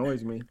right. what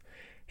annoys me.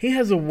 He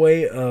has a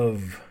way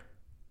of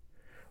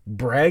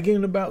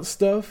bragging about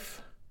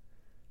stuff,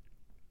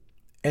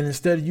 and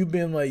instead of you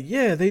being like,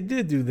 yeah, they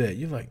did do that,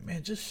 you're like,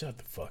 man, just shut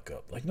the fuck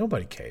up. Like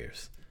nobody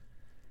cares.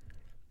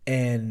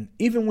 And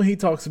even when he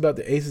talks about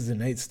the Aces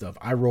and 8s stuff,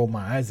 I roll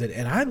my eyes at it,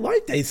 and I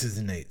liked Aces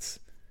and 8s.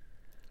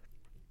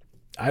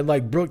 I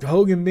like Brooke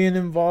Hogan being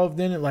involved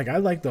in it. Like, I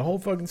like the whole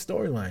fucking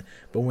storyline.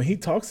 But when he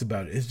talks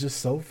about it, it's just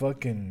so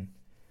fucking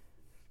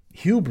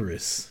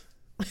hubris.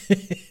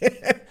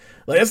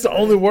 Like, that's the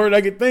only word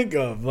I could think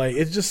of. Like,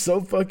 it's just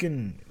so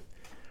fucking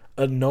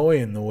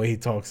annoying the way he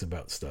talks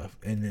about stuff.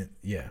 And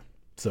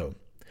so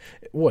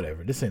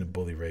whatever. This ain't a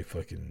Bully Ray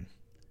fucking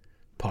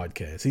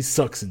podcast. He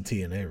sucks in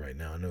TNA right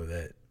now. I know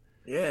that.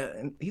 Yeah,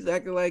 and he's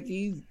acting like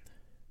he's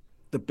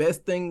the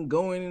best thing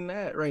going in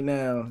that right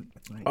now.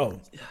 Like,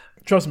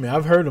 trust me,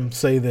 I've heard him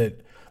say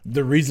that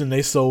the reason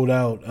they sold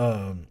out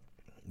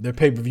their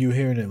pay-per-view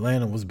here in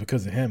Atlanta was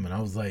because of him. And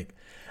I was like,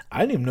 I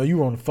didn't even know you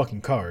were on the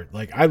fucking card.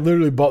 Like, I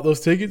literally bought those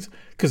tickets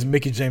because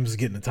Mickey James was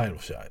getting a title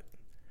shot.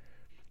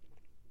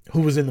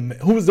 Who was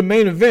the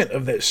main event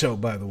of that show,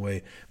 by the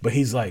way. But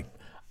he's like,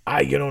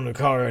 I get on the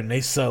card and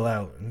they sell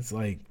out. And it's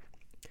like,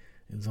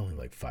 there's only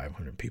like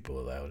 500 people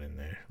allowed in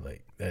there.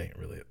 Like, that ain't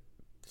really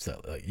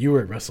sell. Like, you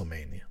were at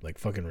WrestleMania. Like,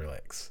 fucking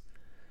relax.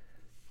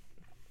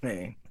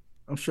 Man,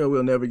 I'm sure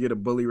we'll never get a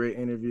Bully Ray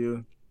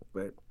interview,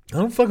 but I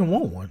don't fucking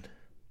want one.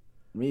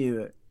 Me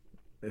either.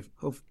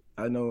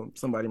 I know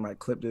somebody might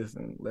clip this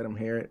and let them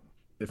hear it.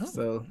 If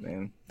so,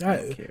 then I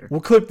don't care. We'll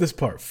clip this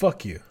part.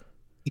 Fuck you.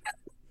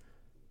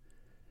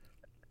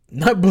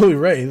 Not Bully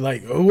Ray.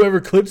 Like, whoever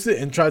clips it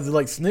and tries to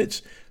like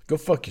snitch, go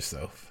fuck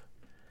yourself.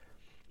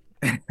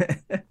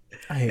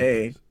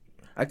 I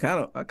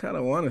kind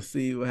of want to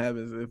see what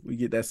happens if we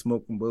get that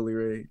smoke from Bully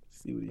Ray.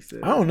 See what he says.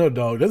 I don't know,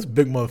 dog. That's a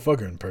big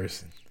motherfucker in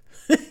person.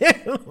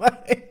 Hey,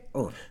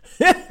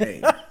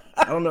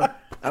 I don't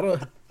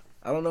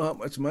know how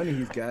much money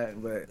he's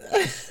got, but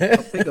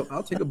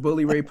I'll take a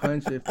Bully Ray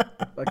punch if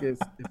I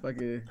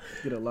could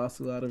get a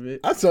lawsuit out of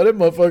it. I saw that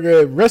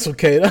motherfucker at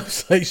WrestleCade. I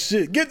was like,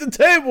 shit, get the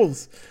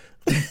tables.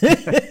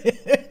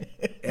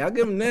 Hey, I'll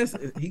give him this.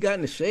 He got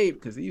into shape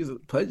because he was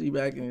pudgy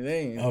back in the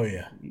day. Oh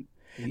yeah,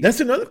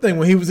 that's another thing.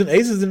 When he was in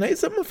Aces and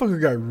Eights, that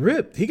motherfucker got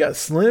ripped. He got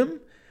slim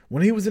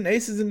when he was in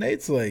Aces and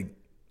Eights. Like,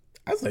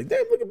 I was like,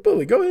 damn, look at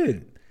Bully. Go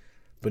ahead.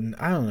 But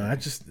I don't know.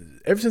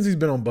 Ever since he's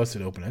been on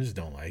Busted Open, I just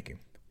don't like him.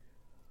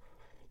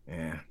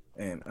 Yeah,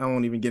 and I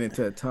won't even get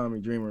into a Tommy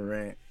Dreamer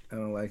rant. I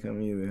don't like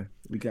him either.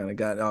 We kind of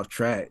got off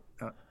track.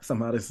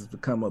 Somehow this has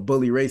become a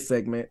Bully Ray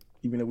segment,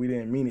 even though we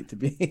didn't mean it to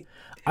be.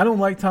 I don't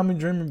like Tommy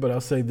Dreamer, but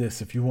I'll say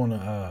this: if you want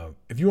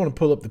to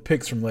pull up the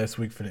picks from last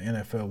week for the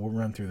NFL, we'll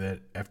run through that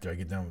after I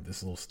get done with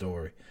this little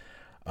story.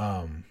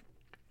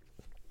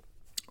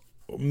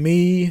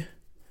 Me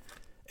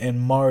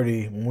and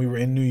Marty, when we were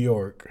in New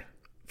York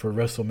for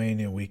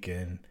WrestleMania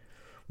weekend,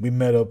 we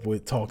met up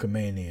with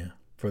Talkamania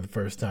for the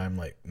first time,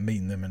 like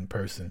meeting them in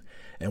person,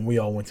 and we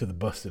all went to the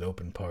Busted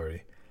Open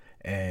party,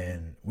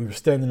 and we were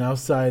standing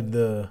outside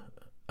the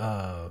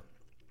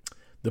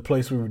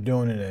place we were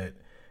doing it at,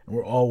 and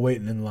we're all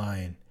waiting in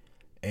line,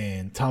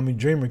 and Tommy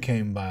Dreamer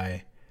came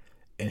by,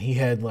 and he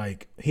had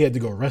to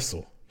go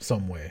wrestle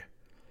somewhere,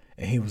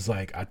 and he was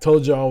like, I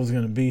told y'all I was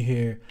gonna be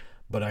here,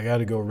 but I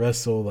gotta go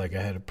wrestle, like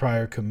I had a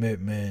prior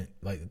commitment,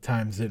 like the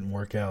times didn't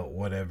work out,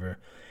 whatever.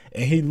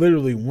 And he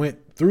literally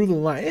went through the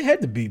line. It had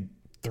to be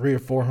 300 or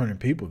 400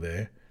 people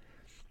there.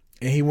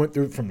 And he went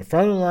through from the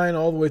front of the line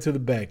all the way to the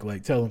back,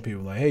 like telling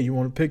people, like, hey, you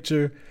want a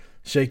picture?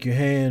 Shake your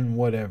hand,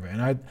 whatever.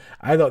 And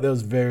I thought that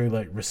was very,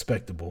 like,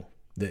 respectable.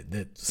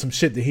 That some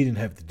shit that he didn't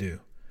have to do.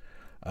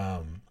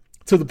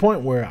 To the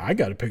point where I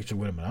got a picture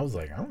with him, and I was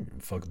like, I don't give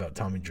a fuck about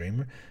Tommy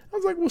Dreamer. I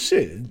was like, well,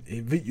 shit,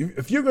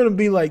 if you're going to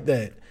be like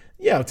that,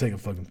 yeah, I'll take a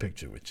fucking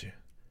picture with you.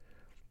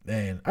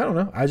 And I don't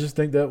know. I just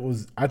think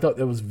I thought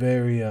that was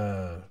very,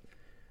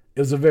 it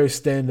was a very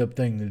stand-up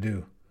thing to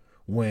do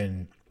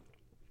when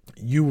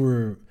you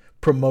were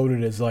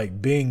promoted as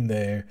like being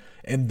there,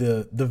 and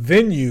the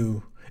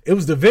venue, it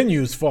was the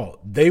venue's fault.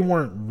 They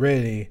weren't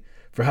ready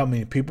for how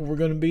many people were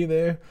going to be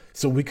there,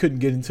 so we couldn't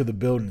get into the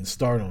building and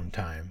start on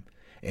time,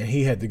 and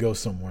he had to go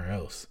somewhere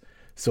else.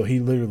 So he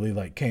literally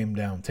like came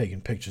down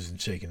taking pictures and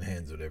shaking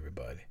hands with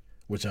everybody,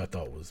 which I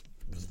thought was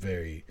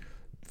very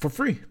for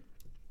free.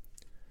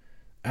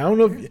 I don't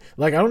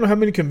know how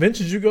many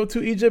conventions you go to,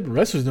 EJ, but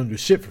wrestlers don't do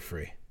shit for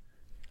free.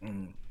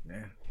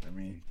 Yeah, I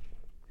mean,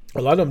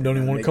 a lot of them don't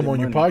even want to come on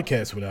your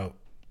podcast without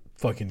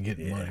fucking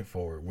getting money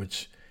for it,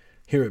 which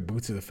here at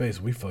Boots to the Face,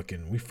 we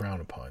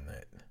frown upon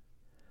that.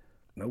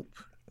 Nope,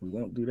 we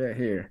won't do that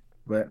here.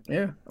 But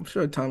yeah, I'm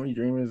sure Tommy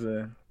Dreamer's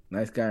a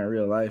nice guy in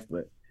real life,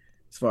 but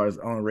as far as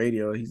on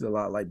radio, he's a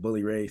lot like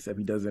Bully Ray, except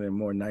he does it in a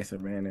more nicer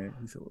manner.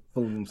 He's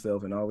full of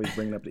himself and always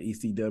bringing up the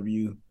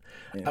ECW.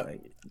 And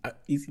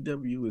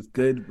ECW was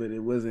good, but it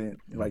wasn't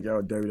like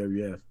y'all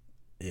WWF.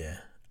 Yeah.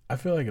 I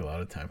feel like a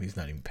lot of time he's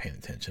not even paying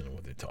attention to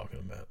what they're talking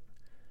about.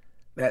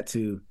 That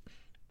too.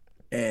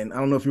 And I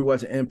don't know if you're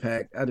watching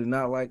Impact. I do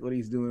not like what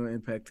he's doing on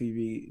Impact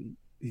TV.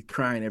 He's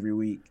crying every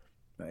week.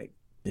 Like,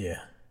 yeah.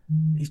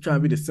 He's trying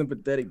to be the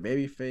sympathetic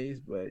baby face,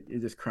 but you're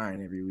just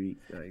crying every week.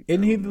 Like,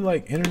 isn't he the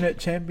like internet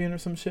champion or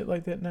some shit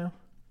like that now?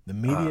 The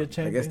media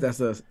champion? I guess that's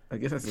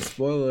a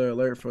spoiler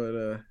alert for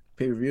the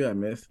pay-per-view I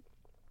missed.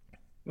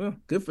 Well,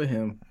 good for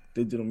him.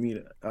 Digital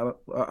media. I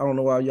don't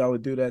know why y'all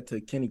would do that to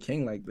Kenny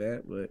King like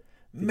that, but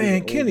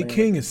man, Kenny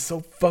King is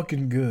so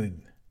fucking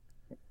good.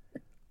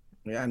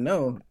 Yeah, I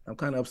know. I'm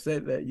kind of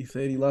upset that you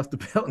said he lost the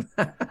belt.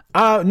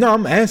 No,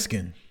 I'm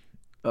asking.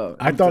 Oh,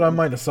 I thought I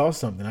might have saw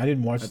something. I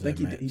didn't watch I that think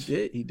he match.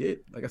 did. He did.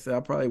 Like I said,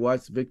 I'll probably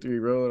watch Victory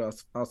Road.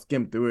 I'll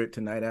skim through it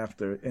tonight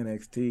after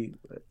NXT.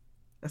 But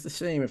that's a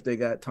shame if they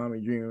got Tommy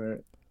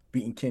Dreamer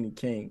beating Kenny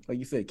King. Like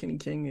you said, Kenny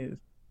King is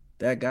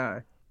that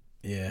guy.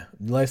 Yeah,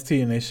 the last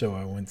TNA show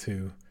I went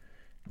to,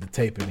 the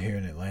taping here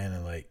in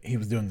Atlanta, like he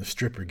was doing the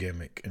stripper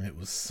gimmick, and it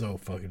was so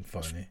fucking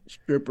funny.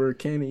 Stripper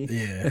Kenny.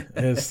 Yeah,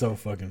 it's so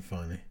fucking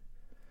funny.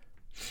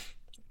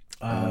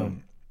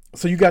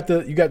 So you got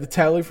the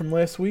tally from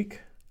last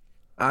week?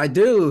 I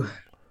do.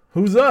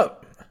 Who's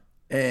up?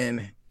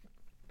 And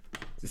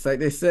just like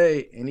they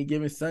say, any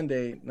given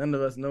Sunday, none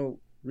of us know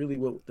really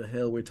what the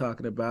hell we're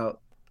talking about.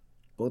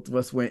 Both of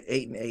us went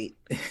 8-8.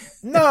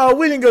 No,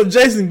 we didn't go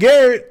Jason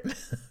Garrett.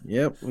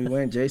 Yep, we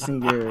went Jason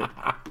Garrett.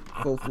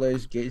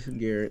 Full-fledged Jason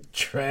Garrett.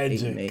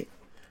 Tragic.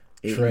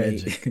 8-8.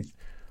 Tragic.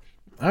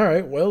 All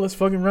right, well, let's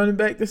fucking run it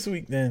back this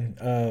week then.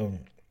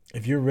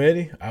 If you're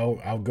ready,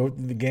 I'll go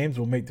through the games.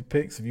 We'll make the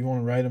picks if you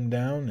want to write them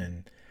down,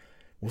 and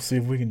we'll see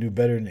if we can do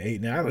better than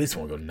 8. Now, I at least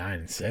want to go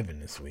 9-7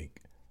 this week.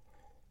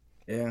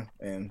 Yeah,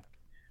 and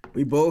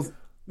we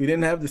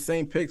didn't have the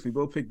same picks. We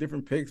both picked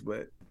different picks,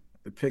 but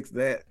the picks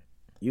that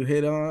you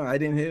hit on, I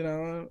didn't hit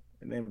on,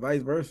 and then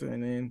vice versa.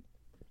 And then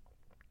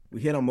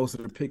we hit on most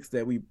of the picks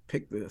that we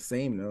picked the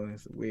same, though.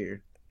 It's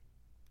weird.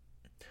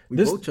 We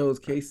both chose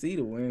KC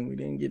to win. We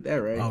didn't get that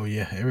right. Oh,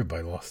 yeah.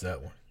 Everybody lost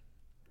that one.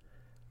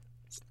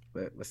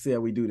 But let's see how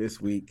we do this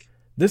week.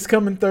 This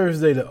coming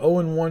Thursday, the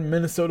 0-1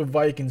 Minnesota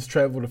Vikings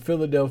travel to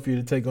Philadelphia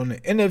to take on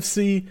the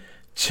NFC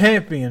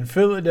champion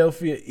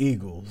Philadelphia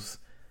Eagles.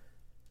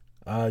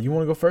 You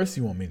want to go first?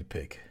 Or you want me to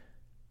pick?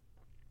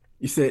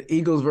 You said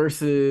Eagles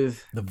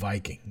versus the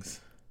Vikings.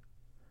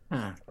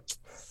 The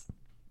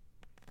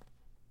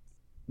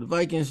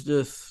Vikings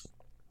just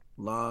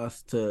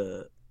lost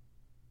to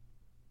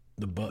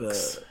the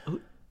Bucks.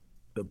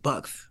 The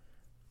Bucks.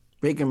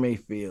 Baker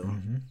Mayfield.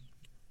 Mm-hmm.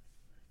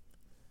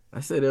 I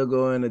said they'll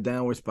go in a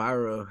downward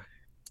spiral.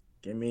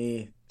 Give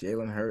me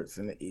Jalen Hurts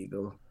and the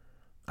Eagle.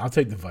 I'll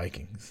take the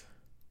Vikings.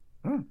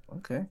 Oh,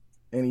 okay.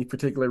 Any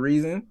particular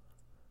reason?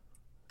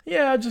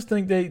 Yeah, I just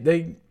think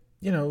they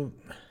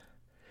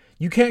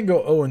you can't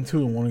go 0-2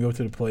 and want to go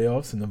to the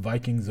playoffs, and the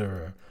Vikings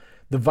are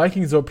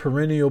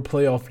perennial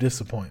playoff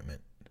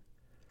disappointment.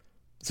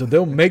 So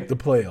they'll make the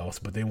playoffs,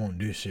 but they won't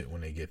do shit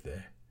when they get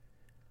there.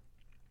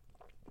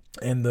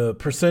 And the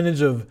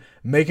percentage of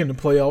making the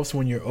playoffs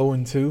when you're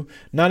 0-2,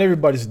 not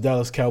everybody's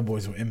Dallas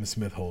Cowboys with Emmitt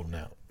Smith holding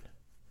out.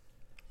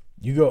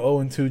 You go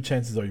 0-2,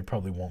 chances are you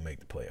probably won't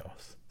make the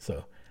playoffs.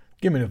 So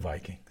give me the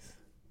Vikings.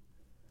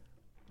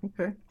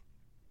 Okay.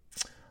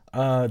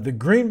 The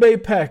Green Bay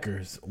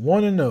Packers,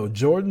 1-0,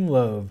 Jordan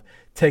Love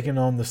taking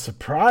on the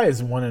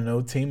surprise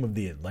 1-0 team of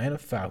the Atlanta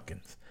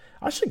Falcons.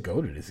 I should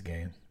go to this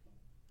game.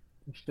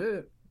 You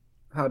should.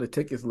 How the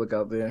tickets look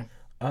out there?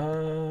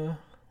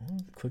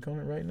 Click on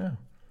it right now.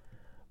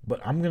 But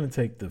I'm going to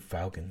take the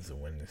Falcons to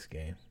win this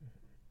game.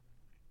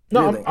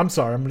 No, really? I'm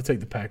sorry. I'm going to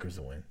take the Packers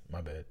to win. My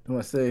bad. I'm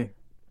going to say,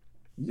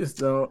 you just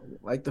don't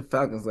like the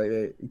Falcons like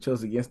that. You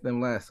chose against them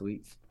last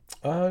week.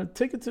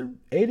 Tickets are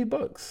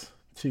 $80.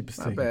 Cheapest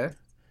Not ticket. Bad.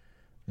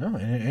 No,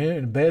 and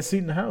ain't a bad seat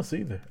in the house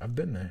either. I've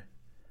been there.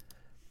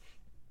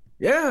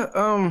 Yeah,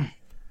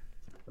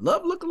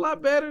 Love looked a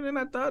lot better than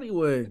I thought he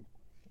would.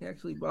 He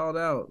actually balled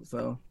out.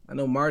 So I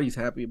know Marty's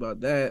happy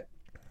about that.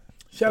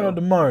 Shout out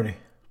to Marty.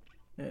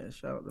 Yeah,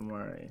 shout out to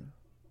Marty.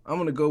 I'm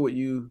going to go with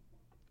you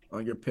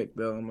on your pick,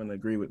 though. I'm going to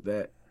agree with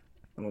that.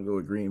 I'm going to go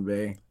with Green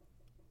Bay.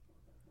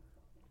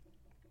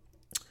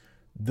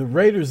 The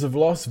Raiders of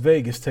Las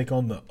Vegas take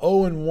on the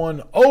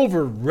 0-1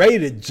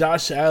 overrated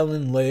Josh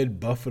Allen-led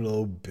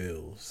Buffalo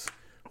Bills.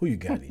 Who you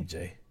got,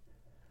 EJ?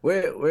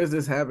 Where's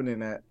this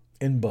happening at?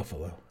 In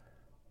Buffalo.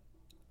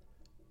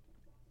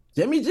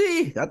 Jimmy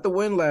G got the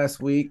win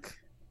last week.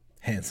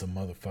 Handsome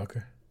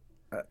motherfucker.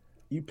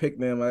 You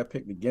picked them. I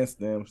picked against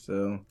them.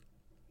 So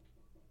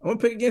I'm going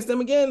to pick against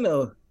them again,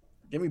 though.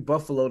 Give me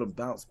Buffalo to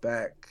bounce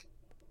back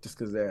just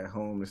because they're at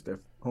home. It's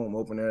their home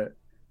opener.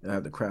 They'll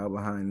have the crowd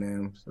behind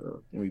them.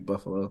 So give me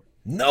Buffalo.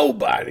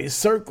 Nobody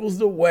circles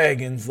the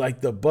wagons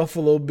like the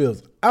Buffalo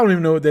Bills. I don't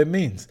even know what that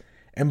means.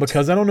 And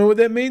because I don't know what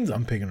that means,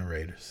 I'm picking the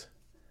Raiders.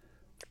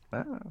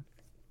 Wow.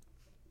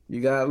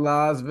 You got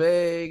Las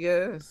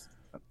Vegas.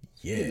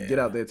 Yeah. You need to get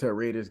out there to a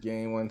Raiders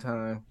game one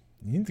time.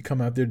 You need to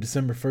come out there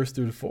December 1st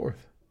through the 4th.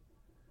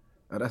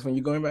 Oh, that's when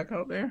you're going back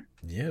out there?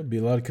 Yeah, there'll be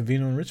a lot of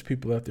Covino and Rich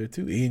people out there,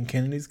 too. Ian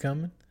Kennedy's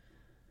coming.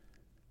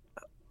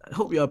 I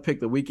hope y'all pick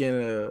the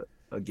weekend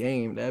a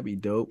game. That'd be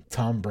dope.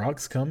 Tom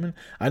Brock's coming.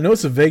 I know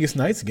it's a Vegas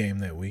Knights game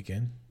that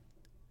weekend.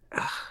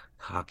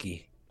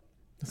 Hockey.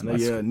 I know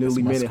you're a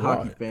newly minted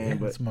hockey fan,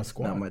 but that's my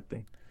squad. Not my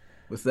thing.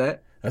 What's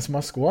that? That's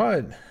my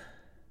squad.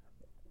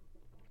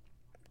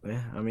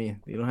 Yeah, I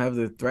mean, you don't have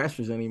the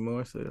Thrashers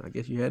anymore, so I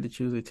guess you had to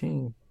choose a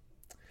team.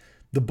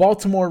 The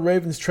Baltimore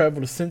Ravens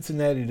travel to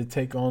Cincinnati to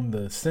take on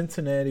the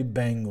Cincinnati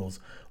Bengals.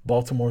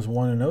 Baltimore's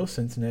 1-0.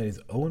 Cincinnati's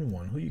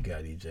 0-1. Who you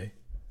got, EJ?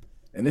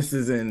 And this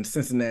is in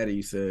Cincinnati,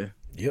 you said?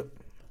 Yep.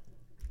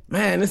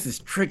 Man, this is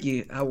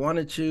tricky. I want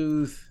to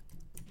choose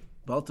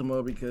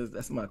Baltimore because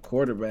that's my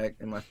quarterback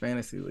in my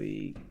fantasy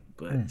league,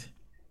 but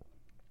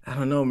I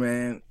don't know,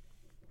 man.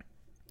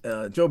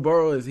 Joe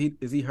Burrow, is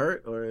he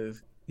hurt or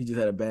is he just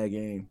had a bad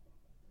game?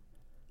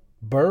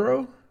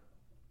 Burrow?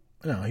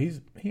 No, he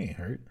ain't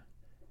hurt.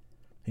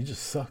 He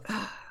just sucked.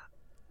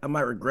 I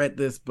might regret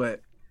this,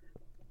 but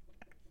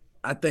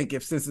I think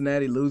if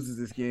Cincinnati loses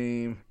this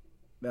game,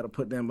 that'll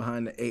put them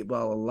behind the eight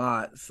ball a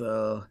lot.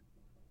 So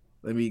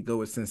let me go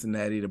with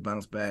Cincinnati to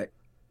bounce back.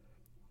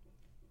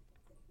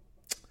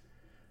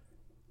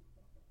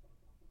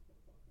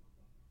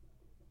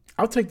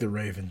 I'll take the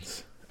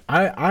Ravens.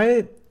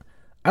 I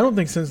don't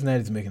think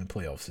Cincinnati's making the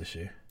playoffs this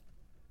year.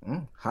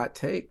 Hot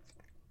take.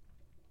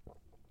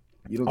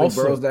 You don't think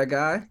Burrow's that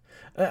guy?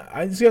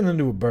 I just got nothing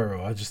to do with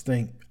Burrow. I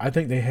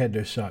think they had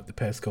their shot the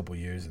past couple of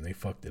years and they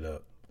fucked it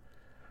up.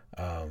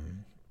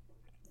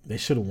 They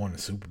should have won the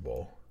Super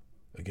Bowl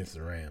against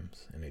the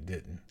Rams and they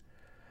didn't.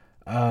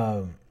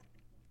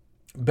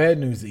 Bad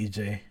news,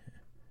 EJ.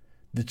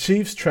 The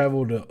Chiefs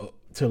traveled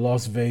to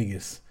Las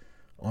Vegas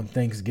on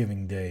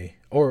Thanksgiving Day.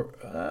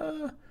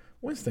 Or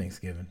when's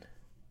Thanksgiving?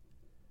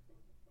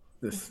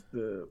 This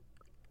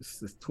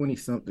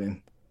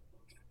 20-something.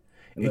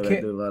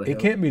 It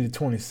can't be the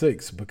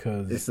 26th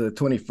because it's the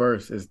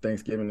 21st. It's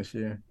Thanksgiving this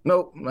year.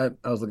 Nope, I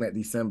was looking at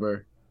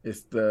December.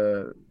 It's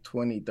the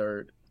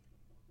 23rd.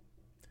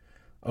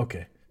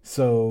 Okay,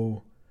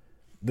 so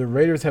the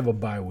Raiders have a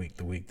bye week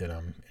the week that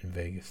I'm in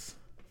Vegas.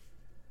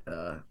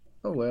 Oh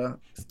well,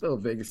 still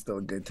Vegas, still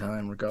a good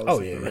time regardless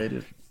of the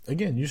Raiders.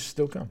 Again, you should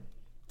still come.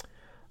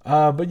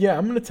 But yeah,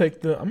 I'm gonna take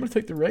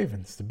the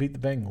Ravens to beat the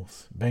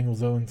Bengals.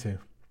 Bengals 0-2.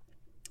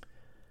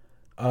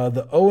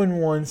 The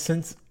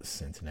 0-1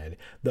 Cincinnati.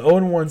 The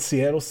 0-1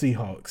 Seattle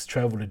Seahawks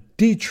travel to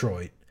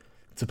Detroit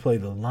to play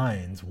the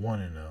Lions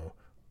 1-0,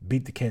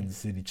 beat the Kansas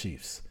City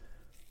Chiefs.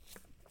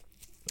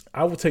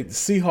 I will take the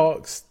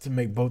Seahawks to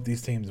make both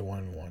these teams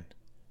 1-1.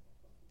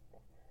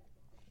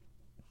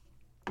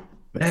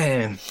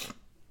 Man,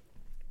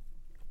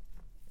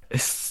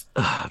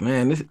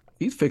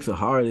 these picks are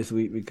hard this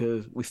week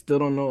because we still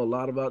don't know a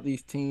lot about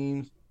these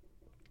teams.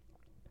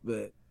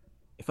 But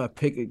if I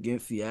pick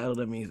against Seattle,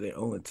 that means they're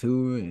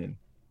 0-2, and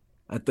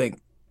I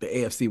think the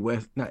NFC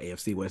West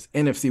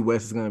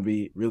is going to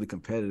be really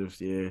competitive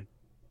this year.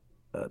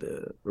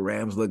 The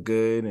Rams look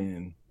good,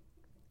 and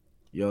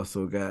you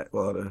also got,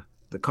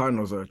 the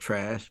Cardinals are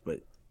trash, but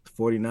the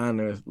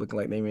 49ers looking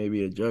like they may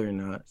be a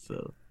juggernaut.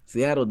 So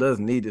Seattle does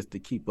need this to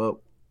keep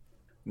up,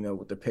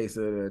 with the pace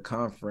of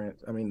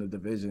the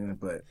division.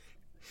 But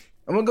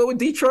I'm going to go with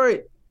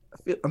Detroit.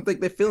 I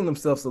think they're feeling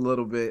themselves a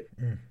little bit.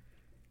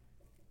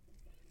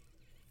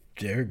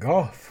 Jared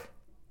Goff,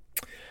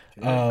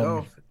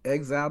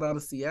 exiled out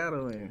of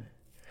Seattle, and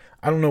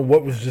I don't know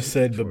what was just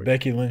said, but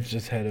Becky Lynch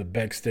just had a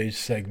backstage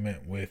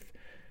segment with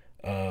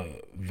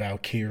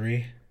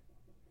Valkyrie.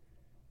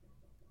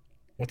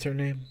 What's her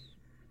name?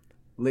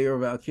 Lyra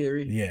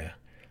Valkyrie. Yeah,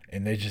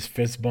 and they just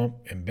fist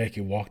bumped, and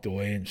Becky walked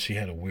away, and she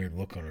had a weird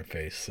look on her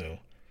face. So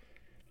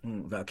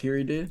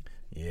Valkyrie did.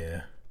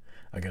 Yeah,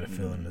 I got a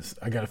feeling this.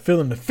 I got a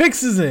feeling the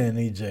fix is in,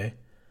 EJ.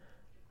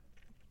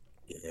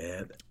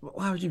 Yeah,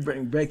 why would you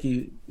bring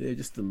Becky there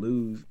just to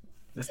lose?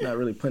 That's not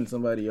really putting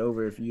somebody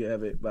over if you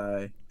have it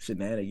by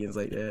shenanigans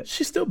like that.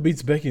 She still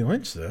beats Becky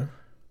Lynch, though.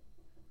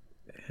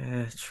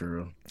 Yeah,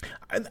 true.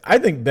 I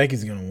think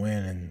Becky's going to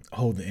win and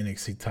hold the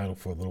NXT title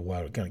for a little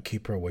while. Going to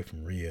keep her away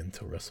from Rhea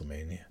until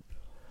WrestleMania.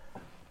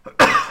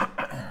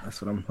 That's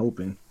what I'm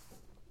hoping.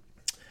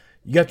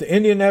 You got the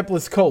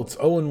Indianapolis Colts,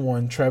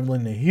 0-1,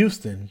 traveling to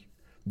Houston,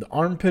 the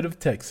armpit of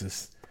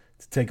Texas,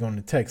 to take on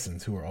the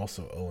Texans, who are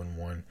also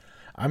 0-1.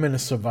 I'm in a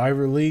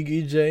Survivor League,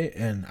 EJ,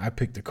 and I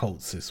picked the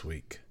Colts this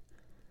week.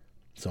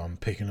 So I'm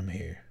picking them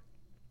here.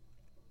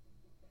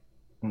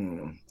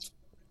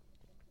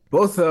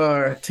 Both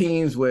are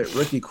teams with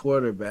rookie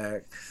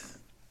quarterbacks.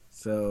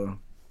 So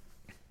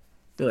I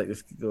feel like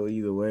this could go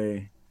either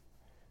way.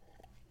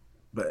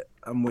 But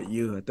I'm with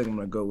you. I think I'm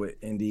going to go with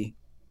Indy.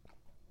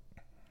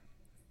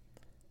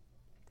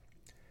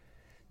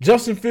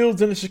 Justin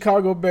Fields and the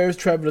Chicago Bears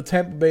travel to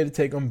Tampa Bay to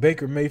take on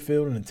Baker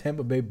Mayfield and the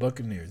Tampa Bay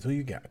Buccaneers. Who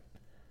you got?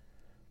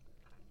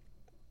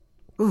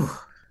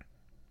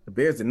 The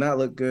Bears did not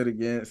look good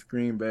against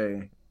Green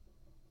Bay.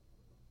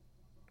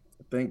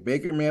 I think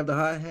Baker may have the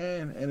hot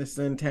hand, and it's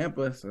in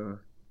Tampa, so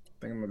I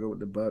think I'm going to go with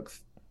the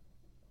Bucs.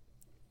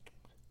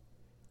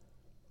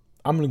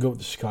 I'm going to go with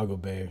the Chicago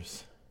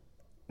Bears.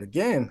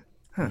 Again?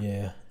 Huh.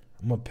 Yeah.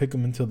 I'm going to pick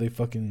them until they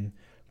fucking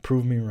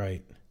prove me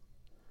right.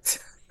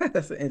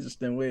 That's an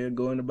interesting way of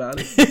going about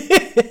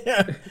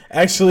it.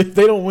 Actually, if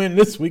they don't win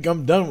this week,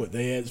 I'm done with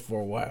their ads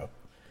for a while.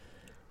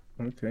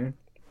 Okay.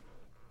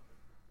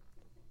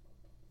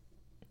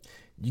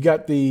 You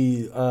got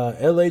the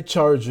LA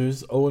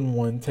Chargers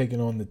 0-1 taking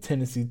on the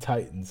Tennessee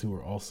Titans, who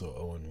are also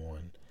 0-1.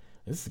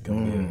 This is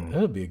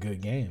that'll be a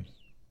good game.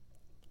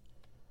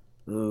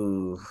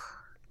 Ooh,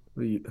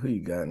 who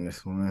you got in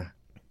this one?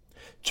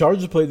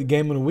 Chargers played the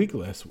game of the week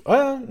last week.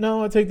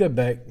 No, I take that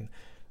back.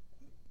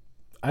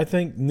 I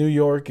think New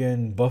York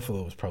and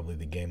Buffalo was probably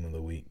the game of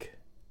the week.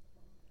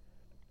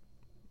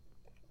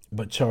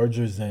 But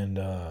Chargers and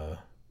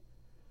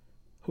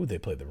who they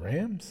play? The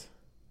Rams?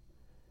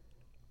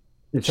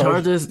 The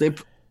Chargers, they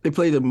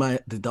play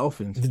the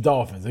Dolphins. The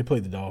Dolphins. They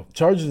played the Dolphins.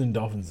 Chargers and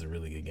Dolphins is a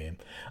really good game.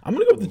 I'm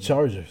going to go with the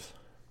Chargers.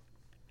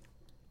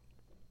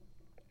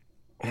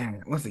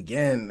 Man, once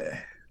again,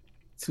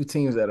 two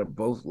teams that are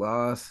both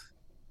lost.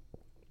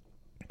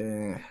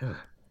 And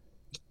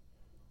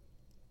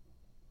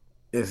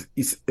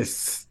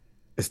it's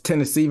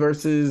Tennessee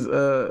versus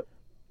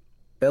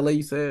LA,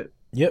 you said?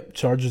 Yep,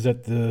 Chargers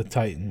at the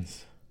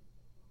Titans.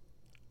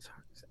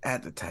 Chargers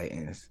at the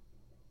Titans.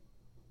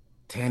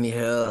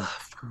 Tannehill,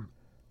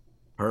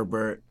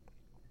 Herbert.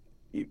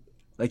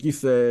 Like you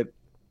said,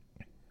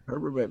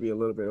 Herbert might be a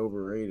little bit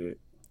overrated.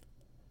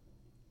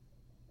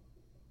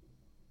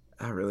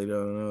 I really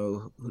don't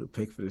know who to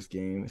pick for this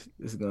game.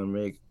 This is going to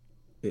make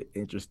it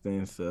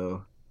interesting.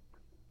 So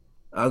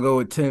I'll go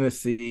with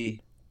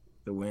Tennessee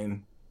to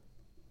win.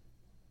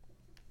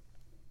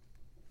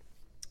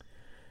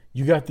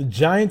 You got the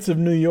Giants of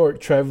New York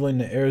traveling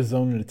to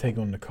Arizona to take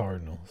on the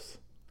Cardinals.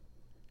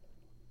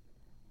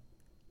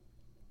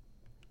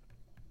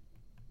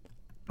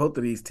 Both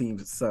of these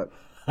teams suck.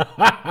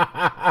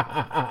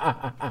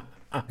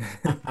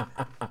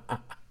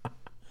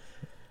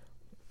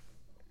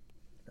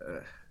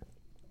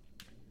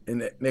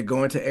 And they're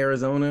going to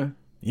Arizona?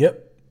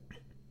 Yep.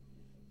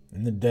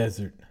 In the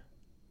desert.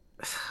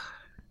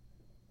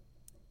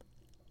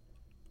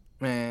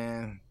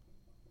 Man,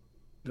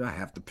 do I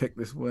have to pick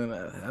this one?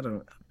 I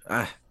don't.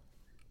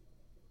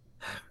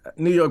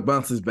 New York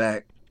bounces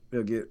back.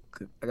 They'll get.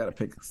 I gotta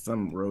pick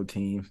some road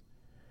teams.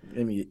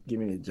 Give me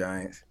the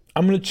Giants.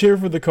 I'm gonna cheer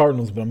for the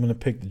Cardinals, but I'm gonna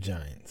pick the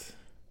Giants.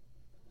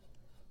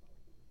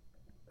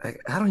 I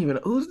don't even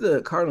know who's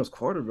the Cardinals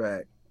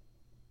quarterback.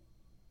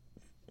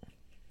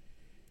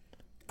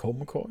 Colt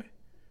McCoy?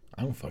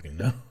 I don't fucking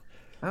know.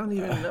 I don't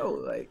even know.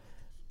 Like,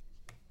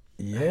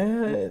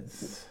 yeah,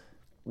 it's.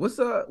 What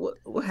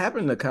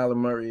happened to Kyler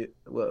Murray?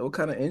 What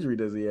kind of injury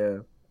does he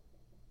have?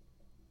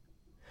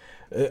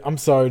 I'm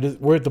sorry.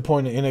 We're at the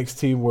point in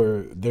NXT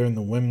where they're in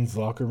the women's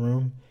locker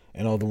room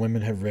and all the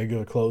women have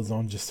regular clothes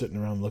on, just sitting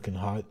around looking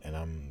hot. And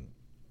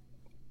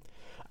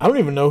I don't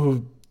even know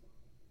who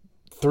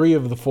 3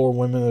 of the 4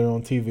 women that are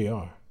on TV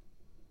are.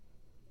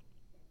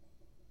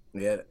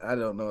 Yeah, I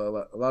don't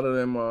know. A lot of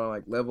them are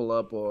like level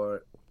up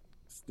or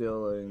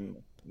still in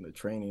the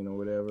training or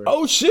whatever.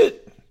 Oh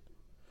shit!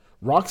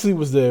 Roxy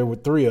was there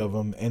with 3 of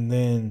them, and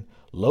then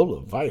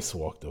Lola Vice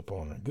walked up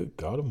on her. Good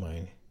God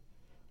Almighty!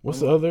 What's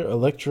the other?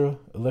 Electra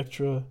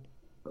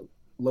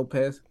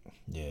Lopez.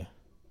 Yeah,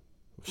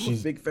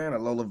 She's a big fan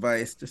of Lola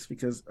Vice just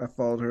because I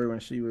followed her when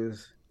she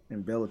was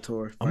in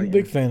Bellator. I'm a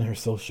big fan of her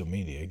social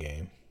media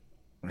game.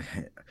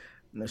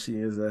 No, she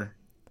is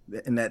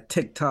in that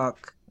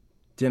TikTok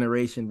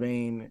generation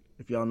vein,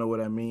 if y'all know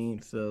what I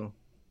mean. So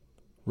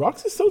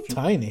Roxy's so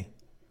tiny.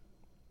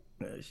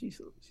 She's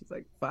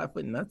like 5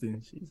 foot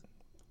nothing. She's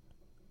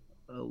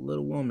a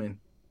little woman.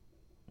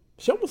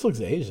 She almost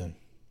looks Asian.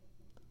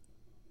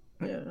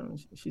 Yeah,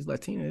 she's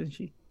Latina, isn't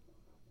she?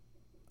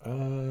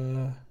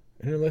 And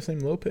her last name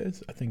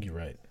Lopez? I think you're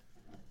right.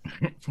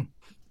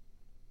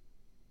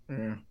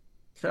 Yeah.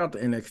 Shout out to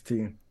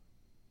NXT.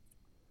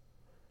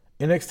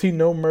 NXT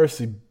No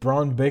Mercy,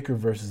 Braun Baker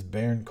versus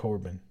Baron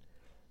Corbin.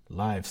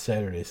 Live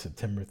Saturday,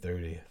 September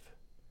 30th.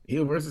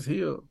 Heel versus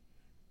heel.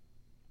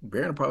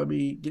 Baron will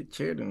probably get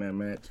chaired in that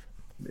match.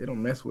 They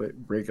don't mess with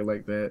Breaker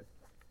like that.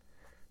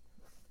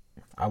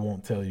 I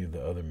won't tell you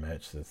the other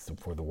match that's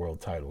for the world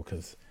title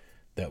because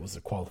that was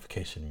a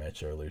qualification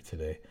match earlier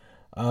today.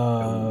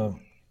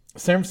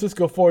 San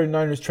Francisco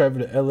 49ers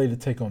travel to LA to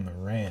take on the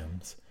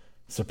Rams.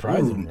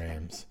 Surprising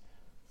Rams.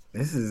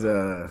 This is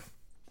a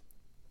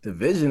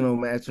divisional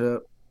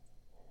matchup.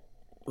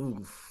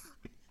 Oof.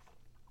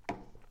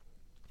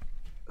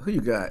 Who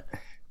you got?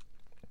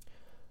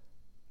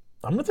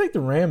 I'm going to take the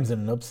Rams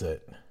in an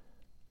upset.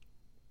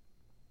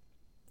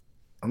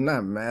 I'm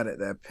not mad at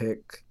that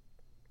pick,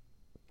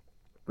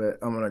 but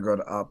I'm going to go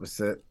the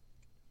opposite.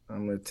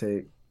 I'm going to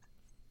take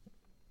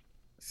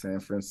San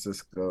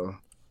Francisco.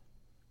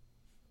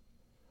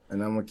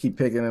 And I'm going to keep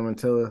picking them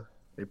until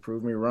they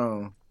prove me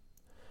wrong.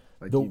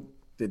 Like you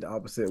did the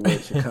opposite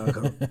with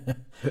Chicago.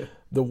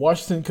 The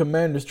Washington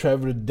Commanders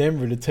travel to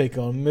Denver to take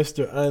on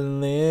Mr.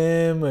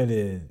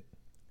 Unlimited.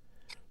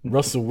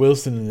 Russell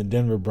Wilson and the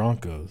Denver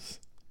Broncos.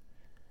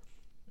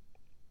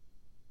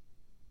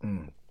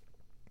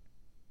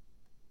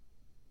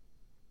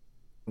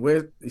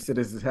 Where you said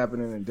this is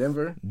happening in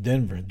Denver?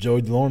 Denver.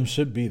 Joey Lorm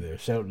should be there.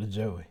 Shout out to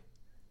Joey.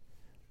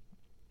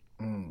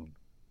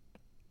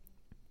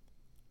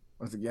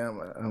 Once again,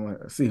 I'm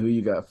gonna see who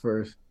you got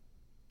first.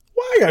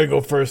 Why I gotta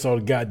go first all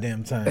the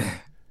goddamn time?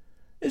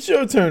 It's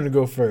your turn to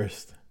go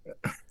first.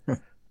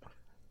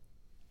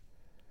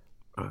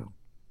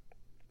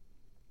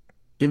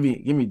 Give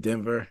me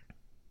Denver.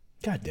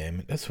 God damn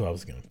it. That's who I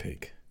was gonna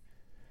pick.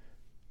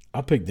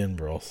 I'll pick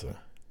Denver also.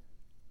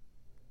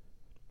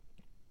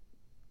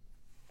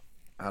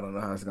 I don't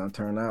know how it's gonna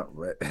turn out,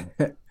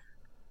 but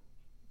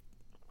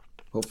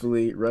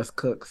hopefully Russ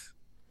cooks.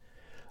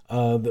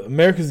 The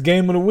America's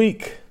Game of the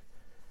Week.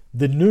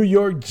 The New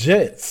York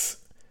Jets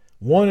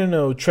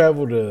 1-0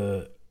 travel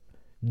to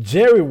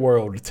Jerry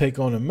World to take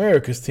on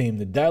America's team,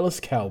 the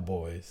Dallas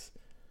Cowboys.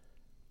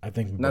 I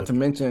think Not to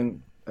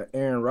mention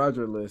Aaron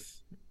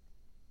Rodgers-less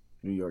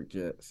New York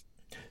Jets.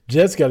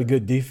 Jets got a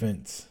good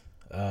defense,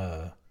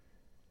 and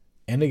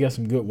they got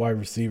some good wide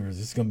receivers.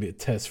 It's going to be a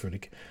test for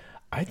the.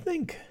 I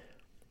think.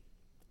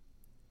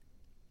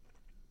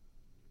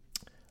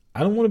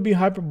 I don't want to be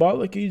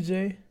hyperbolic,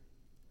 EJ.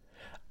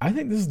 I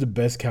think this is the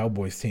best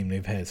Cowboys team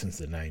they've had since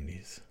the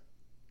 90s.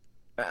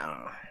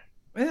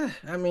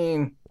 I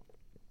mean,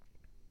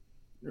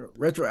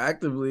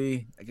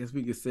 retroactively, I guess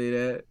we could say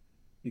that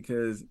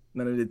because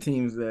none of the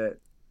teams that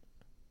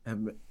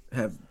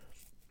have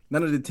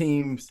none of the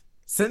teams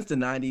since the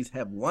 90s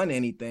have won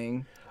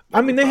anything.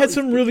 I mean, they had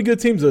some really good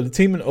teams. The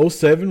team in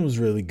 2007 was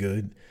really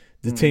good.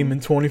 The team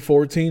in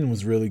 2014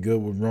 was really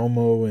good with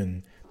Romo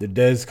and the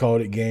Dez called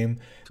it game.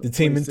 The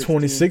team in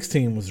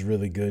 2016 was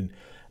really good.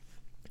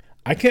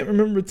 I can't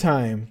remember a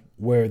time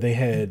where they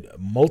had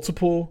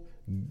multiple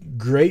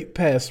great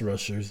pass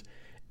rushers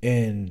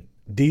in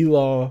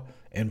D-Law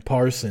and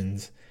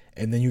Parsons,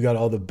 and then you got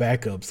all the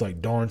backups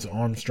like Dorrance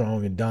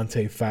Armstrong and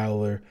Dante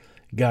Fowler,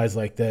 guys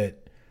like that.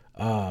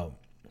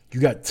 You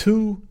got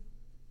two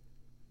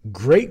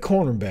great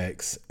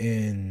cornerbacks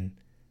in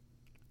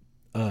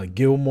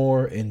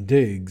Gilmore and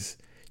Diggs.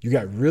 You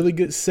got really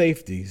good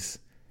safeties.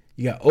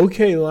 You got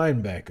okay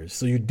linebackers.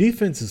 So your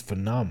defense is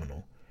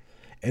phenomenal.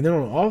 And then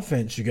on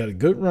offense, you got a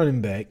good running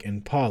back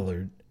in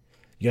Pollard.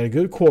 You got a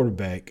good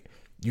quarterback.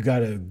 You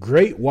got a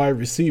great wide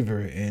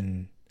receiver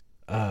in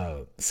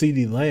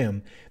CeeDee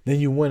Lamb. Then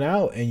you went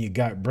out and you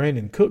got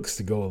Brandon Cooks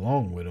to go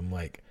along with him.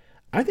 Like,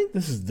 I think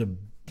this is the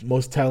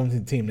most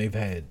talented team they've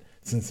had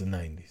since the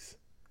 90s.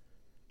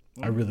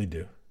 I really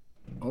do.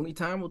 Only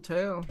time will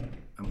tell.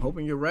 I'm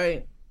hoping you're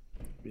right.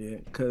 Yeah,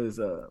 because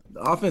the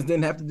offense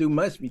didn't have to do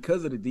much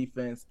because of the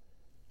defense.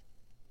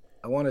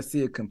 I want to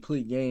see a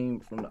complete game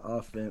from the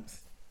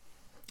offense.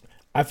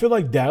 I feel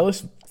like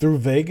Dallas through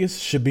Vegas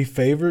should be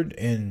favored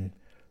in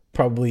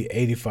probably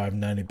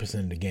 85-90%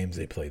 of the games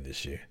they play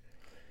this year.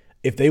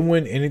 If they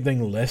win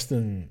anything less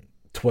than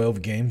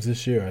 12 games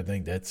this year, I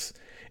think that's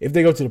 – if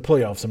they go to the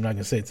playoffs, I'm not going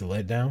to say it's a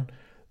letdown,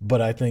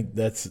 but I think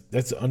that's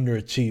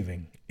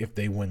underachieving if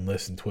they win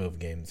less than 12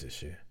 games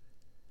this year.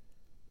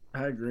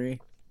 I agree.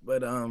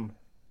 But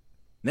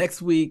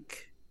next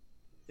week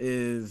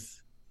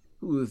is –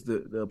 who is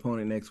the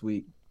opponent next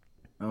week?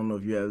 I don't know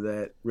if you have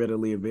that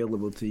readily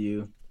available to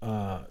you.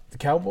 The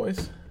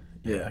Cowboys?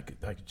 Yeah.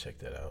 I could check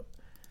that out.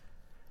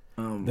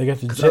 They got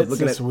the Jets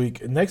this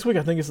week. Next week,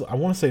 I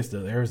want to say it's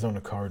the Arizona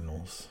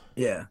Cardinals.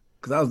 Yeah,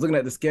 because I was looking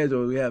at the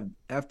schedule. We have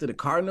after the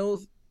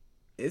Cardinals,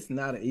 it's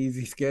not an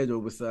easy schedule.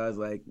 Besides,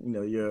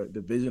 your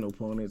divisional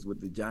opponents with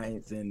the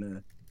Giants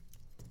and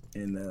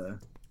the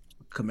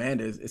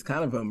Commanders, it's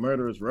kind of a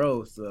murderous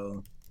row.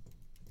 So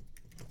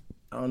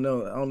I don't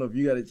know if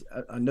you got it.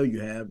 I know you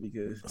have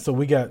because. So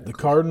we got the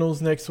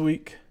Cardinals next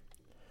week.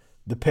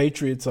 The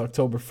Patriots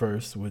October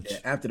 1st, which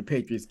after the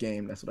Patriots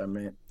game, that's what I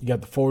meant. You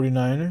got the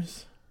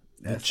 49ers,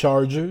 the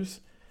Chargers,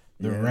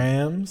 the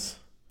Rams,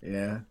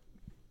 the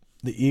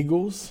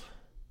Eagles,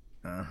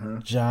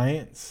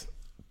 Giants,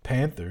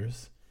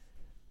 Panthers,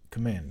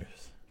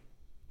 Commanders.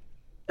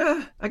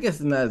 I guess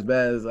it's not as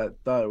bad as I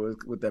thought it was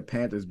with the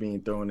Panthers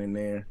being thrown in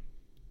there.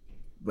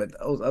 But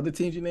those other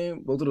teams you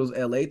named, both of those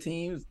LA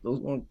teams,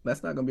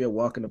 that's not going to be a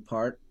walk in the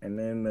park. And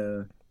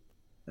then,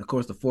 of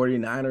course, the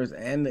 49ers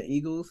and the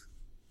Eagles.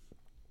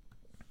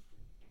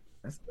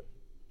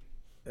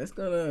 That's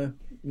gonna,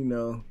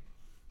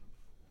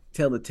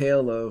 tell the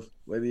tale of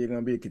whether you're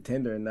gonna be a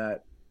contender or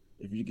not.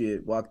 If you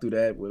get walk through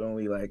that with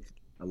only like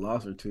a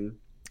loss or two.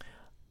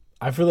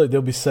 I feel like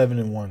they'll be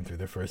 7-1 through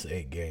their first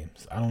 8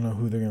 games. I don't know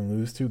who they're gonna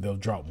lose to. They'll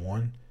drop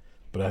one,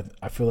 but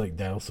I feel like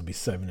Dallas will be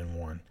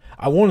 7-1.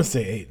 I want to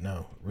say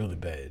 8-0, really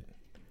bad,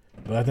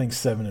 but I think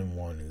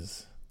 7-1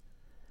 is.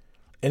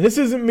 And this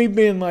isn't me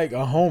being like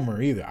a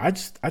homer either. I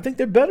think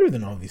they're better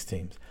than all these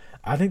teams.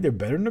 I think they're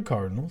better than the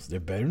Cardinals.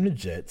 They're better than the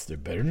Jets. They're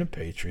better than the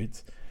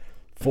Patriots.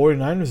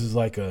 49ers is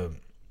like a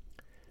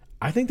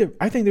 – I think they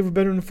were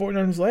better than the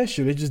 49ers last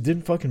year. They just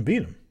didn't fucking beat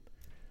them.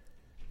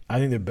 I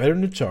think they're better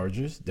than the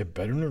Chargers. They're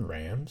better than the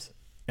Rams.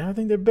 And I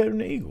think they're better than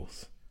the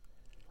Eagles.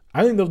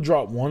 I think they'll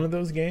drop one of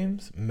those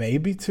games,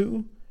 maybe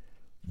 2.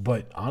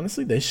 But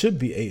honestly, they should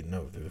be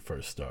 8-0 through the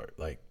first start.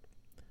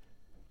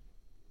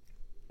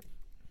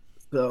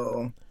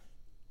 So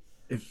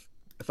if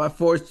I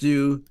forced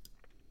you –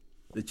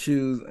 to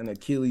choose an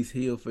Achilles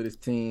heel for this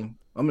team,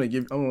 I'm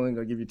only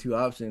gonna give you 2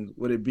 options.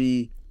 Would it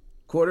be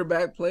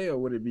quarterback play or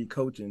would it be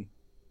coaching?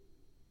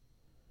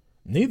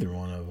 Neither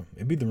one of them.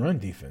 It'd be the run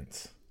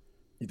defense.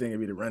 You think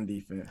it'd be the run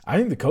defense? I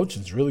think the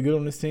coaching's really good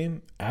on this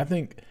team. I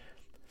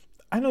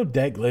know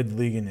Dak led the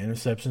league in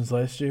interceptions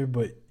last year,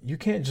 but you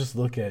can't just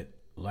look at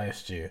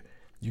last year.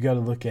 You got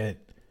to look at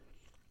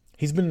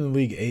he's been in the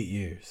league 8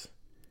 years.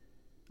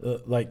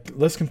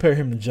 Let's compare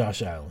him to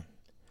Josh Allen.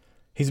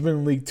 He's been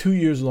in the league 2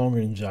 years longer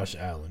than Josh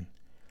Allen.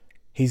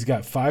 He's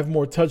got 5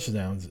 more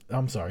touchdowns.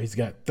 I'm sorry, he's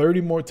got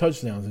 30 more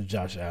touchdowns than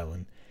Josh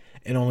Allen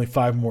and only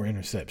 5 more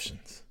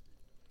interceptions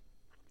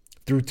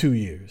through 2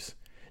 years.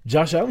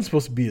 Josh Allen's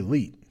supposed to be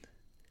elite.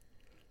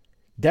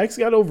 Dak's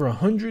got over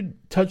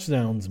 100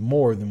 touchdowns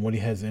more than what he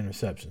has in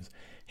interceptions.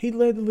 He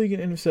led the league in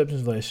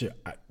interceptions last year.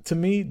 To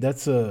me,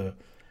 that's an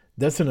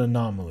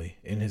anomaly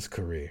in his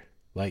career.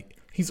 Like,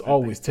 he's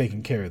always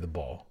taking care of the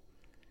ball.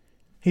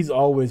 He's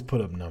always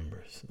put up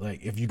numbers.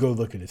 Like, if you go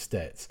look at his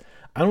stats.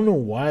 I don't know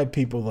why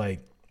people,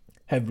 like,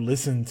 have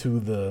listened to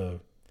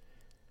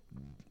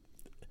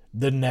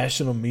the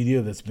national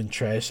media that's been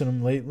trashing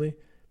him lately.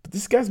 But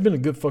this guy's been a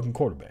good fucking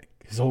quarterback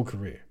his whole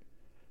career.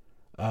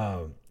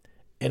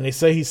 And they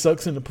say he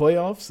sucks in the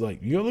playoffs.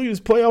 Like, you look at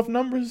his playoff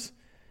numbers,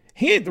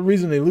 he ain't the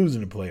reason they lose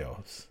in the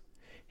playoffs.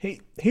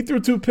 He threw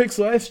 2 picks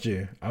last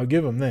year. I'll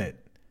give him that.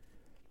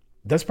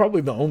 That's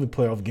probably the only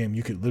playoff game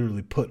you could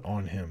literally put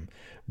on him.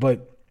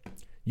 But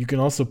you can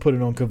also put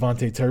it on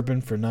Kevontae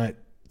Turpin for not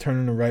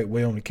turning the right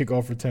way on the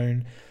kickoff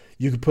return.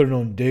 You could put it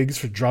on Diggs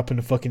for dropping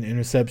the fucking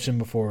interception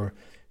before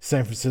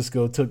San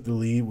Francisco took the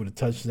lead with a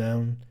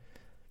touchdown.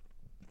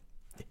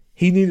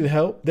 He needed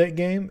help that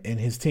game, and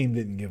his team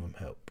didn't give him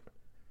help.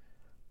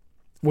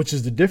 Which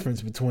is the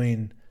difference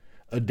between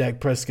a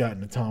Dak Prescott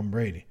and a Tom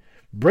Brady.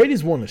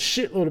 Brady's won a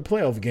shitload of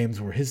playoff games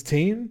where his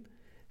team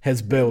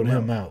has bailed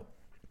him out.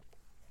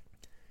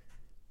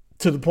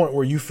 To the point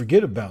where you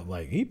forget about,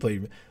 like, he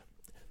played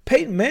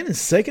Peyton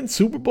Manning's second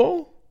Super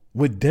Bowl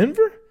with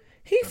Denver.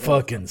 He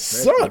fucking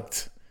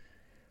sucked.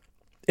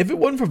 If it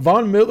wasn't for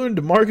Von Miller and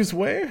DeMarcus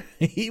Ware,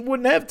 he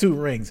wouldn't have 2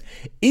 rings.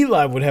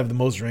 Eli would have the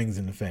most rings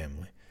in the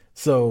family.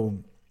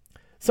 So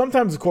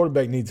sometimes the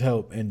quarterback needs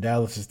help, and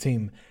Dallas's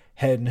team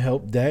hadn't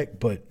helped Dak,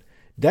 but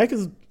Dak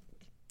is,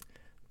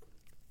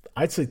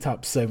 I'd say,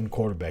 top 7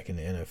 quarterback in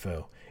the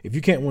NFL. If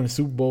you can't win a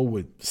Super Bowl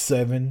with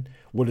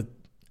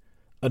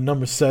a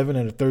number 7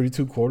 and a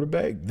 32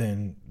 quarterback,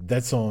 then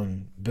that's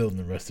on building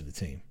the rest of the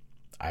team,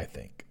 I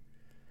think.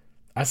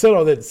 I said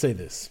all that to say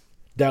this.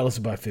 Dallas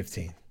by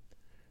 15.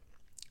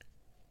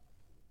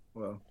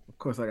 Well, of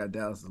course I got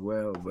Dallas as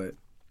well, but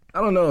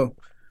I don't know.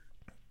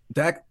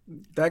 Dak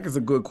is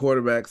a good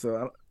quarterback,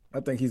 so I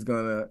think he's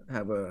going to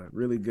have a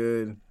really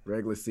good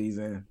regular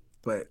season.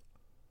 But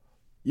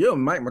you're a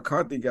Mike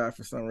McCarthy guy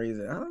for some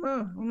reason. I don't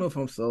know. I don't know if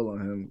I'm sold on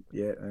him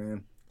yet,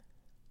 man.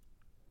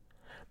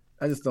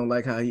 I just don't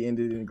like how he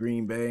ended in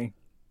Green Bay.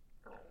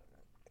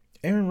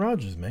 Aaron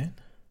Rodgers, man.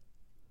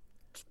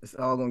 It's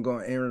all going to go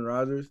on Aaron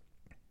Rodgers.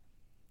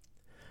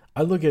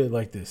 I look at it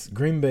like this.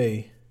 Green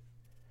Bay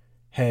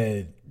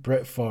had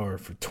Brett Favre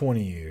for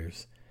 20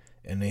 years,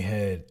 and they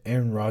had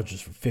Aaron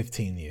Rodgers for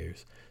 15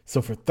 years.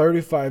 So for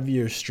 35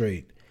 years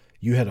straight,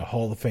 you had a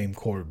Hall of Fame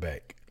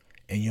quarterback,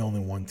 and you only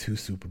won 2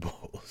 Super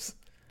Bowls.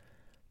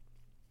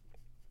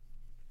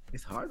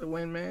 It's hard to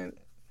win, man.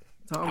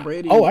 Tom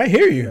Brady. Oh, I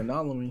hear you.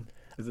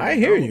 I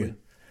hear you.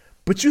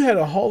 But you had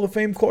a Hall of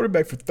Fame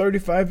quarterback for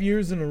 35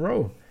 years in a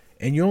row,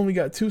 and you only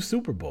got 2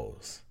 Super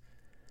Bowls.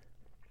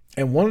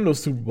 And one of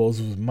those Super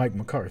Bowls was Mike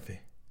McCarthy.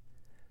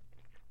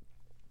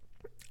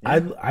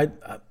 Yeah.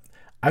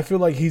 I feel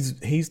like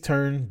he's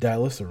turned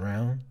Dallas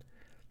around.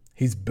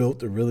 He's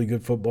built a really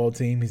good football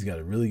team. He's got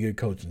a really good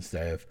coaching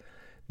staff.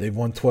 They've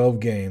won 12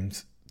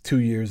 games 2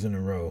 years in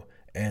a row.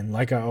 And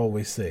like I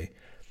always say,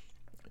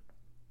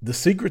 the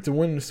secret to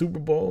winning the Super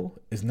Bowl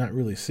is not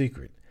really a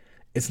secret.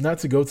 It's not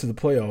to go to the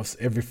playoffs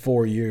every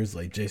 4 years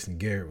like Jason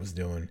Garrett was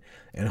doing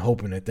and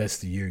hoping that that's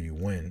the year you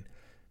win.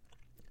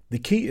 The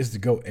key is to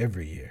go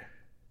every year.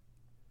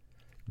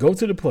 Go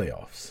to the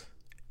playoffs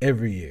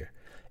every year.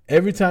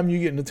 Every time you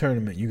get in the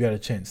tournament, you got a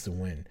chance to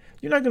win.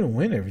 You're not going to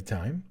win every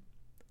time,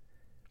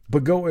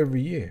 but go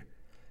every year.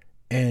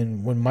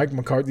 And when Mike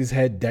McCarthy's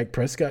had Dak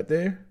Prescott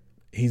there,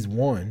 he's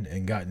won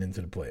and gotten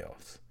into the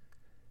playoffs.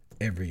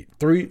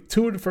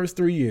 2 of the first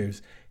 3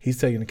 years, he's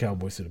taking the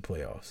Cowboys to the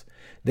playoffs.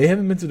 They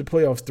haven't been to the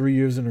playoffs 3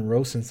 years in a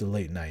row since the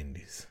late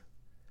 90s.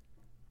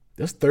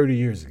 That's 30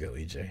 years ago,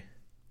 EJ.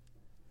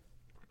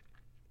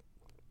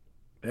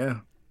 Yeah.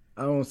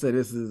 I don't say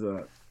this is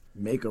a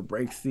make or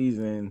break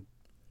season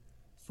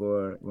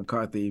for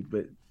McCarthy,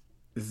 but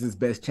this is his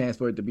best chance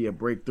for it to be a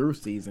breakthrough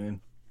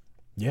season.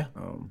 Yeah.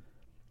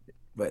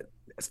 But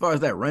as far as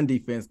that run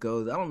defense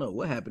goes, I don't know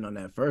what happened on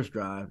that first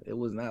drive. It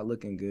was not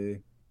looking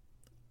good.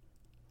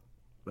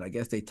 But I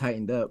guess they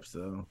tightened up,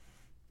 so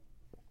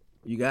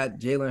you got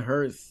Jalen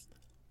Hurts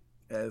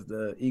as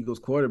the Eagles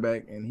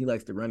quarterback, and he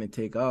likes to run and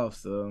take off,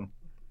 so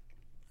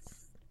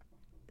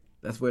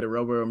that's where the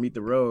rubber will meet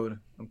the road.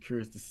 I'm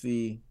curious to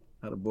see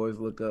how the boys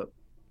look up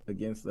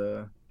against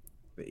the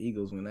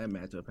Eagles when that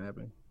matchup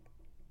happened.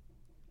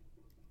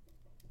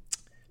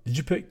 Did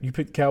you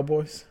pick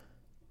Cowboys?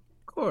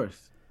 Of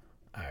course.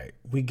 All right.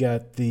 We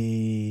got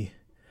the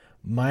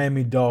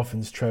Miami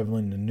Dolphins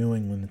traveling to New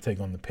England to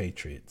take on the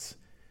Patriots.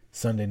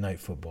 Sunday Night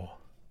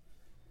Football.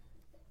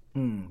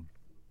 The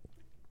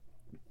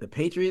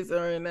Patriots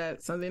are in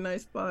that Sunday night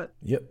spot?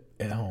 Yep,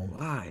 at home.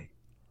 Why?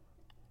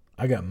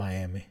 I got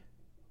Miami.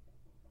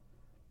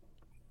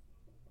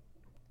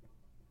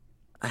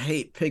 I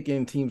hate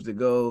picking teams to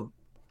go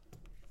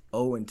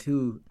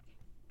 0-2,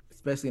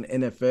 especially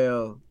in the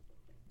NFL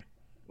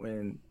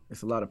when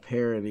it's a lot of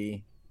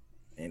parity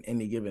in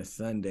any given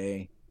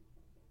Sunday.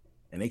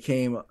 And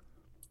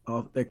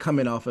they're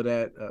coming off of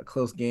that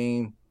close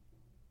game,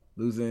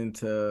 losing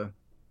to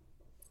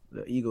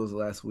the Eagles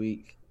last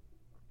week.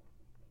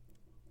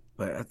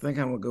 But I think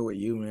I'm gonna go with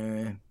you,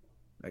 man.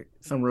 Like,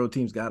 some road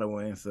teams gotta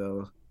win,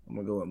 so I'm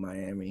gonna go with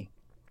Miami.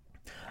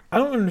 I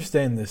don't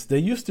understand this. They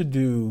used to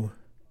do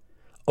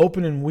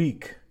opening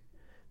week.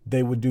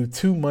 They would do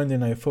 2 Monday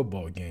Night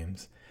Football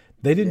games.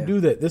 They didn't do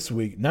that this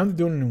week. Now they're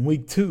doing it in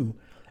week 2,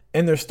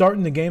 and they're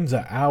starting the games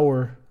an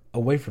hour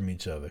away from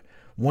each other.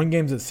 One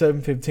game's at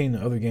 7:15,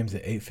 the other game's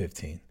at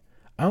 8:15.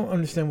 I don't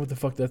understand what the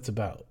fuck that's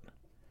about.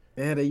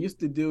 Yeah, they used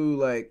to do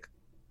like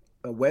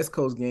a West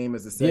Coast game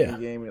as the second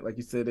game. Like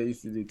you said, they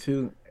used to do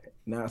 2.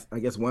 Now I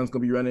guess one's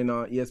gonna be running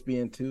on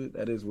ESPN2.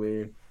 That is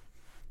weird.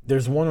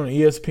 There's one on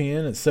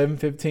ESPN at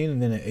 7:15,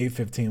 and then at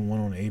 8:15, one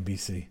on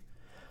ABC.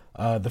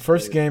 The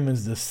first game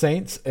is the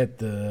Saints at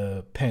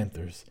the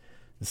Panthers.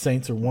 The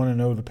Saints are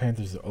 1-0. The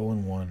Panthers are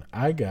 0-1.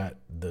 I got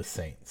the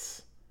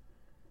Saints.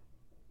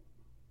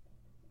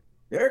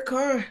 Derek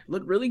Carr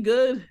looked really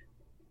good.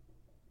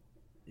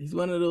 He's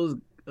one of those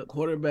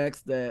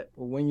quarterbacks that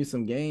will win you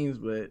some games,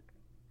 but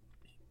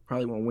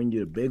probably won't win you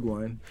the big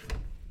one.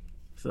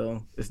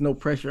 So there's no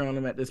pressure on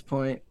him at this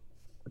point.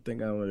 I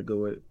think I'm going to go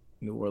with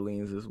New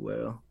Orleans as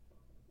well.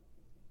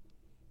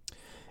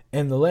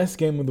 And the last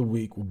game of the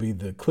week will be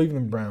the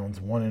Cleveland Browns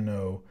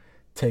 1-0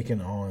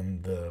 taking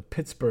on the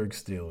Pittsburgh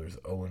Steelers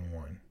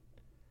 0-1.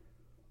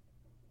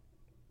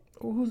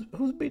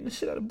 Who's beating the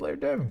shit out of Blair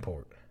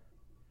Davenport?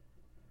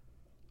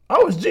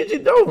 Oh, it's Gigi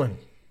Dolan.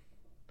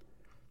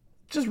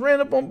 Just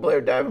ran up on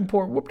Blair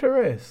Davenport, whooped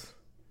her ass.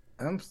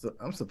 I'm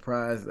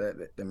surprised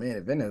that the main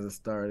event hasn't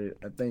started.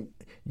 I think.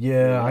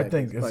 Yeah, I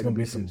think it's gonna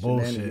be some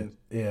bullshit.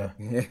 Yeah,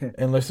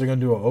 unless they're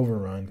gonna do an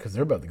overrun because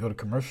they're about to go to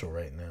commercial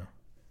right now.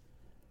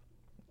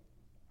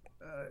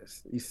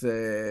 You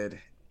said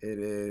it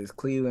is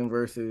Cleveland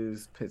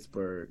versus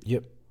Pittsburgh.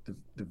 Yep.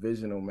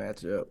 Divisional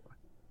matchup.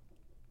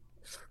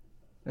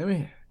 Let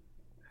me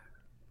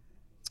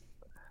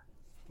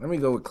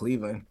go with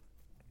Cleveland.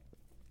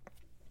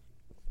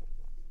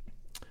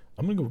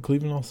 I'm going to go with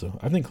Cleveland also.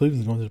 I think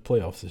Cleveland's going to the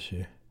playoffs this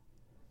year.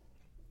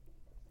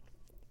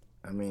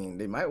 I mean,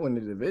 they might win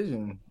the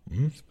division.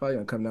 Mm-hmm. It's probably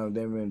going to come down to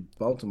them in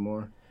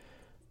Baltimore.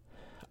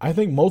 I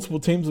think multiple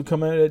teams will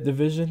come out of that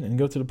division and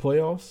go to the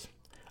playoffs.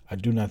 I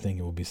do not think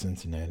it will be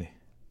Cincinnati.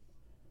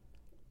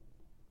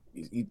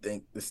 You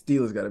think the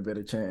Steelers got a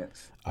better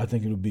chance? I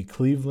think it'll be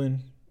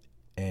Cleveland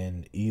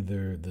and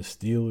either the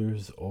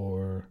Steelers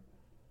or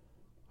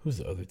who's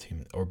the other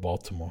team? Or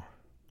Baltimore.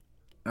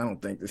 I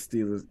don't think the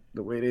Steelers,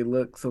 the way they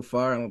look so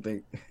far, I don't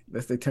think,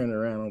 unless they turn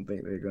around, I don't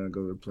think they're going to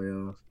go to the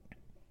playoffs.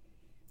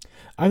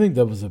 I think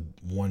that was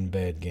one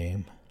bad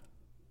game.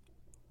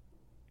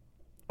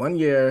 One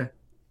year,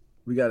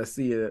 we got to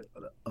see a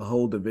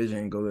whole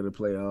division go to the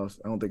playoffs.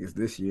 I don't think it's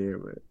this year,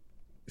 but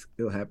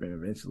it'll happen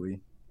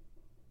eventually.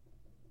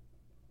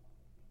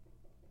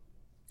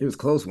 It was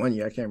close one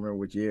year. I can't remember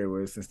which year it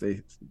was since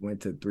they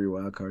went to 3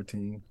 wildcard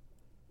teams.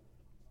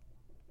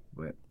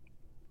 But,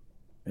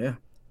 yeah,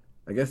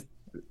 I guess,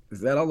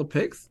 is that all the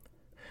picks?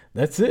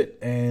 That's it.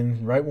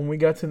 And right when we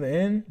got to the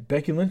end,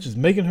 Becky Lynch is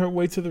making her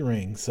way to the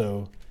ring.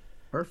 So,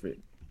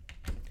 perfect.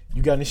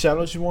 You got any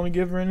shout-outs you want to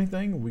give or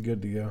anything? Or we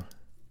good to go?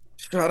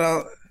 Shout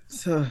out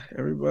to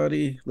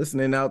everybody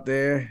listening out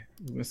there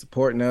who's been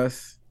supporting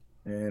us.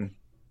 And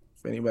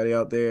if anybody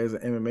out there is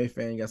an MMA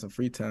fan, you got some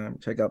free time,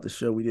 check out the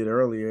show we did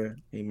earlier,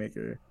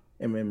 Haymaker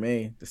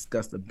MMA,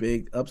 discussed a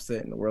big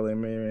upset in the world of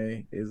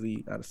MMA,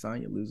 Izzy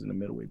Adesanya losing the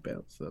middleweight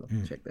belt. So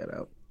check that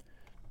out.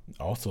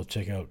 Also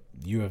check out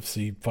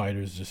UFC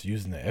fighters just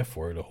using the F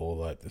word a whole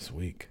lot this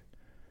week.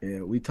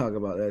 Yeah, we talk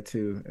about that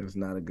too. It was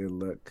not a good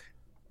look.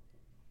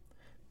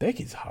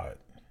 Becky's hot.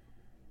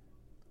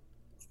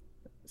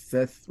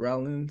 Seth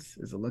Rollins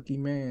is a lucky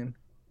man.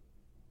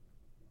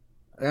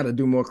 I got to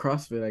do more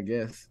CrossFit, I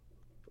guess.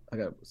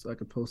 So I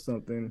could post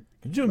something.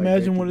 Could you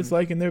imagine what it's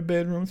like in their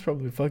bedroom? It's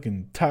probably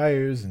fucking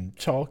tires and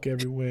chalk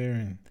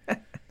everywhere and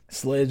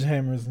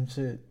sledgehammers and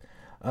shit.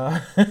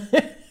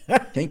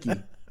 Kinky.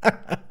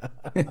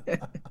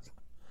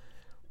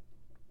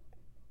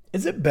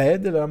 Is it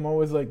bad that I'm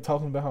always like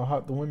talking about how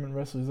hot the women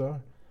wrestlers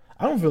are?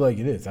 I don't feel like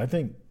it is. I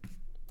think.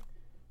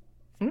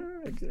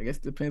 I guess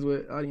it depends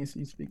what audience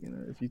you're speaking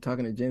of. If you're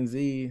talking to Gen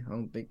Z, I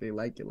don't think they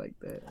like it like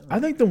that. I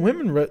think the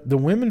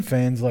women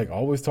fans like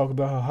always talk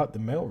about how hot the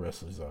male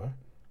wrestlers are.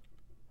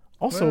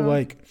 Also,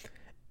 like,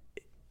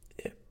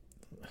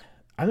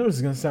 I know this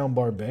is gonna sound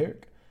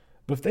barbaric,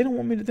 but if they don't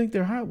want me to think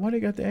they're hot, why they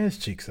got the ass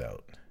cheeks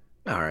out?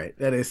 All right,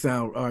 that is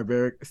sound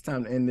barbaric. It's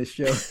time to end this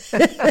show.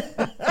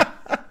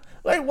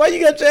 Like, why you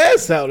got your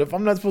ass out if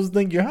I'm not supposed to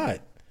think you're hot?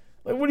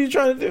 Like, what are you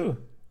trying to do?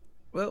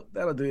 Well,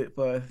 that'll do it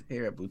for us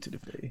here at Boot to the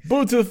Face.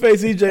 Boot to the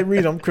Face, EJ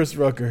Reed. I'm Chris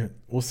Rucker.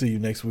 We'll see you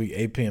next week,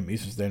 8 p.m.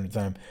 Eastern Standard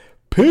Time.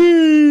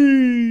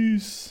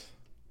 Peace.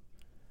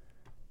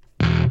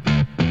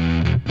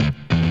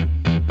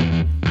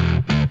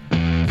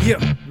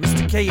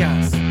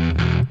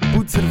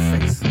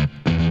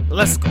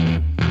 Let's go.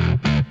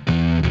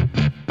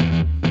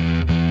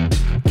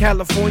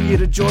 California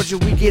to Georgia,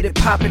 we get it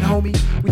poppin', homie. We